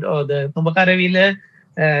spine gourd or the Tumbakaravilla.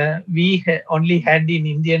 We only had in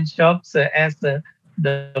Indian shops as the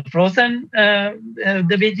frozen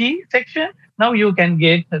the veggie section. Now you can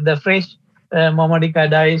get the fresh Momodica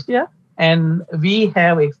dawesia, and we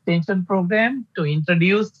have extension program to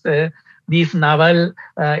introduce these novel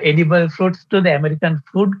edible fruits to the American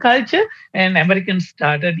food culture, and Americans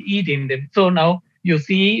started eating them. So now you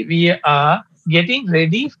see we are getting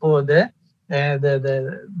ready for the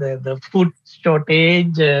food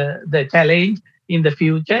shortage, the challenge in the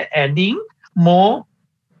future, adding more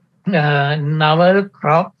novel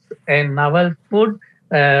crops and novel food,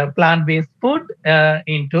 plant-based food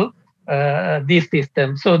into this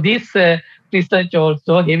system. So this research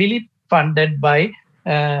also heavily funded by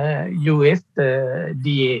USDA,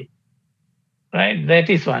 right? That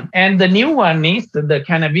is one. And the new one is the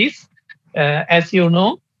cannabis. As you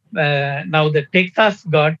know, now the Texas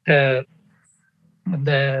got the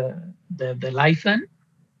license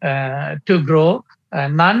to grow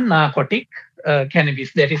non-narcotic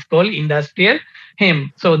cannabis that is called industrial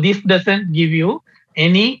hemp. So this doesn't give you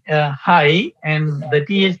any high, and the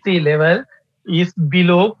THC level is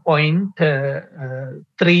below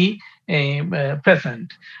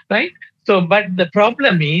 0.3%, right? So, but the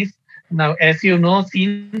problem is now, as you know,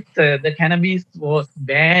 since the cannabis was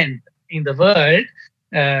banned in the world,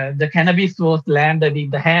 the cannabis was landed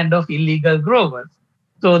in the hand of illegal growers.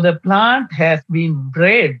 So the plant has been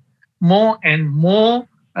bred more and more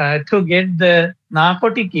to get the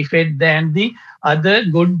narcotic effect than the other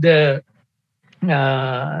good the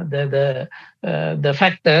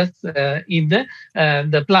factors in the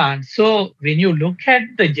plant. So when you look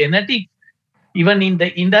at the genetics, even in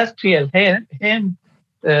the industrial hemp,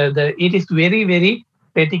 it is very, very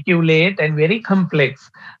reticulate and very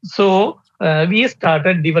complex. So we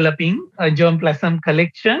started developing a germplasm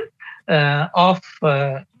collection of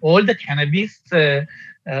all the cannabis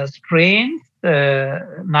strains,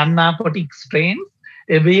 non-narcotic strains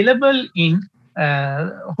available in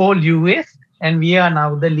whole US, and we are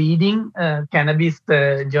now the leading cannabis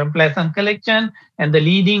germplasm collection and the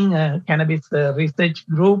leading cannabis research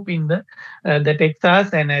group in the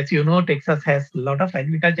Texas. And as you know, Texas has a lot of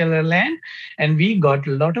agricultural land, and we got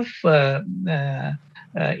a lot of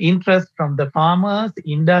interest from the farmers,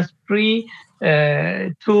 industry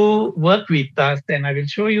to work with us. And I will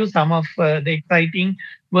show you some of the exciting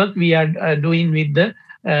work we are doing with the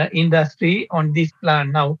industry on this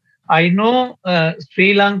plan. Now, I know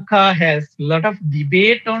Sri Lanka has a lot of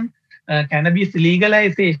debate on cannabis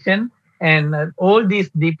legalization, and all these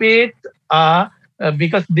debates are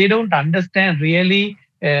because they don't understand really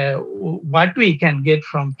what we can get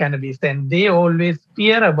from cannabis, and they always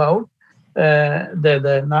fear about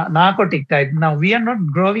the narcotic type. Now, we are not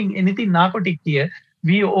growing anything narcotic here.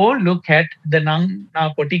 We all look at the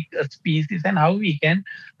non-narcotic species and how we can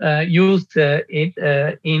use it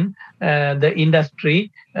in the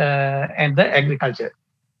industry and the agriculture,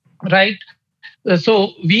 right?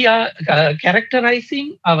 So we are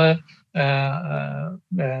characterizing our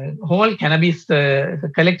whole cannabis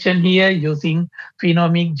collection here using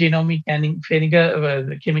phenomic, genomic, and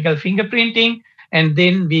chemical fingerprinting, and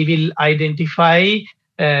then we will identify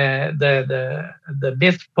the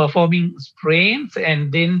best performing strains,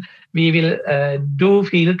 and then we will do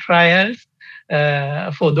field trials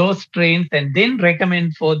for those strains, and then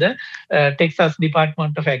recommend for the Texas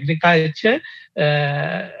Department of Agriculture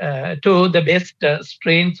to the best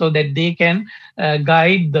strain so that they can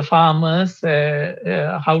guide the farmers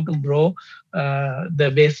how to grow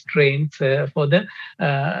the best strains for the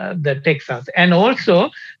Texas. And also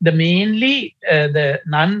the mainly the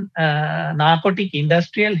non-narcotic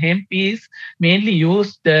industrial hemp is mainly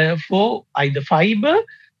used for either fiber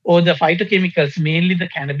or the phytochemicals, mainly the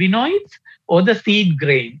cannabinoids or the seed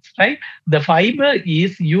grains, right? The fiber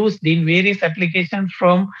is used in various applications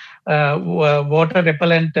from water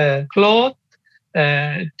repellent cloth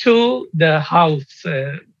to the house,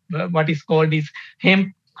 what is called is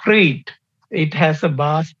hempcrete. It has a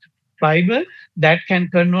bast fiber that can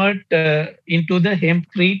convert into the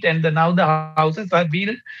hempcrete, and now the houses are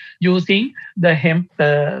built using the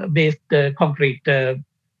hemp-based concrete. And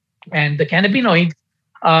the cannabinoids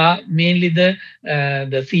are mainly the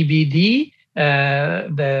CBD,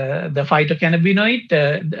 the phytocannabinoid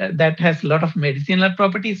that has a lot of medicinal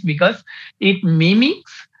properties because it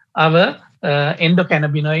mimics our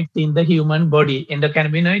endocannabinoids in the human body.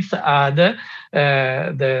 Endocannabinoids are the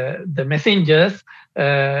messengers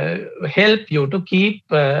help you to keep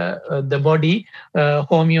the body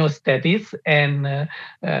homeostasis, and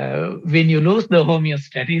when you lose the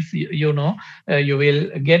homeostasis, you know you will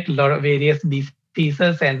get a lot of various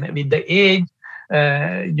diseases, and with the age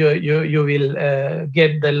you will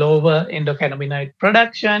get the lower endocannabinoid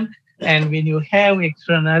production, and when you have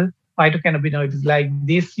external phytocannabinoids like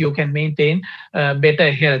this, you can maintain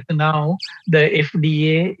better health. Now, the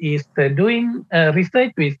FDA is doing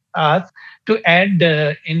research with us to add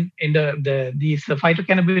these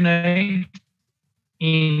phytocannabinoids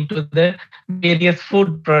into the various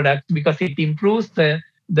food products because it improves the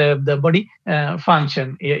body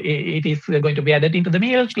function. It is going to be added into the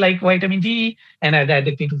milk like vitamin D, and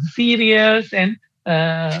added into the cereals and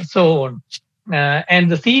so on. And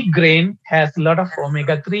the seed grain has a lot of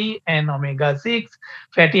omega-3 and omega-6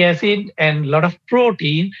 fatty acid and a lot of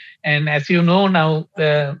protein. And as you know now,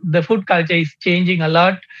 the food culture is changing a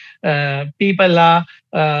lot. People are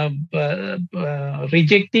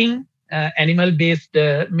rejecting animal-based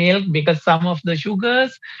milk because some of the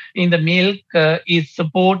sugars in the milk is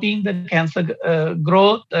supporting the cancer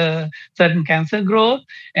growth, certain cancer growth,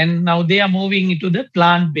 and now they are moving into the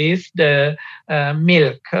plant-based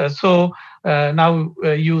milk. So now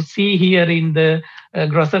you see here in the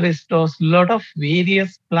grocery stores lot of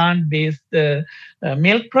various plant-based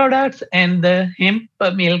milk products, and the hemp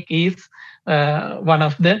milk is one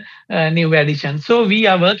of the new additions. So we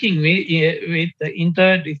are working with the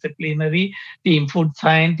interdisciplinary team, food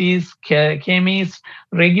scientists, chemists,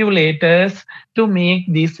 regulators, to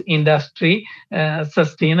make this industry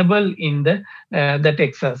sustainable in the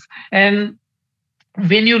Texas. And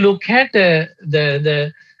when you look at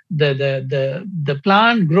the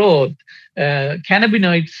plant growth,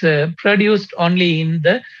 cannabinoids produced only in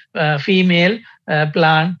the female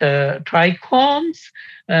plant trichomes,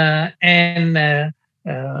 and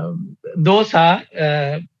those are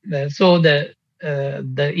so the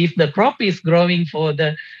if the crop is growing for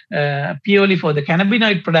the purely for the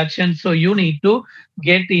cannabinoid production, so you need to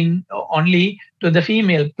get in only to the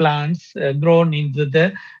female plants grown into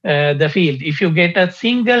the field. If you get a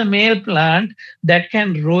single male plant, that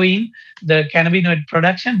can ruin the cannabinoid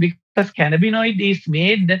production, because cannabinoid is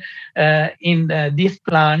made in this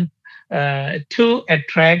plant to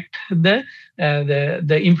attract the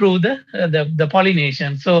improve the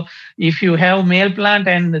pollination. So if you have male plant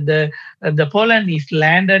and the pollen is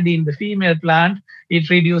landed in the female plant, it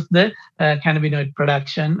reduces the cannabinoid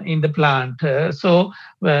production in the plant. So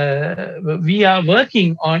we are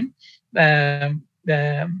working on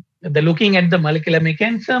the looking at the molecular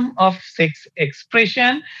mechanism of sex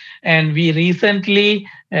expression, and we recently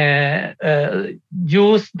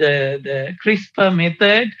used the CRISPR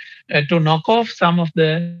method to knock off some of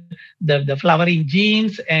the flowering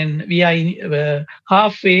genes, and we are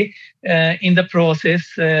halfway in the process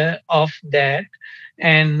of that.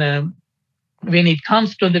 And when it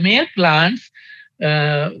comes to the male plants,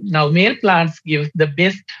 now male plants give the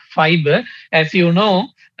best fiber. As you know,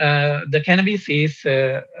 the cannabis is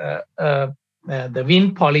the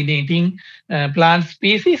wind pollinating plant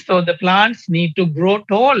species. So the plants need to grow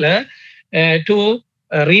taller to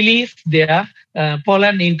release their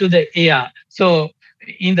pollen into the air. So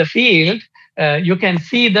in the field, you can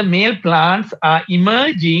see the male plants are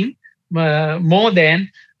emerging more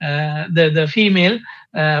than the female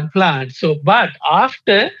plants. So, but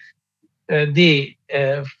after they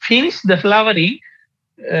finish the flowering,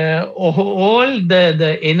 all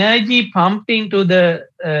the energy pumped into the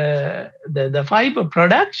fiber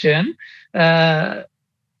production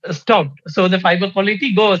stopped. So the fiber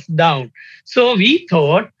quality goes down. So we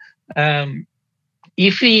thought,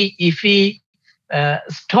 if we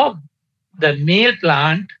stop the male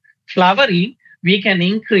plant flowering, we can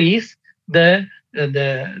increase the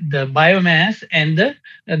biomass and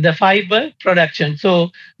the fiber production.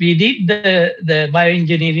 So we did the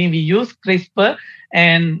bioengineering. We used CRISPR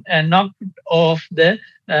and knocked off the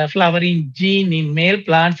flowering gene in male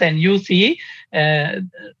plants. And you see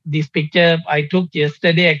this picture I took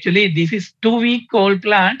yesterday. Actually, this is 2-week-old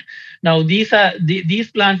plant. Now these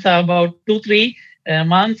plants are about 2-3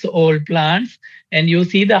 months old plants, and you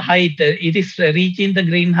see the height. It is reaching the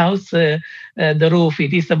greenhouse, the roof.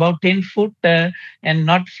 It is about 10 foot and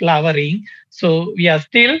not flowering. So we are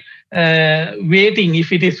still waiting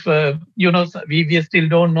if it is, we still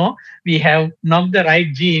don't know. We have knocked the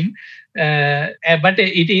right gene, but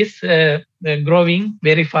it is growing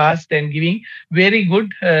very fast and giving very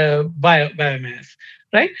good biomass,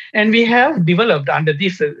 right? And we have developed under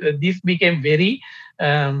this. This became very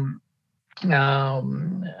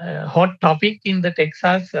hot topic in the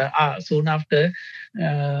Texas soon after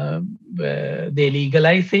they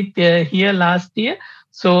legalized it here last year.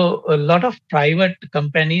 So a lot of private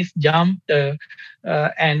companies jumped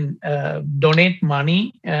and donate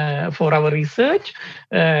money for our research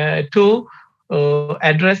to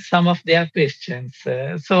address some of their questions.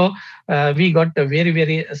 So we got a very,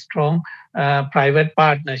 very strong private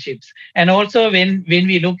partnerships. And also when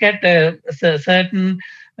we look at certain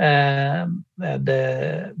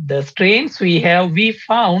the strains we have, we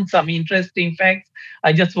found some interesting facts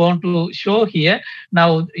I just want to show here.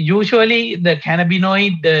 Now, usually the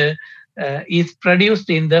cannabinoid is produced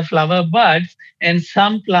in the flower buds, and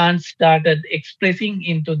some plants started expressing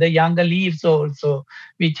into the younger leaves also,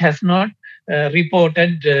 which has not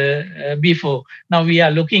reported before. Now we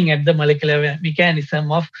are looking at the molecular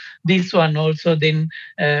mechanism of this one also. Then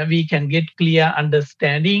we can get clear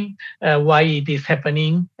understanding why it is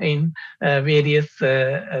happening in various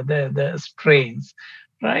the strains.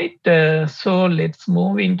 Right. So let's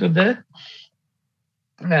move into the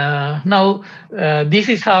now, this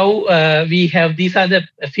is how we have. These are the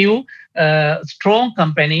few strong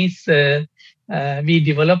companies. We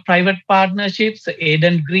develop private partnerships,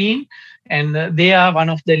 Aiden Green, and they are one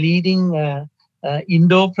of the leading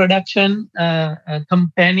indoor production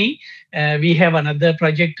company. We have another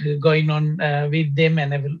project going on with them,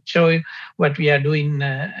 and I will show you what we are doing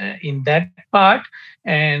in that part.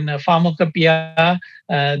 And Pharmacopoeia,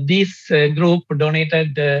 this group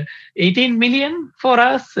donated 18 million for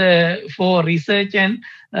us for research and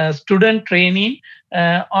student training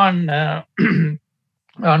on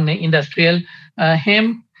on industrial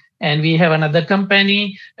hemp. And we have another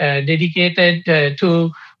company dedicated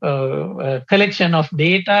to collection of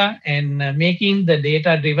data and making the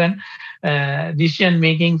data-driven decision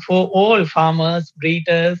making for all farmers,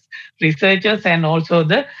 breeders, researchers, and also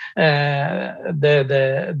the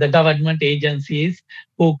government agencies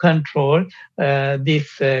who control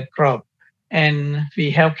this crop. And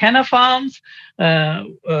we have Canna Farms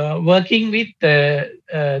working with the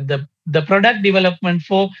product development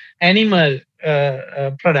for animal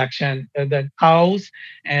production, the cows,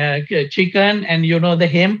 chicken, and the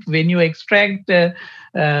hemp. When you extract the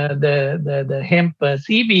hemp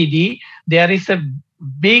CBD, there is a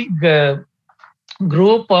big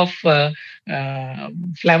group of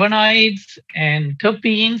flavonoids and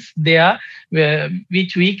terpenes there,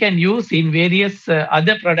 which we can use in various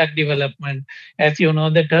other product development. As you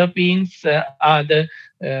know, the terpenes are the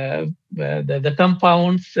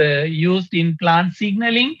compounds used in plant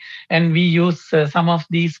signaling, and we use some of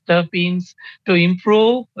these terpenes to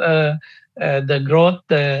improve the growth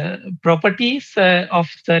properties of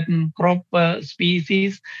certain crop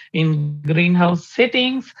species in greenhouse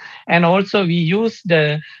settings. And also we use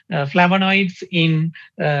the flavonoids in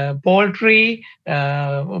poultry,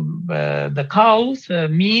 the cows,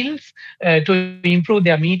 meals, to improve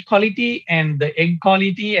their meat quality and the egg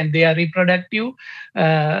quality and their reproductive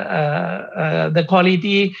the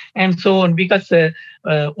quality and so on, because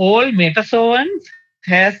all metazoans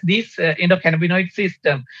has this endocannabinoid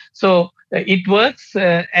system. So it works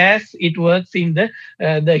as it works in the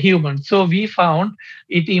human. So we found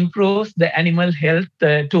it improves the animal health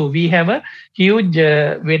too. We have a huge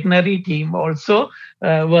veterinary team also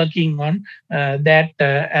working on that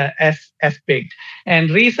aspect. And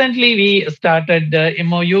recently we started the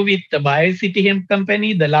MOU with the BioCity Hemp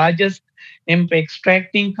Company, the largest hemp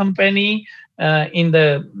extracting company in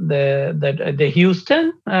the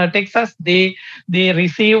Houston, Texas. They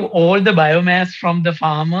receive all the biomass from the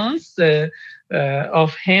farmers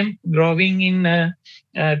of hemp growing in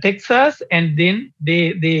Texas, and then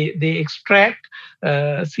they extract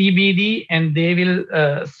CBD, and they will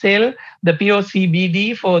sell the pure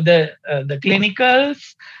CBD for the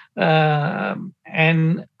clinicals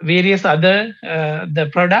and various other the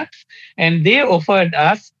products, and they offered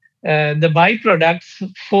us the byproducts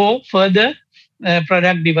for further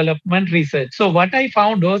product development research. So what I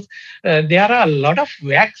found was there are a lot of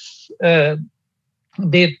wax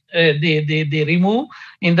they remove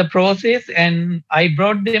in the process, and I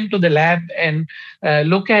brought them to the lab and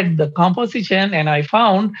look at the composition, and I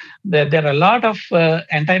found that there are a lot of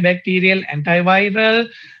antibacterial, antiviral,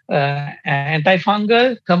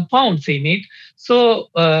 antifungal compounds in it. So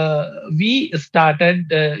we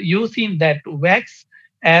started using that wax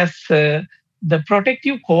as the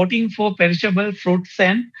protective coating for perishable fruits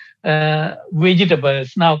and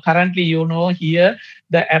vegetables. Now, currently, here,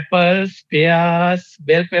 the apples, pears,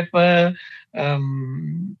 bell pepper,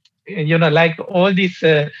 like all these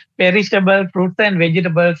perishable fruits and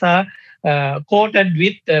vegetables are coated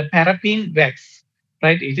with paraffin wax,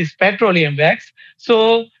 right? It is petroleum wax.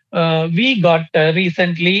 So we got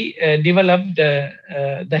recently developed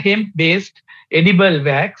the hemp-based edible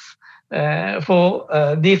wax for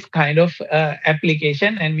this kind of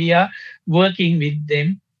application, and we are working with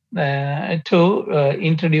them to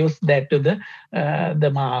introduce that to the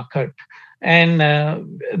market. And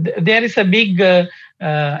there is a big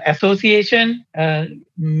association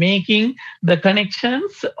making the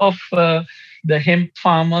connections of the hemp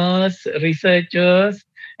farmers, researchers,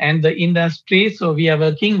 and the industry. So we are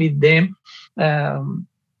working with them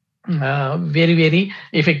very, very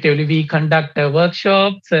effectively. We conduct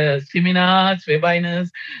workshops, seminars,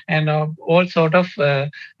 webinars, and all sort of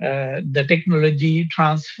the technology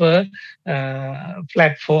transfer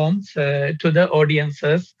platforms to the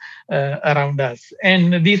audiences around us.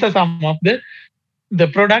 And these are some of the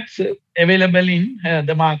products available in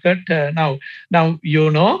the market now. Now,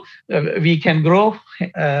 we can grow,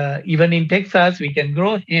 even in Texas, we can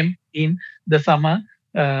grow hemp in the summer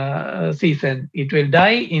season. It will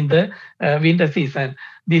die in the winter season.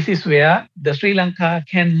 This is where the Sri Lanka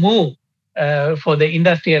can move for the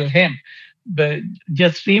industrial hemp. But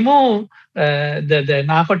just remove the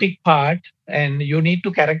narcotic part, and you need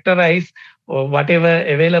to characterize whatever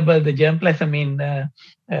available the germplasm in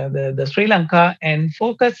the Sri Lanka, and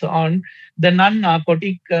focus on the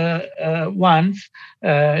non-narcotic ones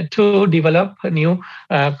to develop new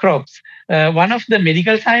crops. One of the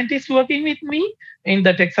medical scientists working with me in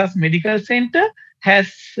the Texas Medical Center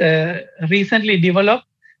has recently developed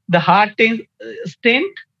the heart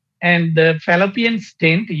stent and the fallopian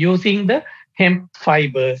stent using the hemp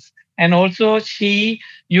fibers. And also she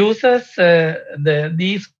uses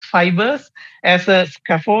these fibers as a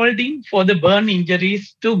scaffolding for the burn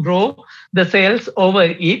injuries to grow the cells over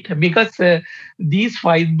it, because these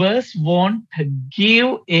fibers won't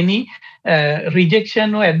give any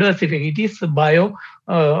rejection or adverse effect. It is bio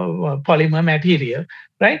polymer material,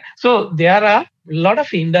 right? So there are a lot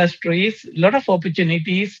of industries, a lot of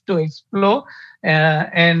opportunities to explore,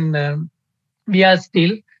 and we are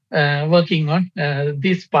still working on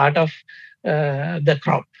this part of the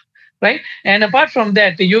crop, right? And apart from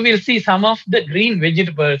that, you will see some of the green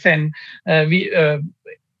vegetables, and we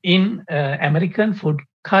in American food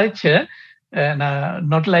culture,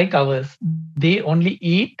 not like ours, they only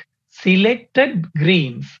eat selected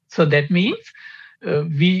greens. So that means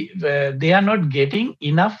they are not getting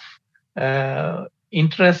enough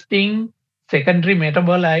interesting secondary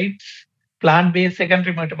metabolites, plant-based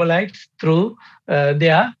secondary metabolites through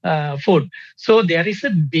their food. So there is a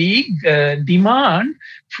big demand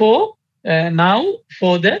for now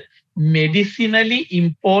for the medicinally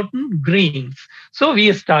important greens. So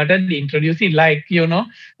we started introducing, like, the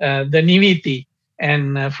niviti,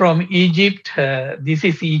 and from Egypt, this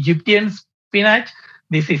is Egyptian spinach.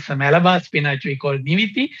 This is Malabar spinach we call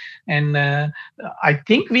niviti. And I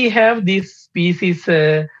think we have this species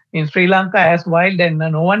in Sri Lanka as wild, and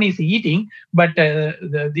no one is eating, but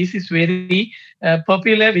this is very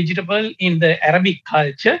popular vegetable in the Arabic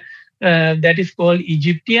culture, that is called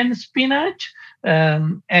Egyptian spinach.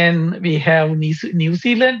 And we have New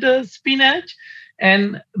Zealand spinach,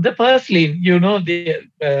 and the purslane,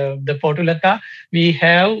 the portulaca, we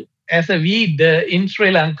have as a weed in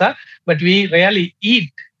Sri Lanka, but we rarely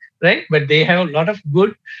eat, right? But they have a lot of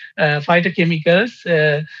good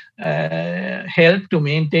phytochemicals help to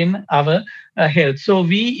maintain our health. So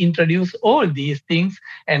we introduce all these things,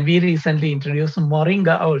 and we recently introduced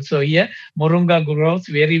moringa also here. Moringa grows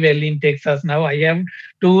very well in Texas now. I have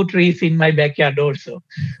 2 trees in my backyard also.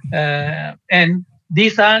 And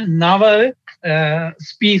these are novel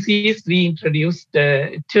species we introduced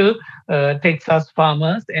to Texas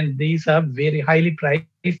farmers, and these are very highly priced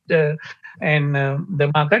in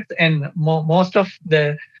the market, and most of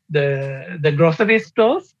the grocery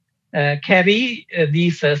stores carry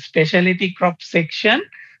these specialty crop section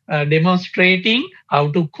demonstrating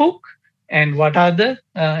how to cook and what are the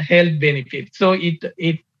health benefits. So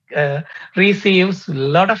it receives a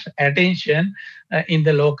lot of attention in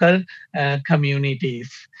the local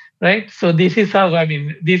communities. Right. So this is how,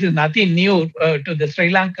 this is nothing new to the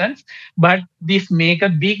Sri Lankans, but this make a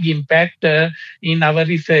big impact in our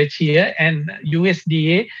research here, and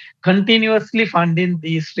USDA continuously funding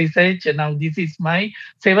this research. And now this is my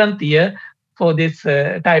 7th year for this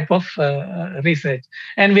type of research.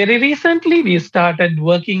 And very recently we started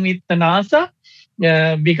working with the NASA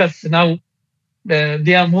because now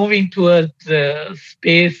they are moving towards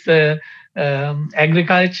space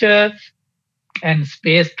agriculture and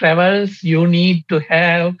space travels. You need to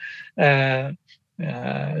have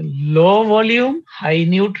low volume, high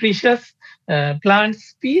nutritious plant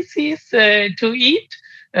species to eat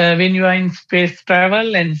when you are in space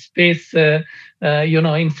travel and space,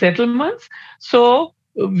 in settlements. So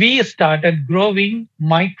we started growing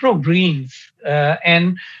microgreens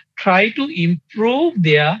and try to improve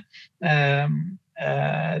their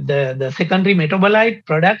the secondary metabolite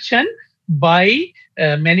production by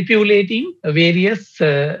manipulating various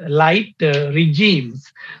light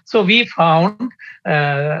regimes. So we found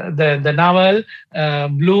the novel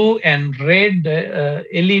blue and red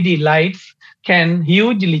LED lights can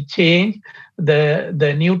hugely change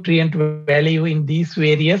the nutrient value in these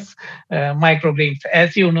various microgreens.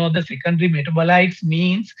 As you know, the secondary metabolites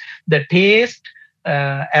means the taste,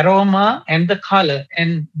 aroma, and the color,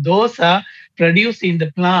 and those are produced in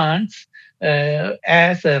the plants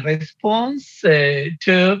as a response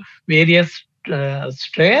to various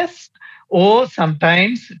stress, or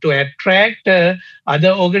sometimes to attract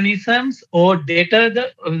other organisms or deter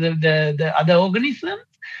the other organisms.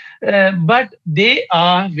 But they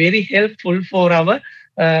are very helpful for our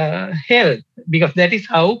health, because that is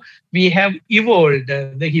how we have evolved.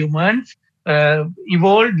 The humans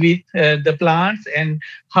evolved with the plants, and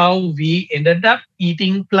how we ended up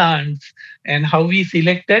eating plants, and how we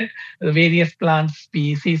selected various plant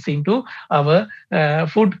species into our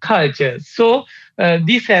food culture. So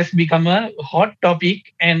this has become a hot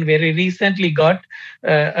topic, and very recently got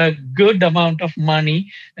a good amount of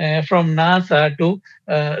money from NASA to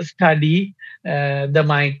study the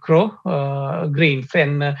microgreens.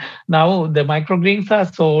 And now the microgreens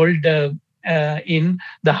are sold in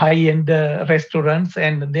the high-end restaurants,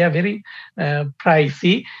 and they are very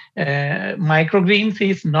pricey. Microgreens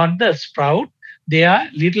is not the sprout; they are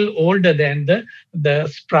little older than the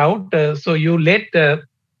sprout. So you let the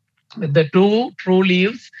two true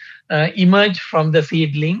leaves emerge from the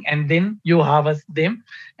seedling, and then you harvest them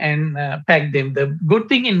and pack them. The good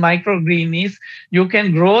thing in microgreen is you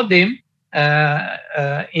can grow them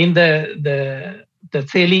in the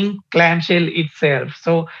selling clamshell itself.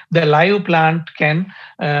 So the live plant can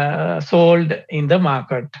sold in the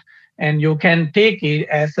market, and you can take it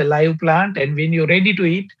as a live plant, and when you're ready to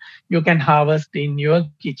eat, you can harvest in your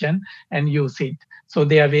kitchen and use it. So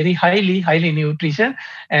they are very highly nutrition.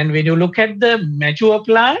 And when you look at the mature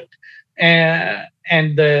plant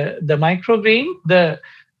and the microgreen, the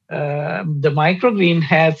microgreen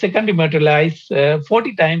has secondary metabolites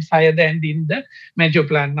 40 times higher than in the mature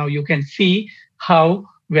plant. Now you can see how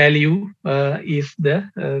value is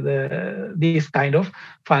this kind of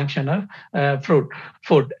functional food.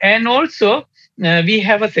 And also we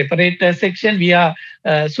have a separate section. We are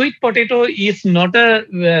sweet potato is not a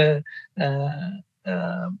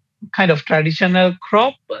kind of traditional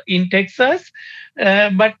crop in Texas,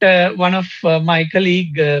 but one of my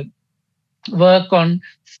colleague work on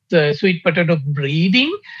sweet potato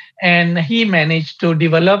breeding, and he managed to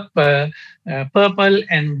develop purple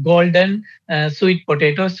and golden sweet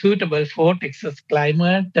potatoes suitable for Texas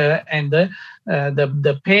climate, and the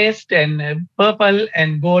paste and purple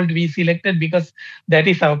and gold we selected because that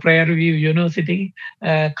is our Prairie View University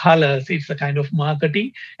colors. It's a kind of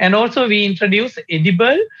marketing. And also we introduced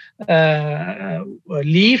edible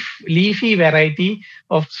leafy variety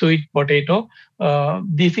of sweet potato.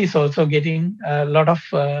 This is also getting a lot of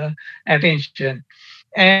attention.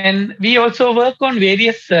 And we also work on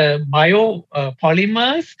various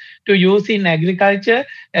biopolymers to use in agriculture.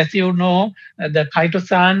 As you know, the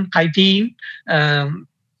chitin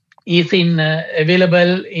is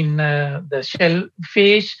available in the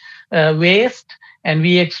shellfish waste, and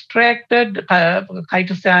we extracted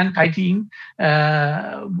chitin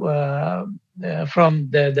from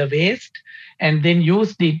the waste, and then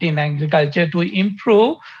used it in agriculture to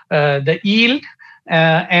improve the yield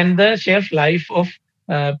and the shelf life of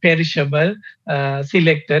perishable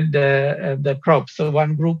selected the crops. So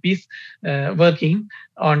one group is working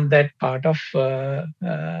on that part of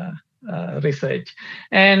research.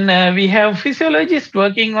 And we have physiologists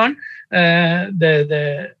working on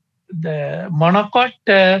the monocot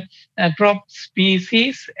crop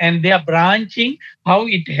species, and they are branching how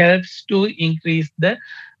it helps to increase the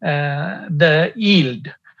yield.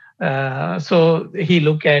 So he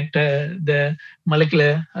looked at the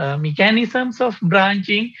molecular mechanisms of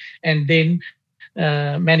branching, and then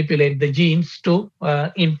manipulate the genes to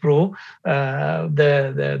improve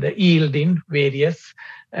the yield in various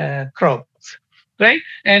crops, right?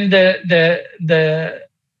 And the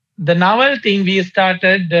novel thing we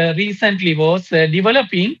started recently was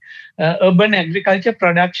developing urban agriculture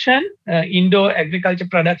production, indoor agriculture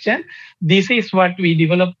production. This is what we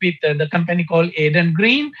developed with the company called Eden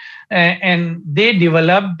Green, and they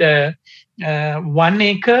developed 1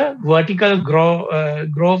 acre vertical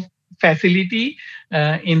grow facility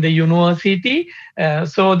in the university,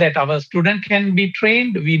 so that our student can be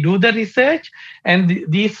trained. We do the research, and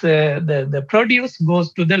the produce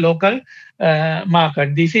goes to the local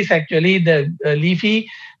market. This is actually the leafy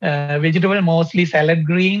vegetable, mostly salad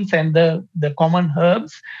greens and the common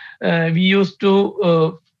herbs we used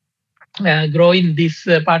to grow in this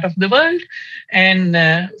part of the world. And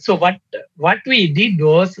so what we did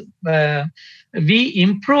was we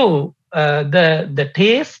improve the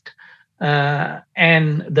taste,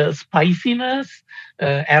 and the spiciness,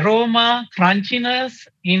 aroma, crunchiness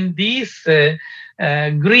in these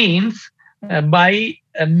greens by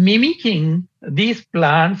mimicking these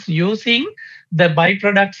plants using the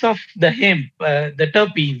byproducts of the hemp, the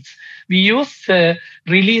terpenes. We use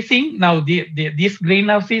releasing now. This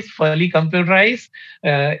greenhouse is fully computerized.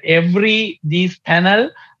 These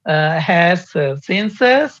panel has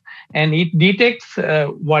sensors, and it detects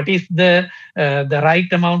what is the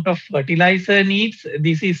right amount of fertilizer needs.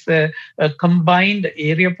 This is a combined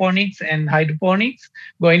aeroponics and hydroponics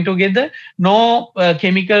going together. No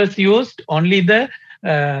chemicals used, only the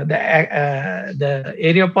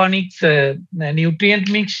aeroponics nutrient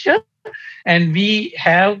mixture, and we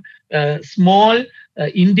have small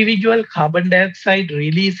individual carbon dioxide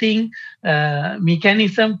releasing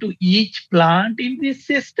mechanism to each plant in this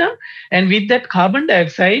system. And with that carbon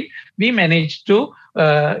dioxide, we managed to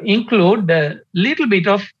include a little bit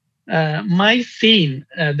of mycene,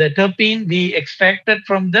 the terpene we extracted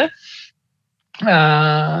from the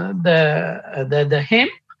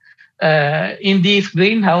hemp in this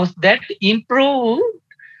greenhouse, that improved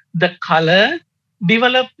the color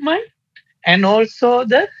development and also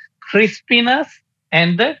the crispiness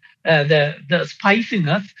and the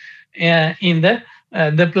spiciness in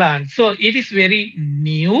the plant. So it is very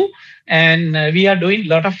new, and we are doing a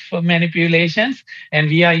lot of manipulations, and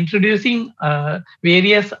we are introducing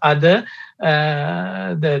various other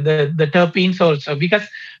the terpenes also, because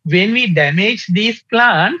when we damage these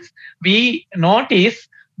plants, we notice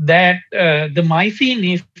that the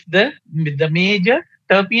mycene is the major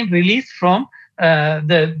terpene release from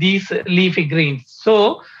these leafy greens.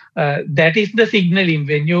 So that is the signaling.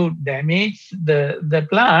 When you damage the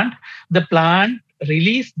plant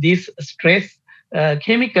release these stress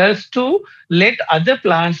chemicals to let other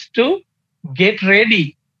plants to get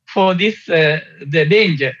ready for this the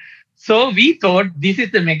danger. So we thought this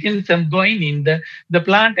is the mechanism going in the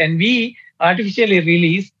plant, and we artificially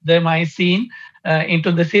released the mycene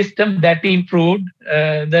into the system. That improved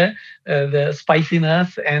the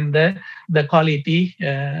spiciness and the quality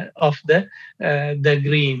of the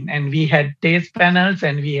green. And we had taste panels,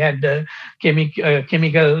 and we had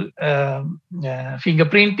chemical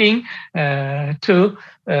fingerprinting to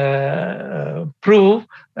prove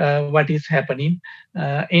what is happening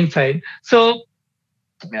inside. So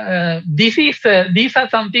these are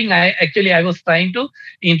something I was trying to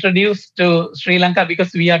introduce to Sri Lanka,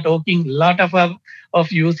 because we are talking a lot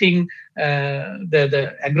of using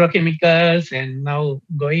the agrochemicals, and now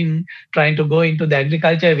trying to go into the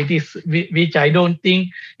agriculture, which I don't think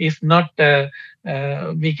is not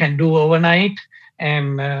we can do overnight.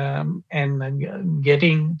 And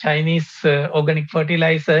getting Chinese organic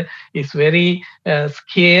fertilizer is very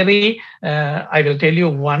scary. I will tell you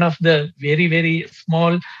one of the very, very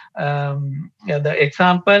small the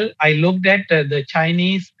example. I looked at the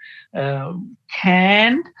Chinese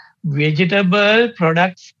canned vegetable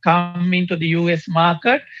products come into the US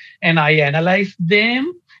market, and I analyzed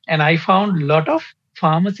them, and I found a lot of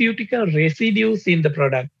pharmaceutical residues in the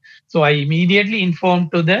product. So I immediately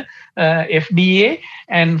informed to the FDA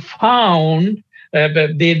and found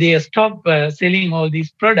they stopped selling all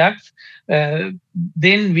these products.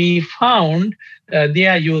 Then we found they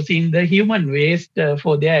are using the human waste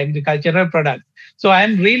for their agricultural products. So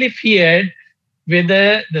I'm really feared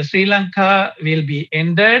whether the Sri Lanka will be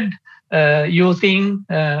ended using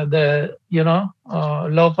the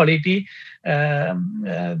low quality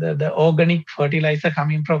the organic fertilizer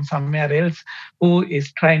coming from somewhere else, who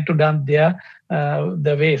is trying to dump their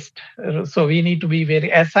the waste. So we need to be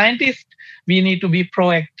as scientists, we need to be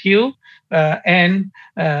proactive and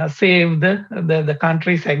save the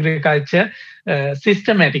country's agriculture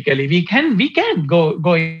systematically. We can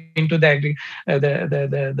go into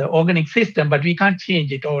the organic system, but we can't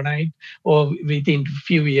change it overnight or within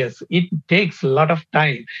few years. It takes a lot of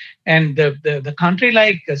time, and the country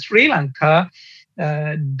like Sri Lanka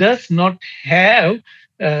does not have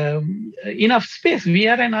enough space. We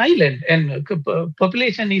are an island, and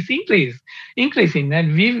population is increasing,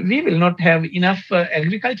 and we will not have enough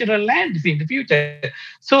agricultural lands in the future.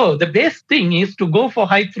 So the best thing is to go for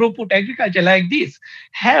high throughput agriculture like this.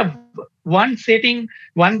 Have one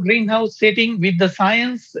greenhouse setting with the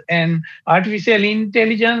science and artificial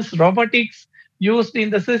intelligence, robotics used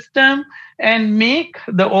in the system, and make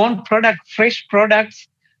the own fresh products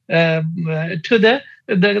to the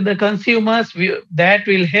consumers. That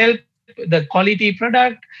will help the quality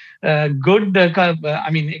product, good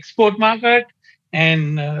export market,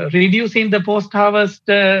 and reducing the post-harvest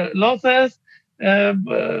losses.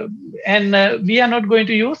 And we are not going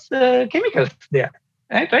to use chemicals there,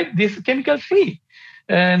 right? This is chemical free.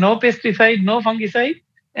 no pesticide, no fungicide,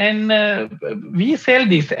 and we sell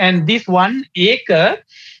this. And this 1 acre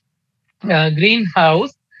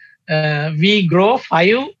greenhouse, we grow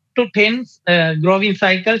 5 to 10 growing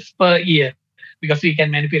cycles per year because we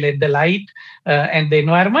can manipulate the light and the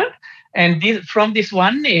environment. And from this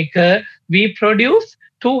 1 acre, we produce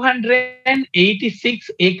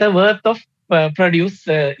 286 acre worth of produce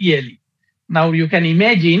yearly. Now you can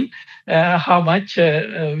imagine how much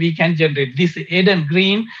we can generate. This Eden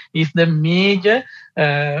Green is the major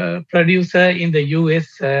producer in the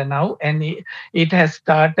US now, and it has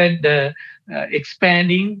started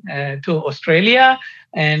expanding to Australia.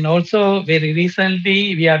 And also very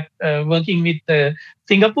recently, we are working with the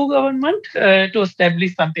Singapore government to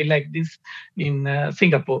establish something like this in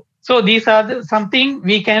Singapore. So these are something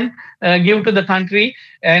we can give to the country.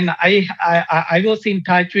 And I was in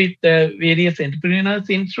touch with various entrepreneurs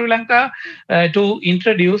in Sri Lanka to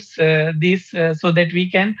introduce this so that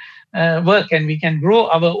we can work and we can grow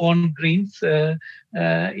our own greens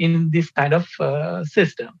in this kind of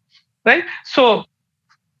system, right? So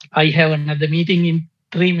I have another meeting in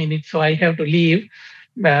 3 minutes, so I have to leave.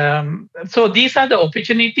 So these are the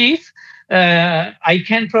opportunities I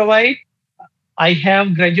can provide. I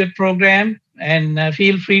have graduate program, and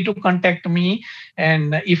feel free to contact me.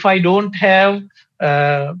 And if I don't have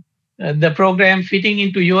the program fitting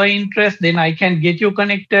into your interest, then I can get you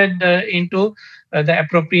connected into the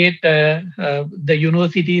appropriate the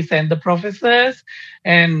universities and the professors.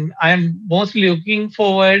 And I'm mostly looking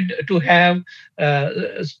forward to have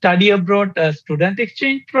study abroad student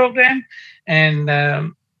exchange program and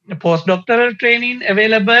postdoctoral training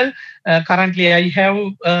available. Currently, I have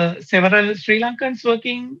several Sri Lankans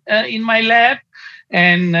working in my lab,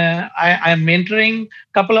 and I'm mentoring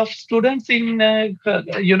a couple of students in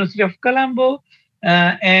University of Colombo,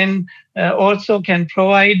 and also can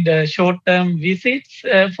provide short-term visits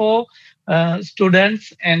for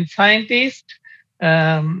students and scientists,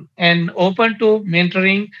 and open to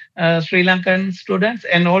mentoring Sri Lankan students,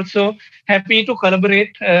 and also happy to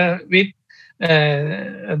collaborate with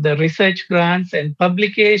the research grants and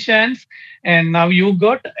publications. And now you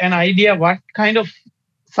got an idea what kind of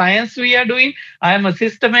science we are doing. I am a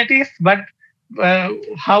systematist, but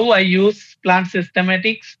how I use plant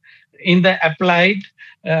systematics in the applied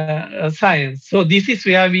science. So this is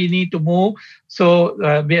where we need to move. So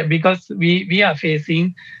because we are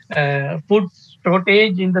facing food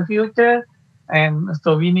shortage in the future, and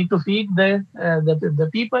so we need to feed the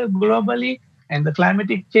people globally. And the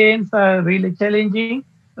climatic change are really challenging.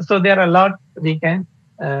 So there are a lot we can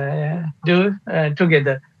do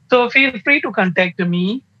together. So feel free to contact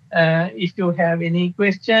me if you have any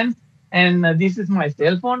questions. And this is my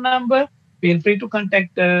cell phone number. Feel free to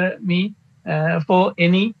contact me for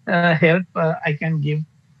any help I can give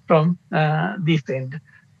from this end.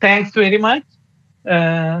 Thanks very much.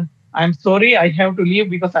 I'm sorry I have to leave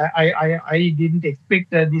because I didn't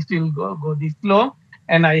expect this will go this long.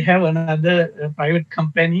 And I have another private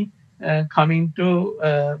company coming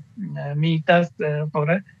to meet us for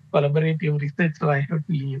a collaborative research, so I have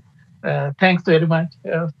to leave. Thanks very much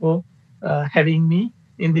for having me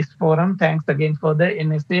in this forum. Thanks again for the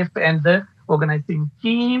NSF and the organizing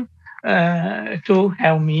team to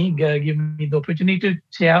have me, give me the opportunity to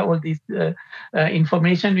share all this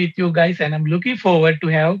information with you guys. And I'm looking forward to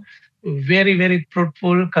have very, very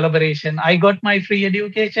fruitful collaboration. I got my free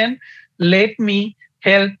education. Let me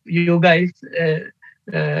help you guys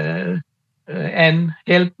and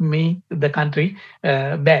help me, the country,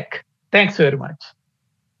 back. Thanks very much.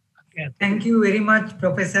 Thank you very much,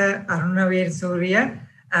 Professor Arunaveer Surya.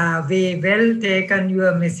 We well taken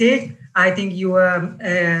your message. I think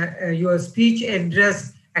your speech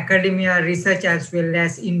addressed academia, research, as well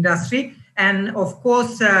as industry. And of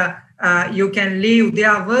course, you can leave.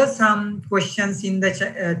 There were some questions in the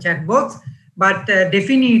chat box, but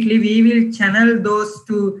definitely we will channel those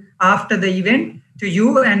to after the event to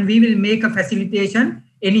you, and we will make a facilitation.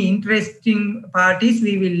 Any interesting parties,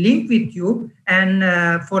 we will link with you, and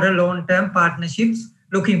for a long-term partnerships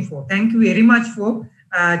looking for. Thank you very much for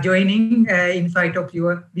joining in spite of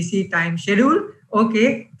your busy time schedule.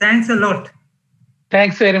 Okay, thanks a lot.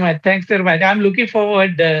 Thanks very much. Thanks very much. I'm looking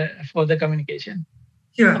forward for the communication.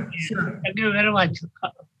 Sure, sure. Thank you very much.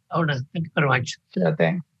 Thank you very much. Sure,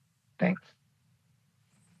 thanks.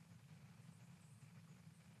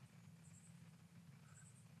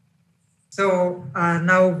 So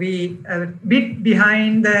now we a bit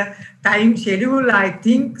behind the time schedule, I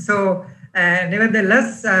think. So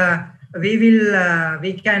nevertheless,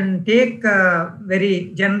 we can take a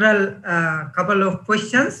very general couple of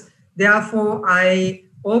questions. Therefore, I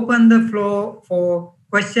open the floor for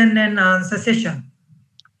question and answer session.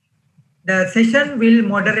 The session will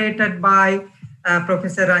moderated by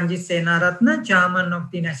Professor Ranjit Senaratne, Chairman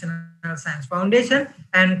of the National Science Foundation,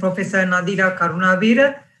 and Professor Nadira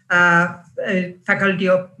Karunavira, Faculty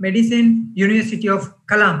of Medicine, University of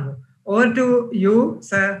Colombo. Over to you,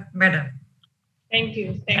 sir, madam. Thank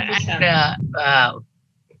you. Thank you, sir.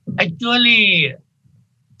 Actually,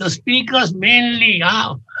 the speakers mainly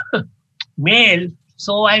are male,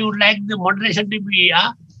 so I would like the moderation to be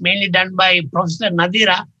mainly done by Professor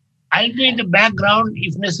Nadira. I'll be in the background.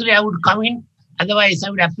 If necessary, I would come in. Otherwise, I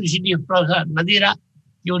would appreciate if Professor Nadira,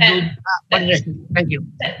 you do moderation. Thank you.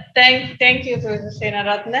 Thank you, Professor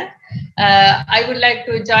Senaratne. I would like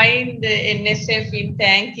to join the NSF in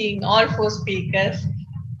thanking all 4 speakers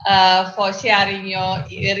for sharing your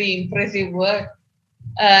very impressive work,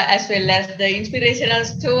 as well as the inspirational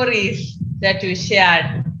stories that you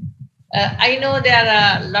shared. I know there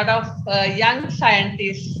are a lot of young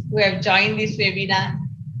scientists who have joined this webinar,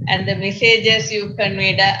 and the messages you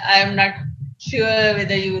conveyed, I am not sure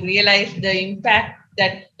whether you realize the impact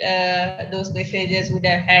that those messages would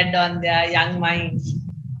have had on their young minds.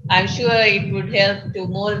 I'm sure it would help to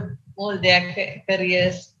mold their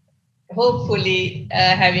careers, hopefully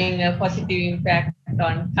having a positive impact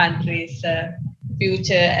on country's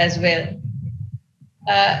future as well.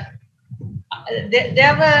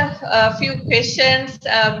 There were a few questions.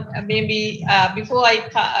 Maybe before I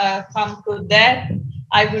come to that,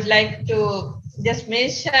 I would like to just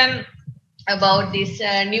mention about these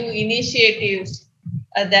new initiatives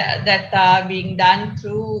that are being done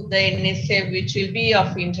through the NSF, which will be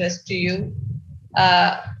of interest to you.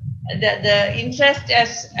 The interest,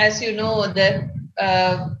 as you know, the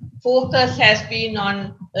focus has been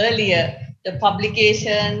on earlier, the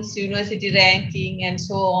publications, university ranking, and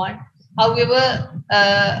so on. However,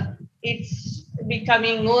 it's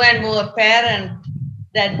becoming more and more apparent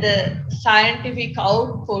that the scientific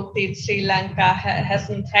output in Sri Lanka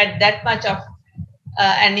hasn't had that much of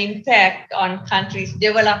an impact on country's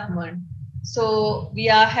development. So we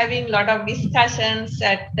are having a lot of discussions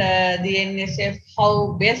at the NSF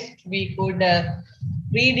how best we could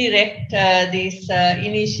redirect these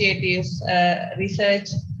initiatives, research,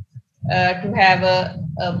 to have a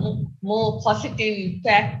more positive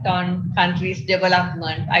impact on country's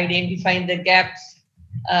development, identifying the gaps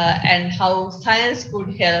and how science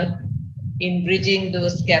could help in bridging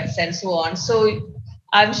those gaps and so on. So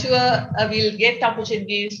I'm sure we'll get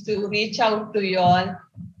opportunities to reach out to you all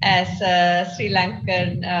as Sri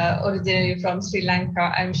Lankan, originally from Sri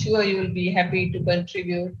Lanka. I'm sure you will be happy to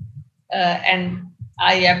contribute. And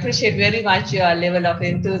I appreciate very much your level of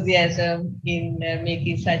enthusiasm in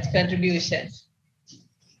making such contributions.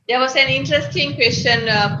 There was an interesting question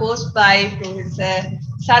posed by Professor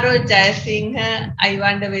Saroj Jayasinghe. I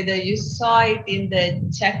wonder whether you saw it in the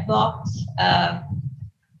chat box.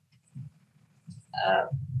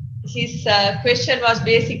 His question was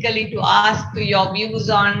basically to ask your views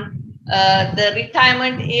on the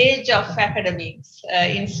retirement age of academics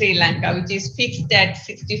in Sri Lanka, which is fixed at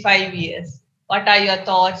 65 years. What are your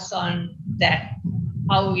thoughts on that?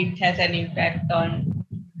 How it has an impact on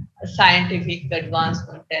scientific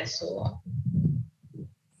advancement and so on?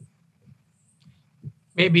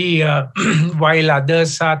 Maybe while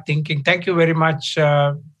others are thinking, thank you very much,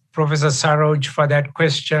 Professor Saroj, for that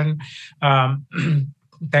question.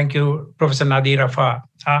 Thank you, Professor Nadira, for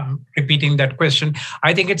repeating that question.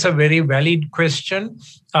 I think it's a very valid question.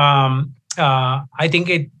 I think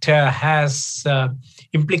it has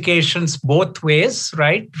implications both ways,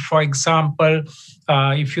 right? For example,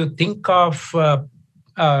 if you think of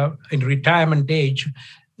in retirement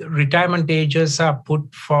ages are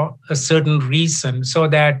put for a certain reason so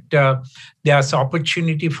that there's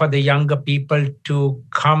opportunity for the younger people to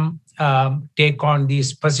come take on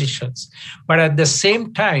these positions. But at the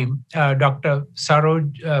same time, Professor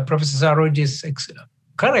Saroj is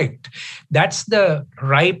correct. That's the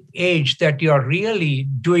ripe age that you're really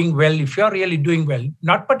doing well. If you're really doing well,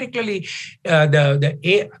 not particularly the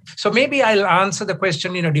age. So maybe I'll answer the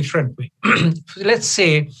question in a different way. Let's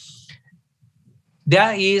say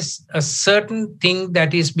there is a certain thing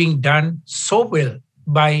that is being done so well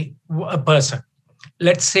by a person.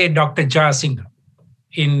 Let's say Dr. Jayasinghe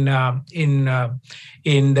in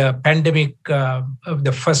the pandemic,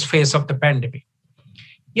 the first phase of the pandemic.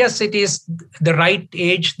 Yes, it is the right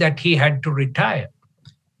age that he had to retire.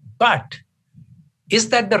 But is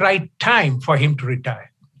that the right time for him to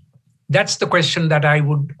retire? That's the question that I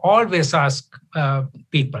would always ask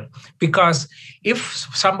people. Because if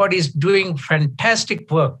somebody is doing fantastic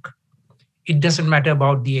work, it doesn't matter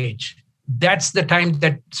about the age. That's the time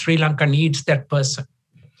that Sri Lanka needs that person.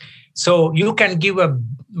 So you can give a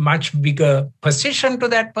much bigger position to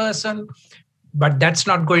that person, but that's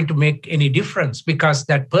not going to make any difference because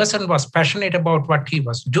that person was passionate about what he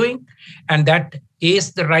was doing, and that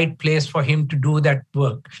is the right place for him to do that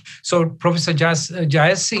work. So Professor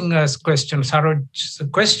Jayasing's question, Saroj's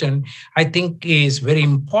question, I think is very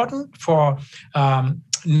important for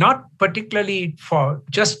not particularly for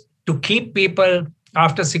just to keep people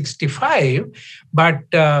after 65, but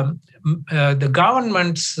the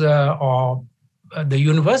governments or the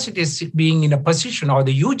universities being in a position, or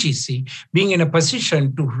the UGC being in a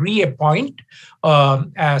position to reappoint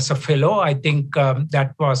as a fellow. I think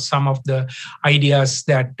that was some of the ideas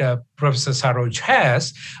that Professor Saroj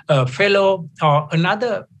has, a fellow or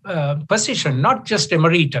another position, not just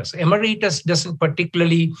emeritus. Emeritus doesn't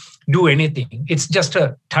particularly do anything. It's just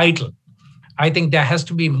a title. I think there has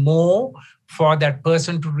to be more for that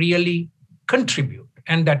person to really contribute.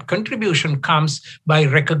 And that contribution comes by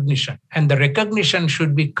recognition. And the recognition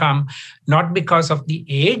should become not because of the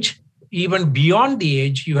age, even beyond the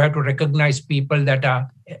age, you have to recognize people that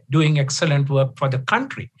are doing excellent work for the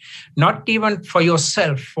country, not even for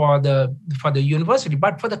yourself, for the university,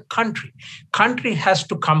 but for the country. Country has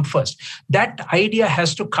to come first. That idea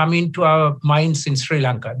has to come into our minds in Sri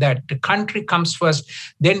Lanka, that the country comes first,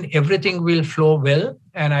 then everything will flow well.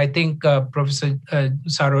 And I think Professor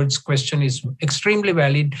Saroj's question is extremely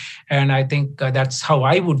valid, and I think that's how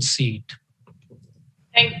I would see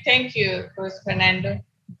it. Thank you, Professor Fernando.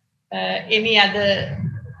 Any other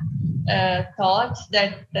thoughts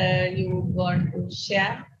that you would want to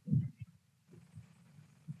share?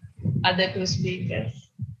 Other two speakers.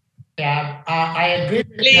 Yeah, I agree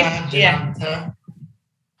with Dilantha.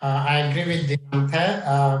 I agree with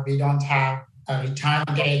Dilantha. We don't have a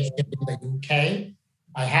retirement age in the UK.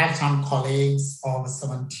 I have some colleagues over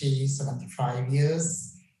 70, 75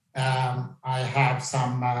 years. I have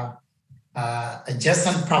some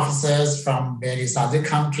adjacent professors from various other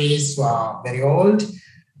countries who are very old.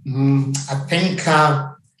 I think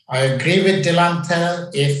I agree with Dilantha.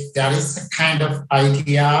 If there is a kind of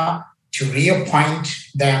idea to reappoint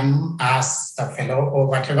them as a fellow or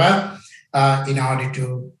whatever, in order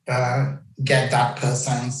to get that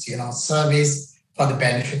person's service for the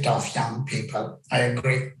benefit of young people. I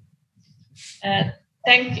agree.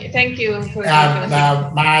 Thank you.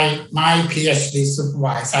 My PhD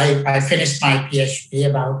supervisor, I finished my PhD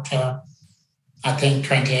about, I think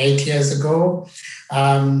 28 years ago.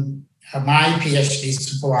 My PhD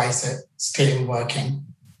supervisor still working.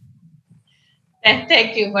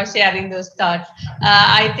 Thank you for sharing those thoughts.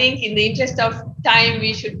 I think in the interest of time,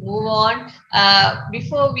 we should move on.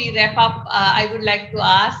 Before we wrap up, I would like to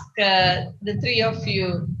ask the three of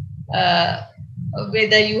you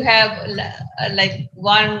whether you have like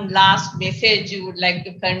one last message you would like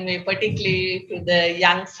to convey, particularly to the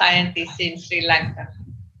young scientists in Sri Lanka.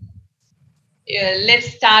 Let's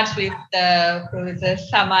start with Professor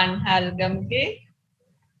Saman Halgamke.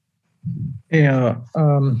 Yeah,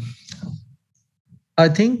 I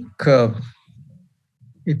think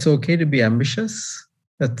it's okay to be ambitious.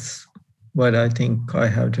 That's what I think I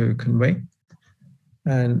have to convey.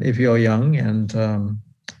 And if you're young and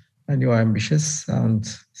you're ambitious and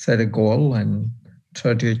set a goal and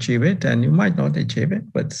try to achieve it, and you might not achieve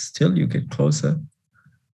it, but still you get closer.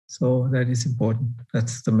 So that is important.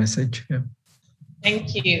 That's the message here.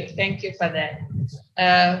 Thank you. Thank you for that.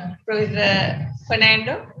 Professor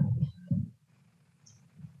Fernando?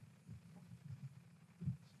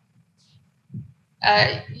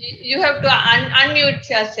 You have to unmute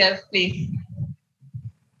yourself, please.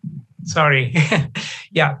 Sorry.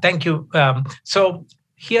 Yeah, thank you. So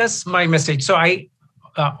here's my message. So I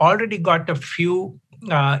already got a few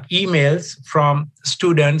emails from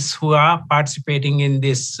students who are participating in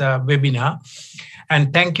this webinar.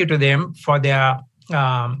 And thank you to them for their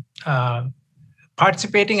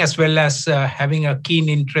participating, as well as having a keen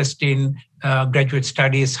interest in graduate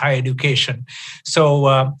studies, higher education.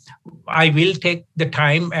 So I will take the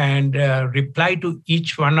time and reply to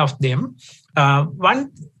each one of them.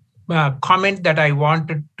 One comment that I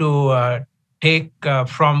wanted to take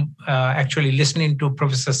from actually listening to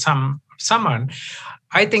Professor Saman,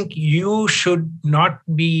 I think you should not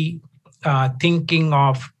be thinking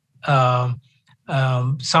of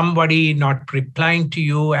somebody not replying to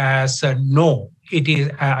you as a no. It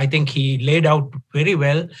is, I think he laid out very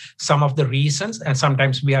well some of the reasons, and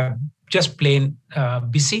sometimes we are just plain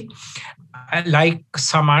busy. Like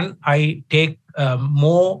Saman, I take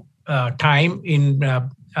more time in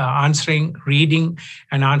reading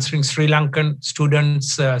and answering Sri Lankan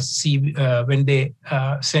students when they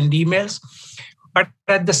send emails. But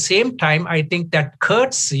at the same time, I think that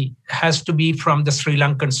courtesy has to be from the Sri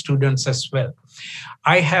Lankan students as well.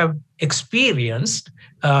 I have experienced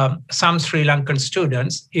some Sri Lankan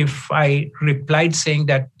students, if I replied saying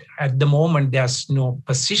that at the moment there's no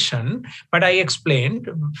position, but I explained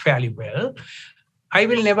fairly well, I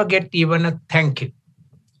will never get even a thank you.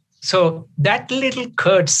 So that little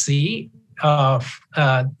courtesy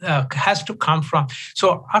has to come from.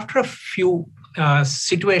 So after a few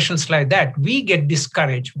situations like that, we get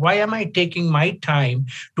discouraged. Why am I taking my time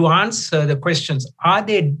to answer the questions? Are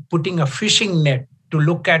they putting a fishing net to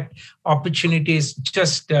look at opportunities,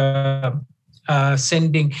 just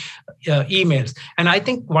sending emails? And I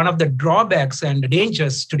think one of the drawbacks and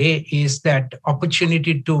dangers today is that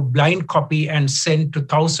opportunity to blind copy and send to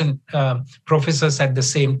 1,000 professors at the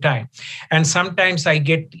same time. And sometimes I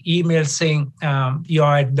get emails saying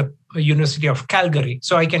you're at the University of Calgary.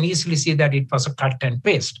 So I can easily see that it was a cut and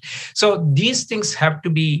paste. So these things have to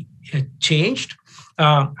be changed.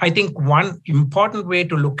 I think one important way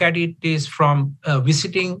to look at it is from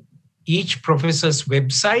visiting each professor's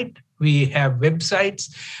website. We have websites.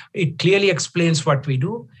 It clearly explains what we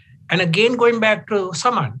do. And again, going back to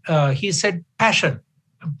Saman, he said passion.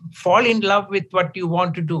 Fall in love with what you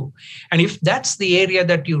want to do. And if that's the area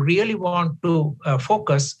that you really want to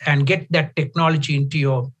focus and get that technology into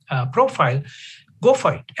your profile, go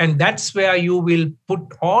for it. And that's where you will put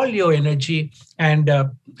all your energy and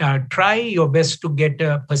try your best to get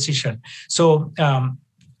a position. So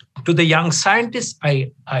to the young scientists,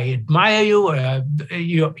 I admire you,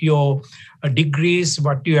 your degrees,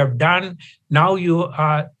 what you have done. Now you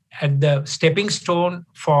are at the stepping stone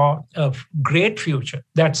for a great future.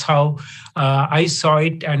 That's how I saw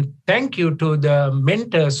it. And thank you to the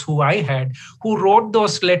mentors who I had, who wrote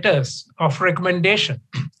those letters of recommendation.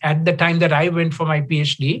 At the time that I went for my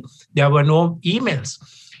PhD, there were no emails.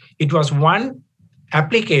 It was one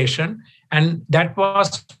application, and that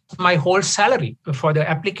was my whole salary for the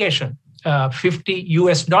application.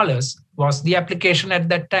 $50 was the application at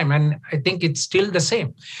that time, and I think it's still the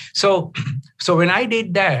same. So when I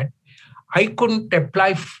did that, I couldn't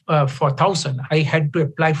apply for 1,000. I had to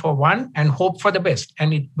apply for one and hope for the best,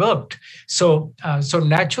 and it worked. So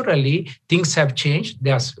naturally, things have changed.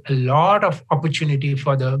 There's a lot of opportunity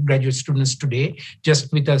for the graduate students today.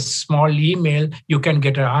 Just with a small email, you can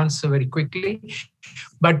get an answer very quickly,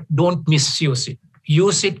 but don't misuse it.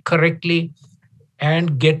 Use it correctly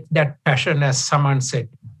and get that passion, as someone said.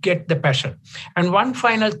 Get the passion. And one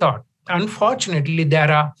final thought. Unfortunately, there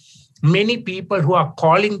are many people who are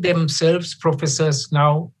calling themselves professors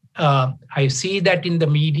now. I see that in the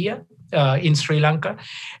media in Sri Lanka,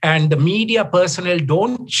 and the media personnel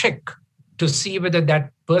don't check to see whether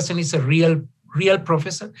that person is a real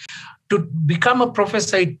professor. To become a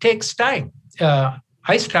professor, it takes time.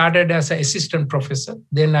 I started as an assistant professor,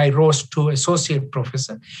 then I rose to associate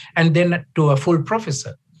professor, and then to a full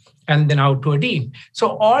professor, and then out to a dean.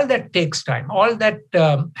 So all that takes time. All that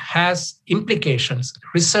has implications,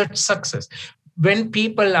 research success. When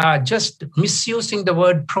people are just misusing the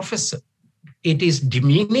word professor, it is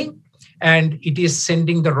demeaning and it is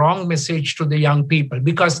sending the wrong message to the young people,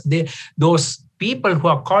 because those people who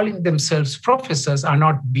are calling themselves professors are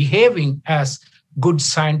not behaving as good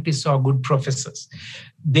scientists or good professors.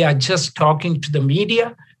 They are just talking to the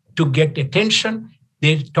media to get attention.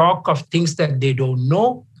 They talk of things that they don't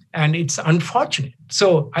know, and it's unfortunate.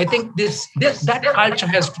 So I think that culture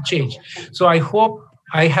has to change. So I hope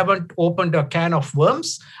I haven't opened a can of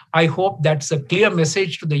worms. I hope that's a clear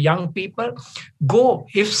message to the young people. Go,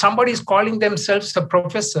 if somebody is calling themselves a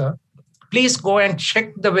professor, please go and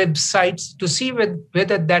check the websites to see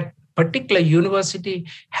whether that particular university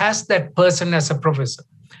has that person as a professor.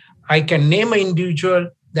 I can name an individual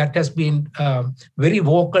that has been very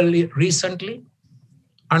vocal recently.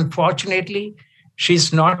 Unfortunately,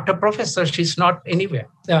 she's not a professor. She's not anywhere.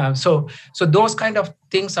 So those kind of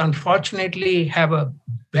things, unfortunately, have a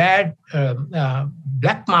bad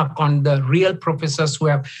black mark on the real professors who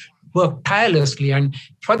have worked tirelessly, and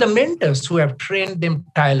for the mentors who have trained them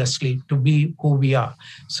tirelessly to be who we are.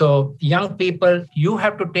 So young people, you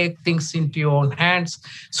have to take things into your own hands.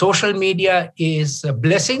 Social media is a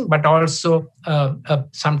blessing, but also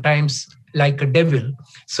sometimes like a devil.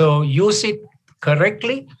 So use it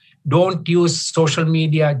correctly. Don't use social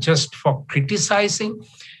media just for criticizing.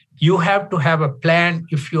 You have to have a plan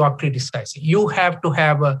if you are criticizing. You have to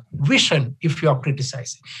have a vision if you are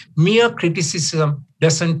criticizing. Mere criticism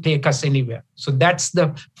doesn't take us anywhere. So that's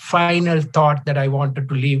the final thought that I wanted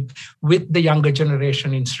to leave with the younger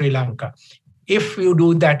generation in Sri Lanka. If you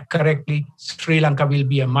do that correctly, Sri Lanka will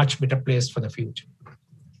be a much better place for the future.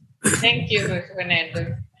 Thank you,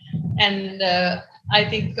 Fernando. And I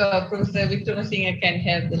think Professor Wickramasinghe can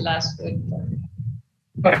have the last word.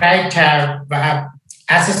 Right.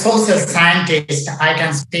 As a social scientist, I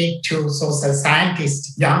can speak to social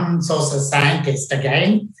scientists, young social scientists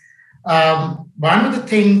again. One of the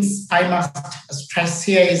things I must stress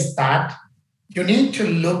here is that you need to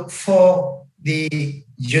look for the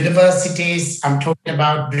universities, I'm talking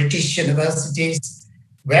about British universities,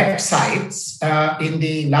 websites in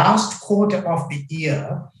the last quarter of the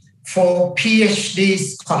year for PhD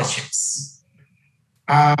scholarships.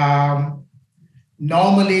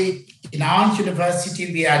 Normally, in our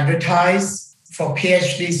university, we advertise for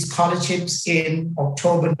PhD scholarships in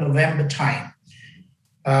October, November time.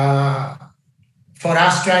 For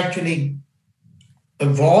us to actually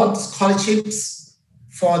award scholarships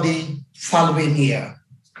for the following year,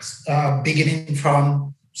 beginning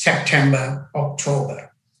from September,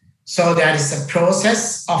 October. So there is a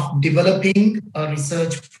process of developing a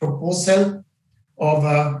research proposal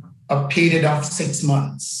over a period of 6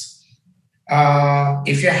 months.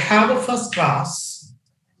 If you have a first class,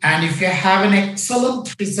 and if you have an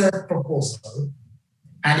excellent research proposal,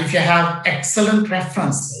 and if you have excellent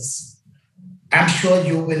references, I'm sure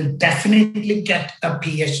you will definitely get a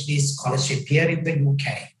PhD scholarship here in the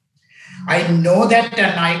UK. I know that,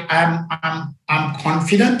 and I'm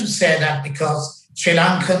confident to say that because Sri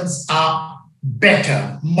Lankans are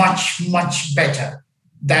better, much, much better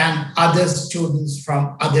than other students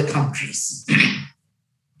from other countries.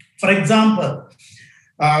 For example,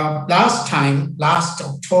 last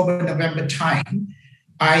October, November time,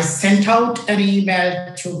 I sent out an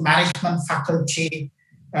email to management faculty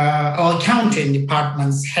or accounting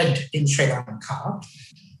department's head in Sri Lanka.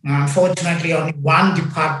 Unfortunately, only one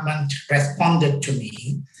department responded to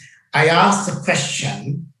me. I asked the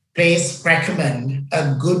question, please recommend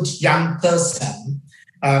a good young person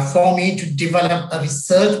for me to develop a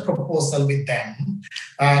research proposal with them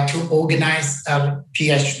to organize a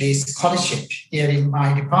PhD scholarship here in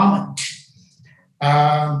my department.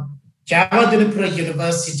 Jawadinapura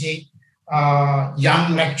University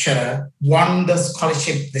young lecturer won the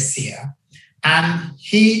scholarship this year, and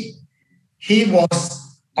he was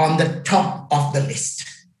on the top of the list.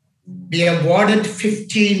 We awarded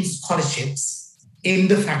 15 scholarships in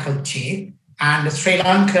the faculty, and the Sri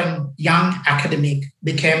Lankan young academic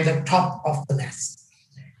became the top of the list.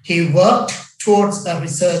 He worked towards a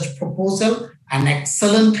research proposal, an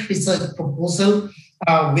excellent research proposal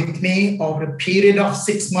with me over a period of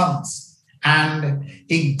 6 months. And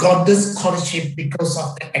he got the scholarship because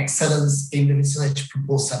of the excellence in the research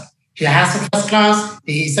proposal. He has a first class,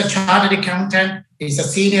 he is a chartered accountant, he is a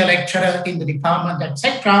senior lecturer in the department,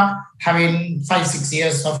 etc., having 5-6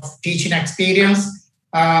 years of teaching experience.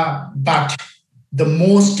 But the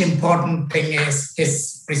most important thing is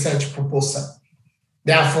his research proposal.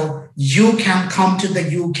 Therefore, you can come to the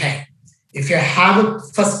UK. If you have a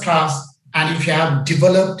first class and if you have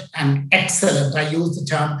developed an excellent, I use the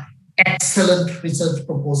term excellent research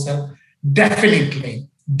proposal, definitely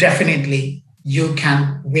you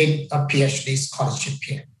can win a PhD scholarship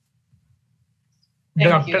here.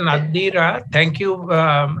 Dr. Nadira, thank you.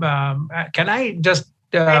 Can I just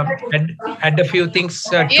add a few things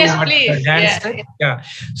to yes, what please. Dan said? Yeah.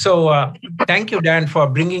 So thank you, Dan, for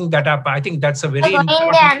bringing that up. I think that's a very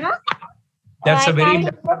important. That's a very.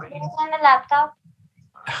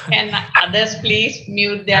 Can others please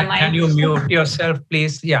mute their mics? Can you mute yourself,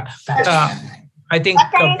 please? Yeah. I think.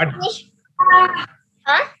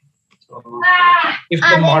 If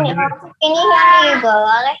the moderator. Can you hear me, girl?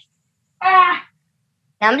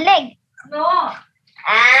 No.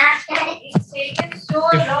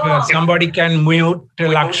 If somebody can mute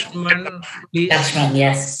Lakshman, please. Lakshman,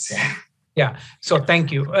 yes. Yeah, so thank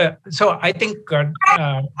you. So I think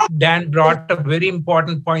Dan brought a very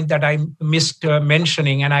important point that I missed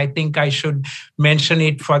mentioning, and I think I should mention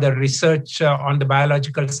it for the research on the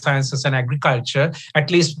biological sciences and agriculture, at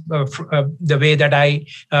least the way that I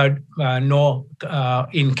know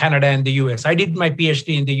in Canada and the US. I did my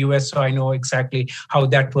PhD in the US, so I know exactly how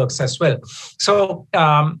that works as well. So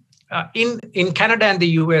in Canada and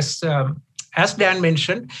the US, as Dan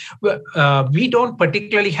mentioned, we don't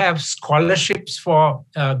particularly have scholarships for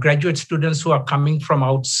graduate students who are coming from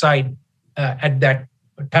outside at that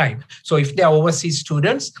time. So if they are overseas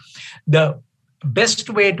students, the best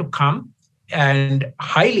way to come and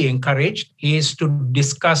highly encouraged is to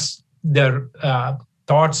discuss the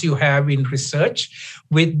thoughts you have in research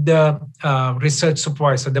with the research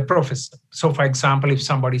supervisor, the professor. So for example, if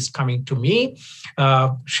somebody is coming to me,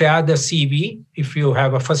 share the CV. If you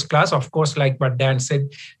have a first class, of course, like what Dan said,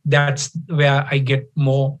 that's where I get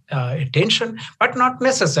more attention, but not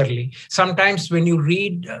necessarily. Sometimes when you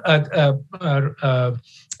read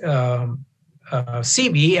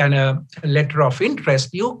CV and a letter of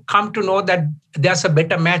interest, you come to know that there's a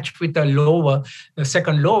better match with a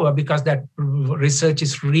second lower, because that research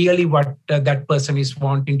is really what that person is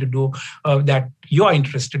wanting to do, that you're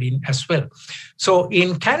interested in as well. So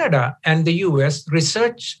in Canada and the US,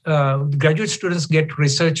 research, graduate students get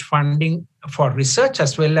research funding for research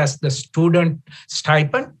as well as the student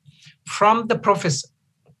stipend from the professor.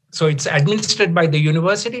 So it's administered by the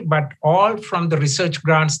university, but all from the research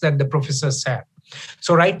grants that the professors have.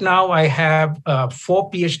 So right now I have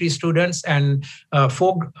 4 PhD students and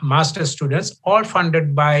 4 master's students, all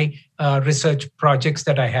funded by research projects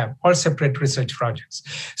that I have, all separate research projects.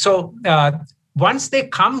 So once they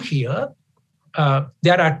come here,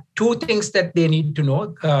 there are 2 things that they need to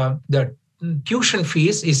know. The tuition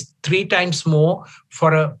fees is 3 times more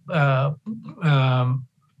for a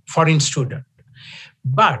foreign student.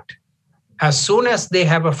 But as soon as they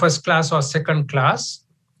have a first class or second class,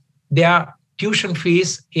 their tuition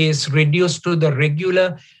fees is reduced to the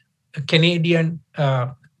regular Canadian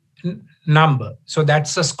number. So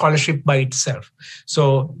that's a scholarship by itself.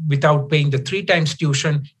 So without paying the 3 times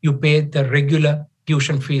tuition, you pay the regular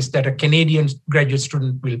tuition fees that a Canadian graduate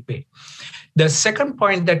student will pay. The second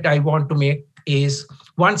point that I want to make is,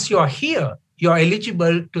 once you're here, you're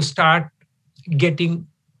eligible to start getting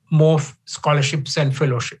more scholarships and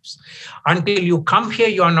fellowships. Until you come here,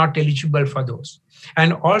 you are not eligible for those.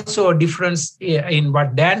 And also a difference in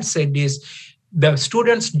what Dan said is, the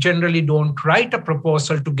students generally don't write a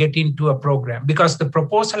proposal to get into a program, because the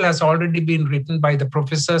proposal has already been written by the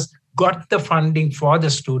professors, got the funding for the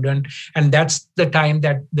student, and that's the time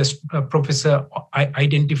that the professor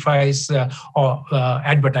identifies or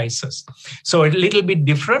advertises. So a little bit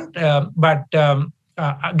different, but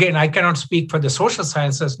again, I cannot speak for the social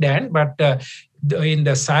sciences, Dan, but in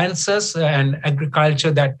the sciences and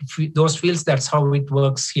agriculture, those fields, that's how it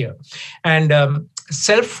works here. And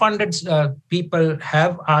self-funded people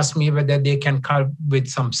have asked me whether they can come with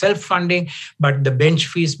some self-funding, but the bench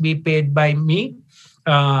fees be paid by me.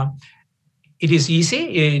 It is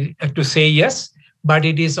easy to say yes, but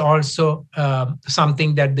it is also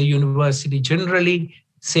something that the university generally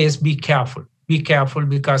says, be careful,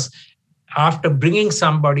 because after bringing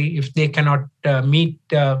somebody, if they cannot meet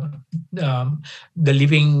the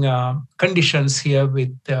living conditions here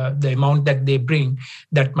with the amount that they bring,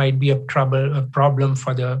 that might be a problem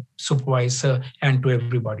for the supervisor and to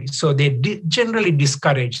everybody. So they generally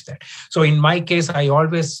discourage that. So in my case, I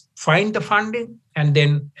always find the funding and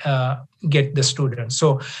then get the students.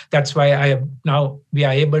 So that's why we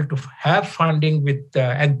are able to have funding with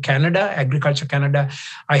Agriculture Canada.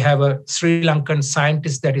 I have a Sri Lankan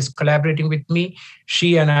scientist that is collaborating with me.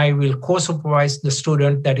 She and I will co-supervise the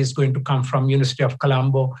student that is going to come from University of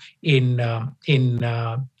Colombo in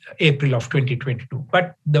April of 2022.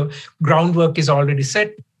 But the groundwork is already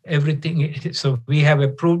set. Everything, so we have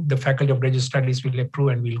approved, the Faculty of Graduate Studies will approve,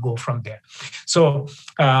 and we'll go from there. So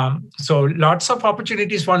lots of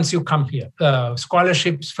opportunities once you come here,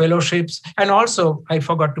 scholarships, fellowships, and also I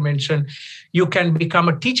forgot to mention, you can become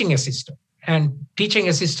a teaching assistant, and teaching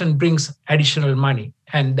assistant brings additional money,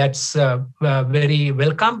 and that's very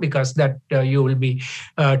welcome, because that you will be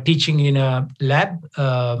teaching in a lab,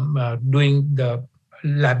 doing the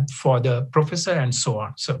lab for the professor and so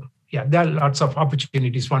on. So yeah, there are lots of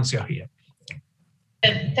opportunities once you're here.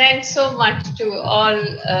 Thanks so much to all.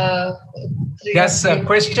 Yes, a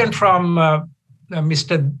question from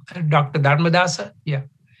Mr. Dr. Dharmadasa. Yeah.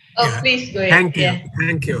 Oh, please go ahead.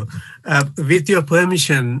 Thank you. With your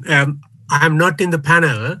permission, I'm not in the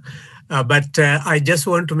panel, but I just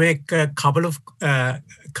want to make a couple of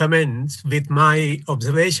comments with my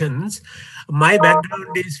observations. My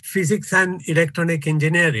background is physics and electronic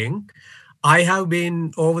engineering. I have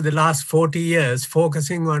been, over the last 40 years,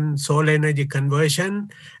 focusing on solar energy conversion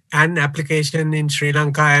and application in Sri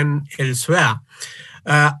Lanka and elsewhere.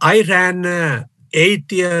 I ran an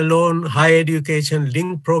 8-year-long higher education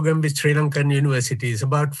link program with Sri Lankan universities,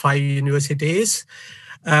 about 5 universities.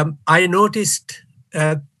 I noticed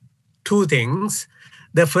 2 things.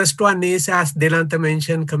 The first one is, as Delanta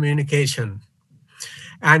mentioned, communication.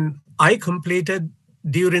 And I completed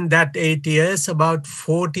during that 8 years, about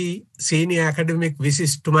 40 senior academic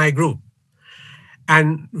visits to my group.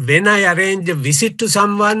 And when I arrange a visit to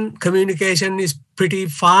someone, communication is pretty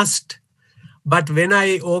fast. But when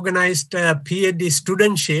I organized a PhD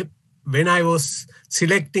studentship, when I was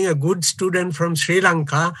selecting a good student from Sri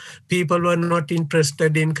Lanka, people were not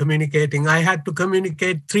interested in communicating. I had to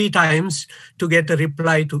communicate 3 times to get a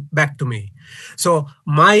reply back to me. So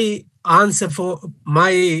my answer for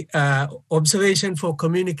my observation for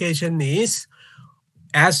communication is,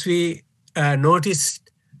 as we noticed,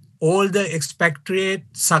 all the expatriate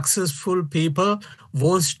successful people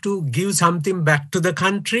wants to give something back to the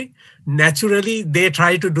country. Naturally, they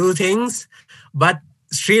try to do things, but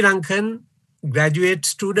Sri Lankan graduate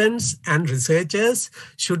students and researchers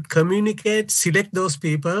should communicate, select those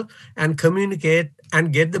people and communicate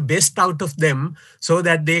and get the best out of them so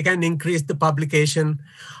that they can increase the publication.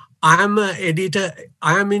 I am an editor.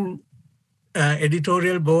 I am in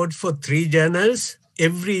editorial board for 3 journals.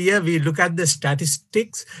 Every year we look at the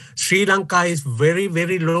statistics. Sri Lanka is very,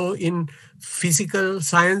 very low in physical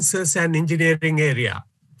sciences and engineering area.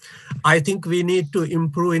 I think we need to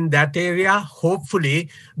improve in that area. Hopefully,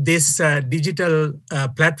 this digital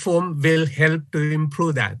platform will help to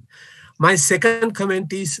improve that. My second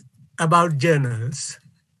comment is about journals.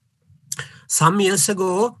 Some years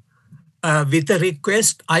ago, with a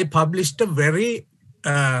request, I published a very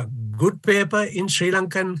good paper in Sri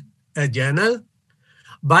Lankan journal,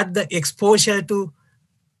 but the exposure to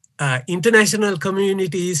international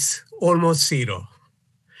community is almost zero.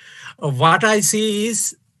 What I see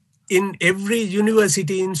is, in every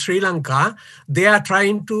university in Sri Lanka, they are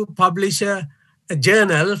trying to publish a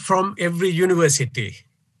journal from every university.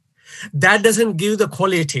 That doesn't give the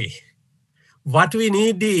quality. What we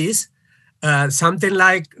need is something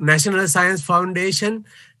like National Science Foundation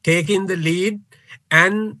taking the lead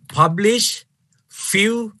and publish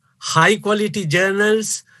few high quality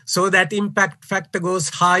journals so that impact factor goes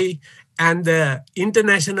high and the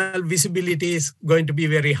international visibility is going to be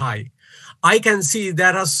very high. I can see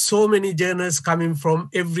there are so many journals coming from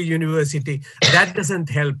every university. That doesn't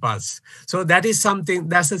help us. So that is something,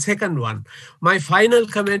 that's the second one. My final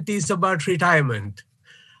comment is about retirement.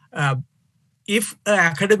 If an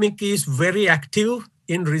academic is very active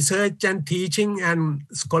in research and teaching and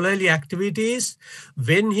scholarly activities,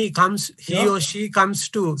 when he or she comes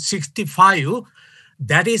to 65,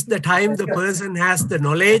 that is the time the person has the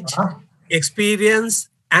knowledge, experience,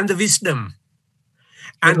 and the wisdom.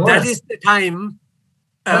 And that is the time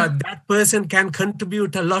that person can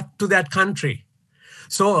contribute a lot to that country.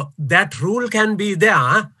 So that rule can be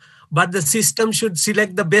there, but the system should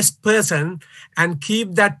select the best person and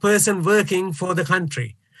keep that person working for the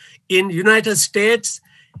country. In United States,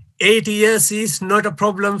 80 years is not a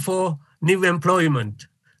problem for new employment.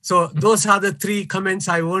 So those are the 3 comments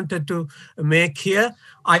I wanted to make here.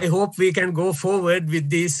 I hope we can go forward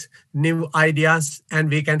with these new ideas and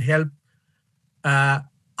we can help our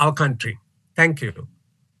country. Thank you.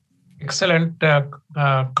 Excellent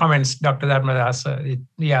comments, Dr. Dharmadas.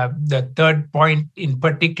 Yeah, the third point in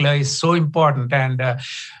particular is so important, and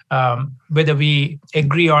whether we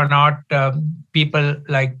agree or not, people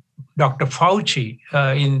like Dr. Fauci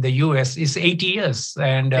in the US is 80 years,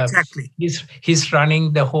 and exactly. he's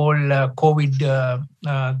running the whole COVID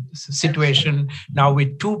situation now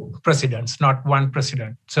with 2 presidents, not 1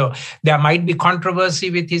 president. So there might be controversy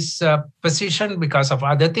with his position because of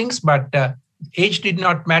other things, but age did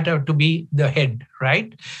not matter to be the head,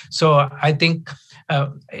 right? So I think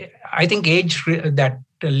age, that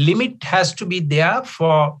limit has to be there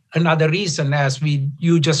for another reason, as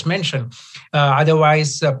you just mentioned.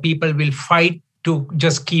 Otherwise, people will fight to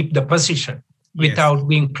just keep the position without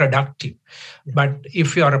being productive. But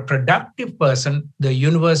if you are a productive person, the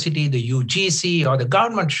university, the UGC, or the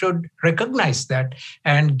government should recognize that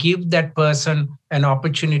and give that person an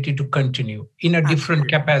opportunity to continue in a different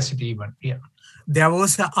capacity even. Yeah. There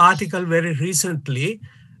was an article very recently.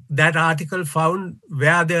 That article found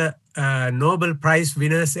where the Nobel Prize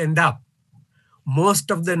winners end up. Most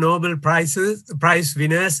of the Nobel Prize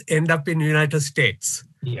winners end up in the United States.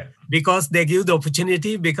 Yeah. Because they give the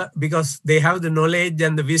opportunity, because they have the knowledge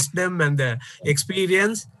and the wisdom and the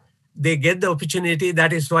experience, they get the opportunity.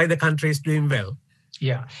 That is why the country is doing well.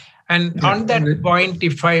 Yeah. And on that point,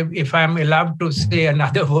 if I'm allowed to say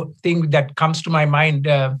another thing that comes to my mind,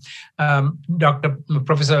 Professor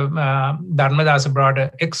Dharmadas brought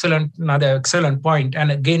another excellent point.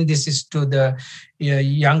 And again, this is to the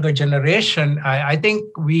younger generation. I think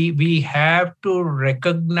we have to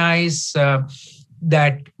recognize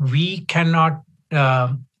that we cannot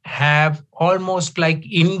have almost like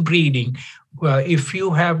inbreeding. If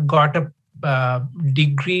you have got a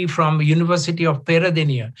degree from University of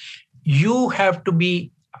Peradeniya, you have to be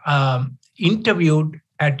interviewed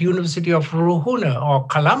at University of Ruhuna or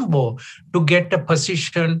Colombo to get a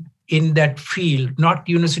position in that field, not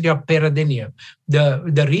University of Peradeniya.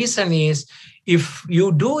 The reason is, if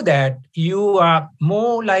you do that, you are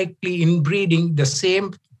more likely inbreeding the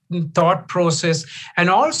same thought process. And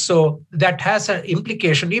also that has an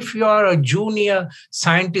implication. If you are a junior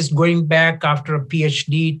scientist going back after a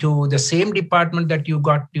PhD to the same department that you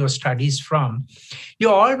got your studies from,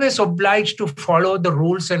 you're always obliged to follow the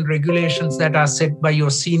rules and regulations that are set by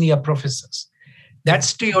your senior professors.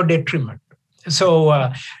 That's to your detriment.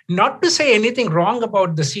 So not to say anything wrong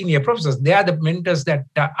about the senior professors. They are the mentors that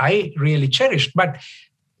I really cherished, but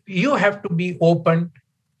you have to be open,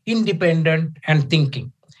 independent, and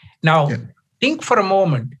thinking. Now, think for a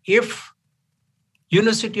moment, if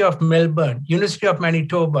University of Melbourne, University of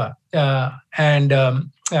Manitoba, and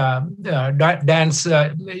Dan's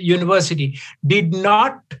University did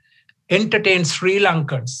not entertain Sri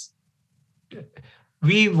Lankans,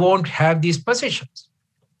 we won't have these positions.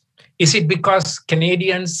 Is it because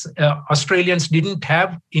Canadians, Australians didn't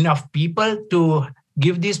have enough people to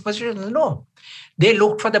give these positions? No, they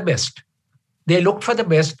looked for the best. They looked for the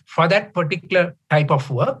best for that particular type of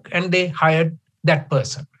work, and they hired that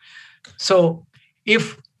person. So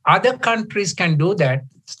if other countries can do that,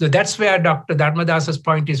 so that's where Dr. Dharmadasa's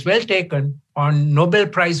point is well taken on Nobel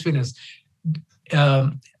Prize winners.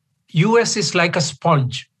 US is like a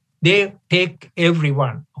sponge. They take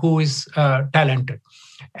everyone who is talented.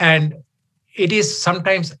 And it is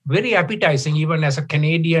sometimes very appetizing, even as a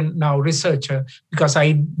Canadian now researcher, because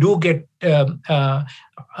I do get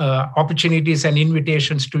opportunities and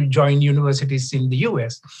invitations to join universities in the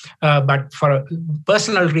US. But for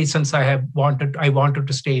personal reasons, I wanted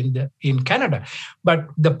to stay in Canada. But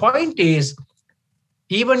the point is,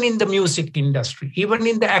 even in the music industry, even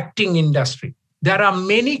in the acting industry, there are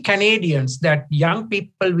many Canadians that young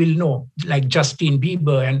people will know, like Justin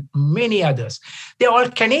Bieber and many others. They're all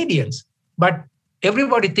Canadians, but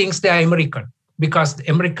everybody thinks they are American because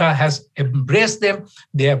America has embraced them.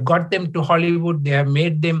 They have got them to Hollywood. They have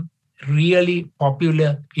made them really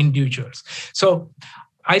popular individuals. So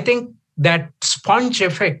I think that sponge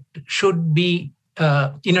effect should be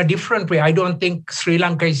in a different way. I don't think Sri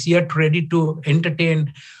Lanka is yet ready to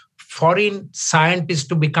entertain foreign scientists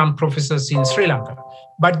to become professors in Sri Lanka,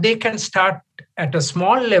 but they can start at a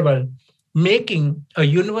small level, making a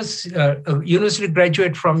university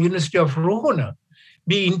graduate from University of Ruhuna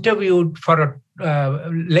be interviewed for a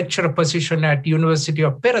lecturer position at University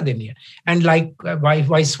of Peradeniya, and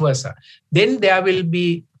vice versa. Then there will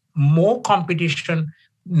be more competition,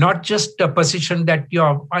 not just a position that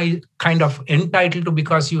you're kind of entitled to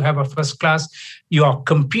because you have a first class. You are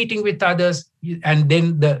competing with others, and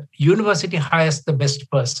then the university hires the best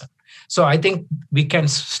person. So I think we can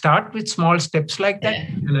start with small steps like that.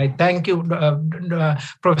 And I thank you,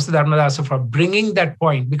 Professor Dharmadasa, for bringing that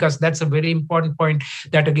point, because that's a very important point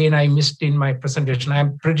that, again, I missed in my presentation.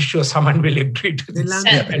 I'm pretty sure someone will agree to this.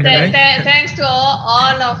 Thanks to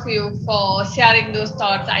all of you for sharing those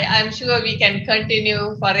thoughts. I'm sure we can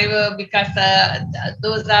continue forever, because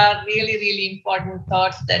those are really, really important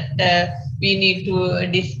thoughts that we need to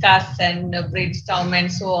discuss and brainstorm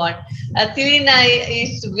and so on. Tirina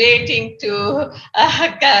is waiting to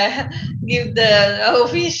give the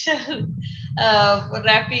official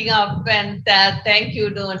wrapping up, and thank you.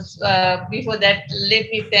 Before that, let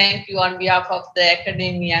me thank you on behalf of the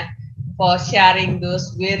academia for sharing those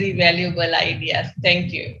very valuable ideas.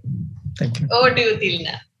 Thank you. Thank you. Over to you,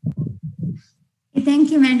 Tilna. Thank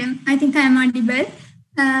you, madam. I think I am audible.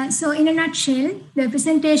 So in a nutshell, the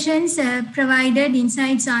presentations provided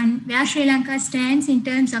insights on where Sri Lanka stands in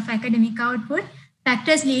terms of academic output,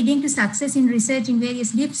 factors leading to success in research in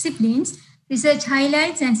various disciplines, research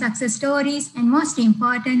highlights and success stories, and most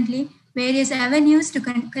importantly, various avenues to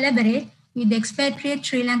collaborate with the expatriate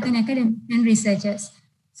Sri Lankan academics and researchers.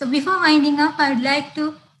 So before winding up, I would like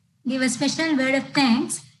to give a special word of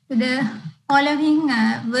thanks to the following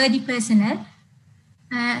worthy personnel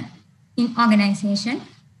in organization.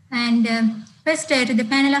 And first to the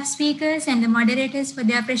panel of speakers and the moderators for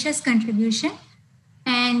their precious contribution.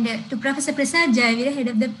 And to Professor Prasad Javira,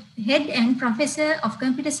 Head and Professor of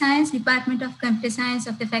Computer Science, Department of Computer Science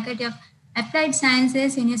of the Faculty of Applied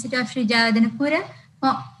Sciences, University of Sri Jawadanapura,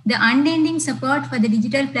 for the unending support for the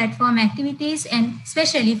digital platform activities, and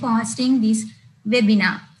especially for hosting this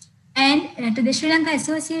webinar. And to the Sri Lanka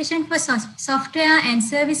Association for Software and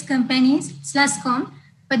Service Companies, SLASCOM,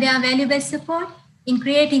 for their valuable support in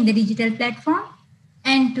creating the digital platform,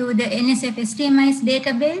 and to the NSF STMI's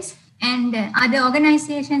database and other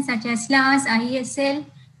organizations such as SLAS, IESL,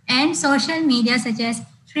 and social media such as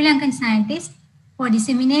Sri Lankan scientists for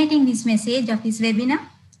disseminating this message of this webinar.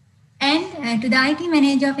 And to the IT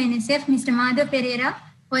manager of NSF, Mr. Madhav Pereira,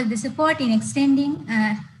 for the support in extending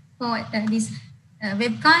for this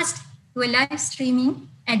webcast to a live streaming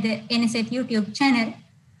at the NSF YouTube channel,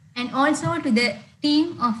 and also to the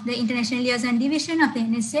team of the International Liaison Division of the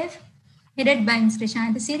NSF, headed by Mr.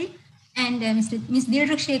 Shantasiri and Ms.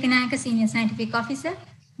 Dilruk Shekanaka, Senior Scientific Officer,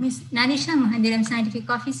 Ms. Nadisha Mahandiram, Scientific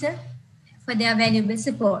Officer, for their valuable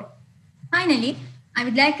support. Finally, I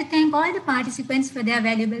would like to thank all the participants for their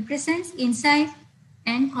valuable presence, insight,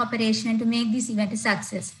 and cooperation to make this event a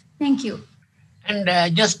success. Thank you.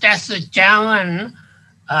 And just as a chairman,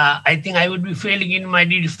 I think I would be failing in my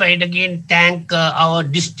duty if I again thank our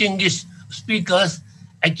distinguished speakers.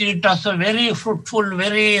 Actually, it was a very fruitful,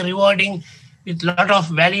 very rewarding, with a lot of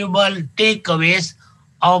valuable takeaways.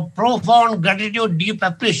 Our profound gratitude, deep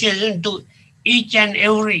appreciation to each and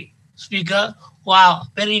every speaker who are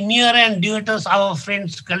very near and dear to us, our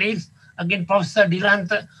friends, colleagues. Again, Professor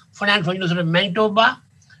Dilantha Fernand from University of Manitoba,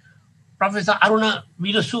 Professor Aruna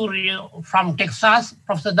Virasuri from Texas,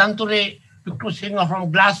 Professor Danture Victor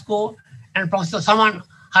from Glasgow, and Professor Saman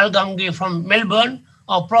Halgamge from Melbourne.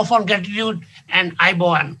 Our profound gratitude and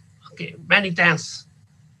Iboan. Okay, many thanks.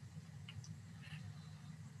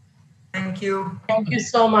 Thank you. Thank you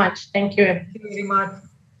so much. Thank you. Thank you very much.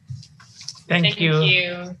 Thank you.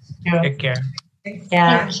 you. Take care.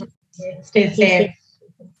 Yeah. Stay safe.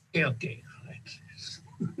 Okay.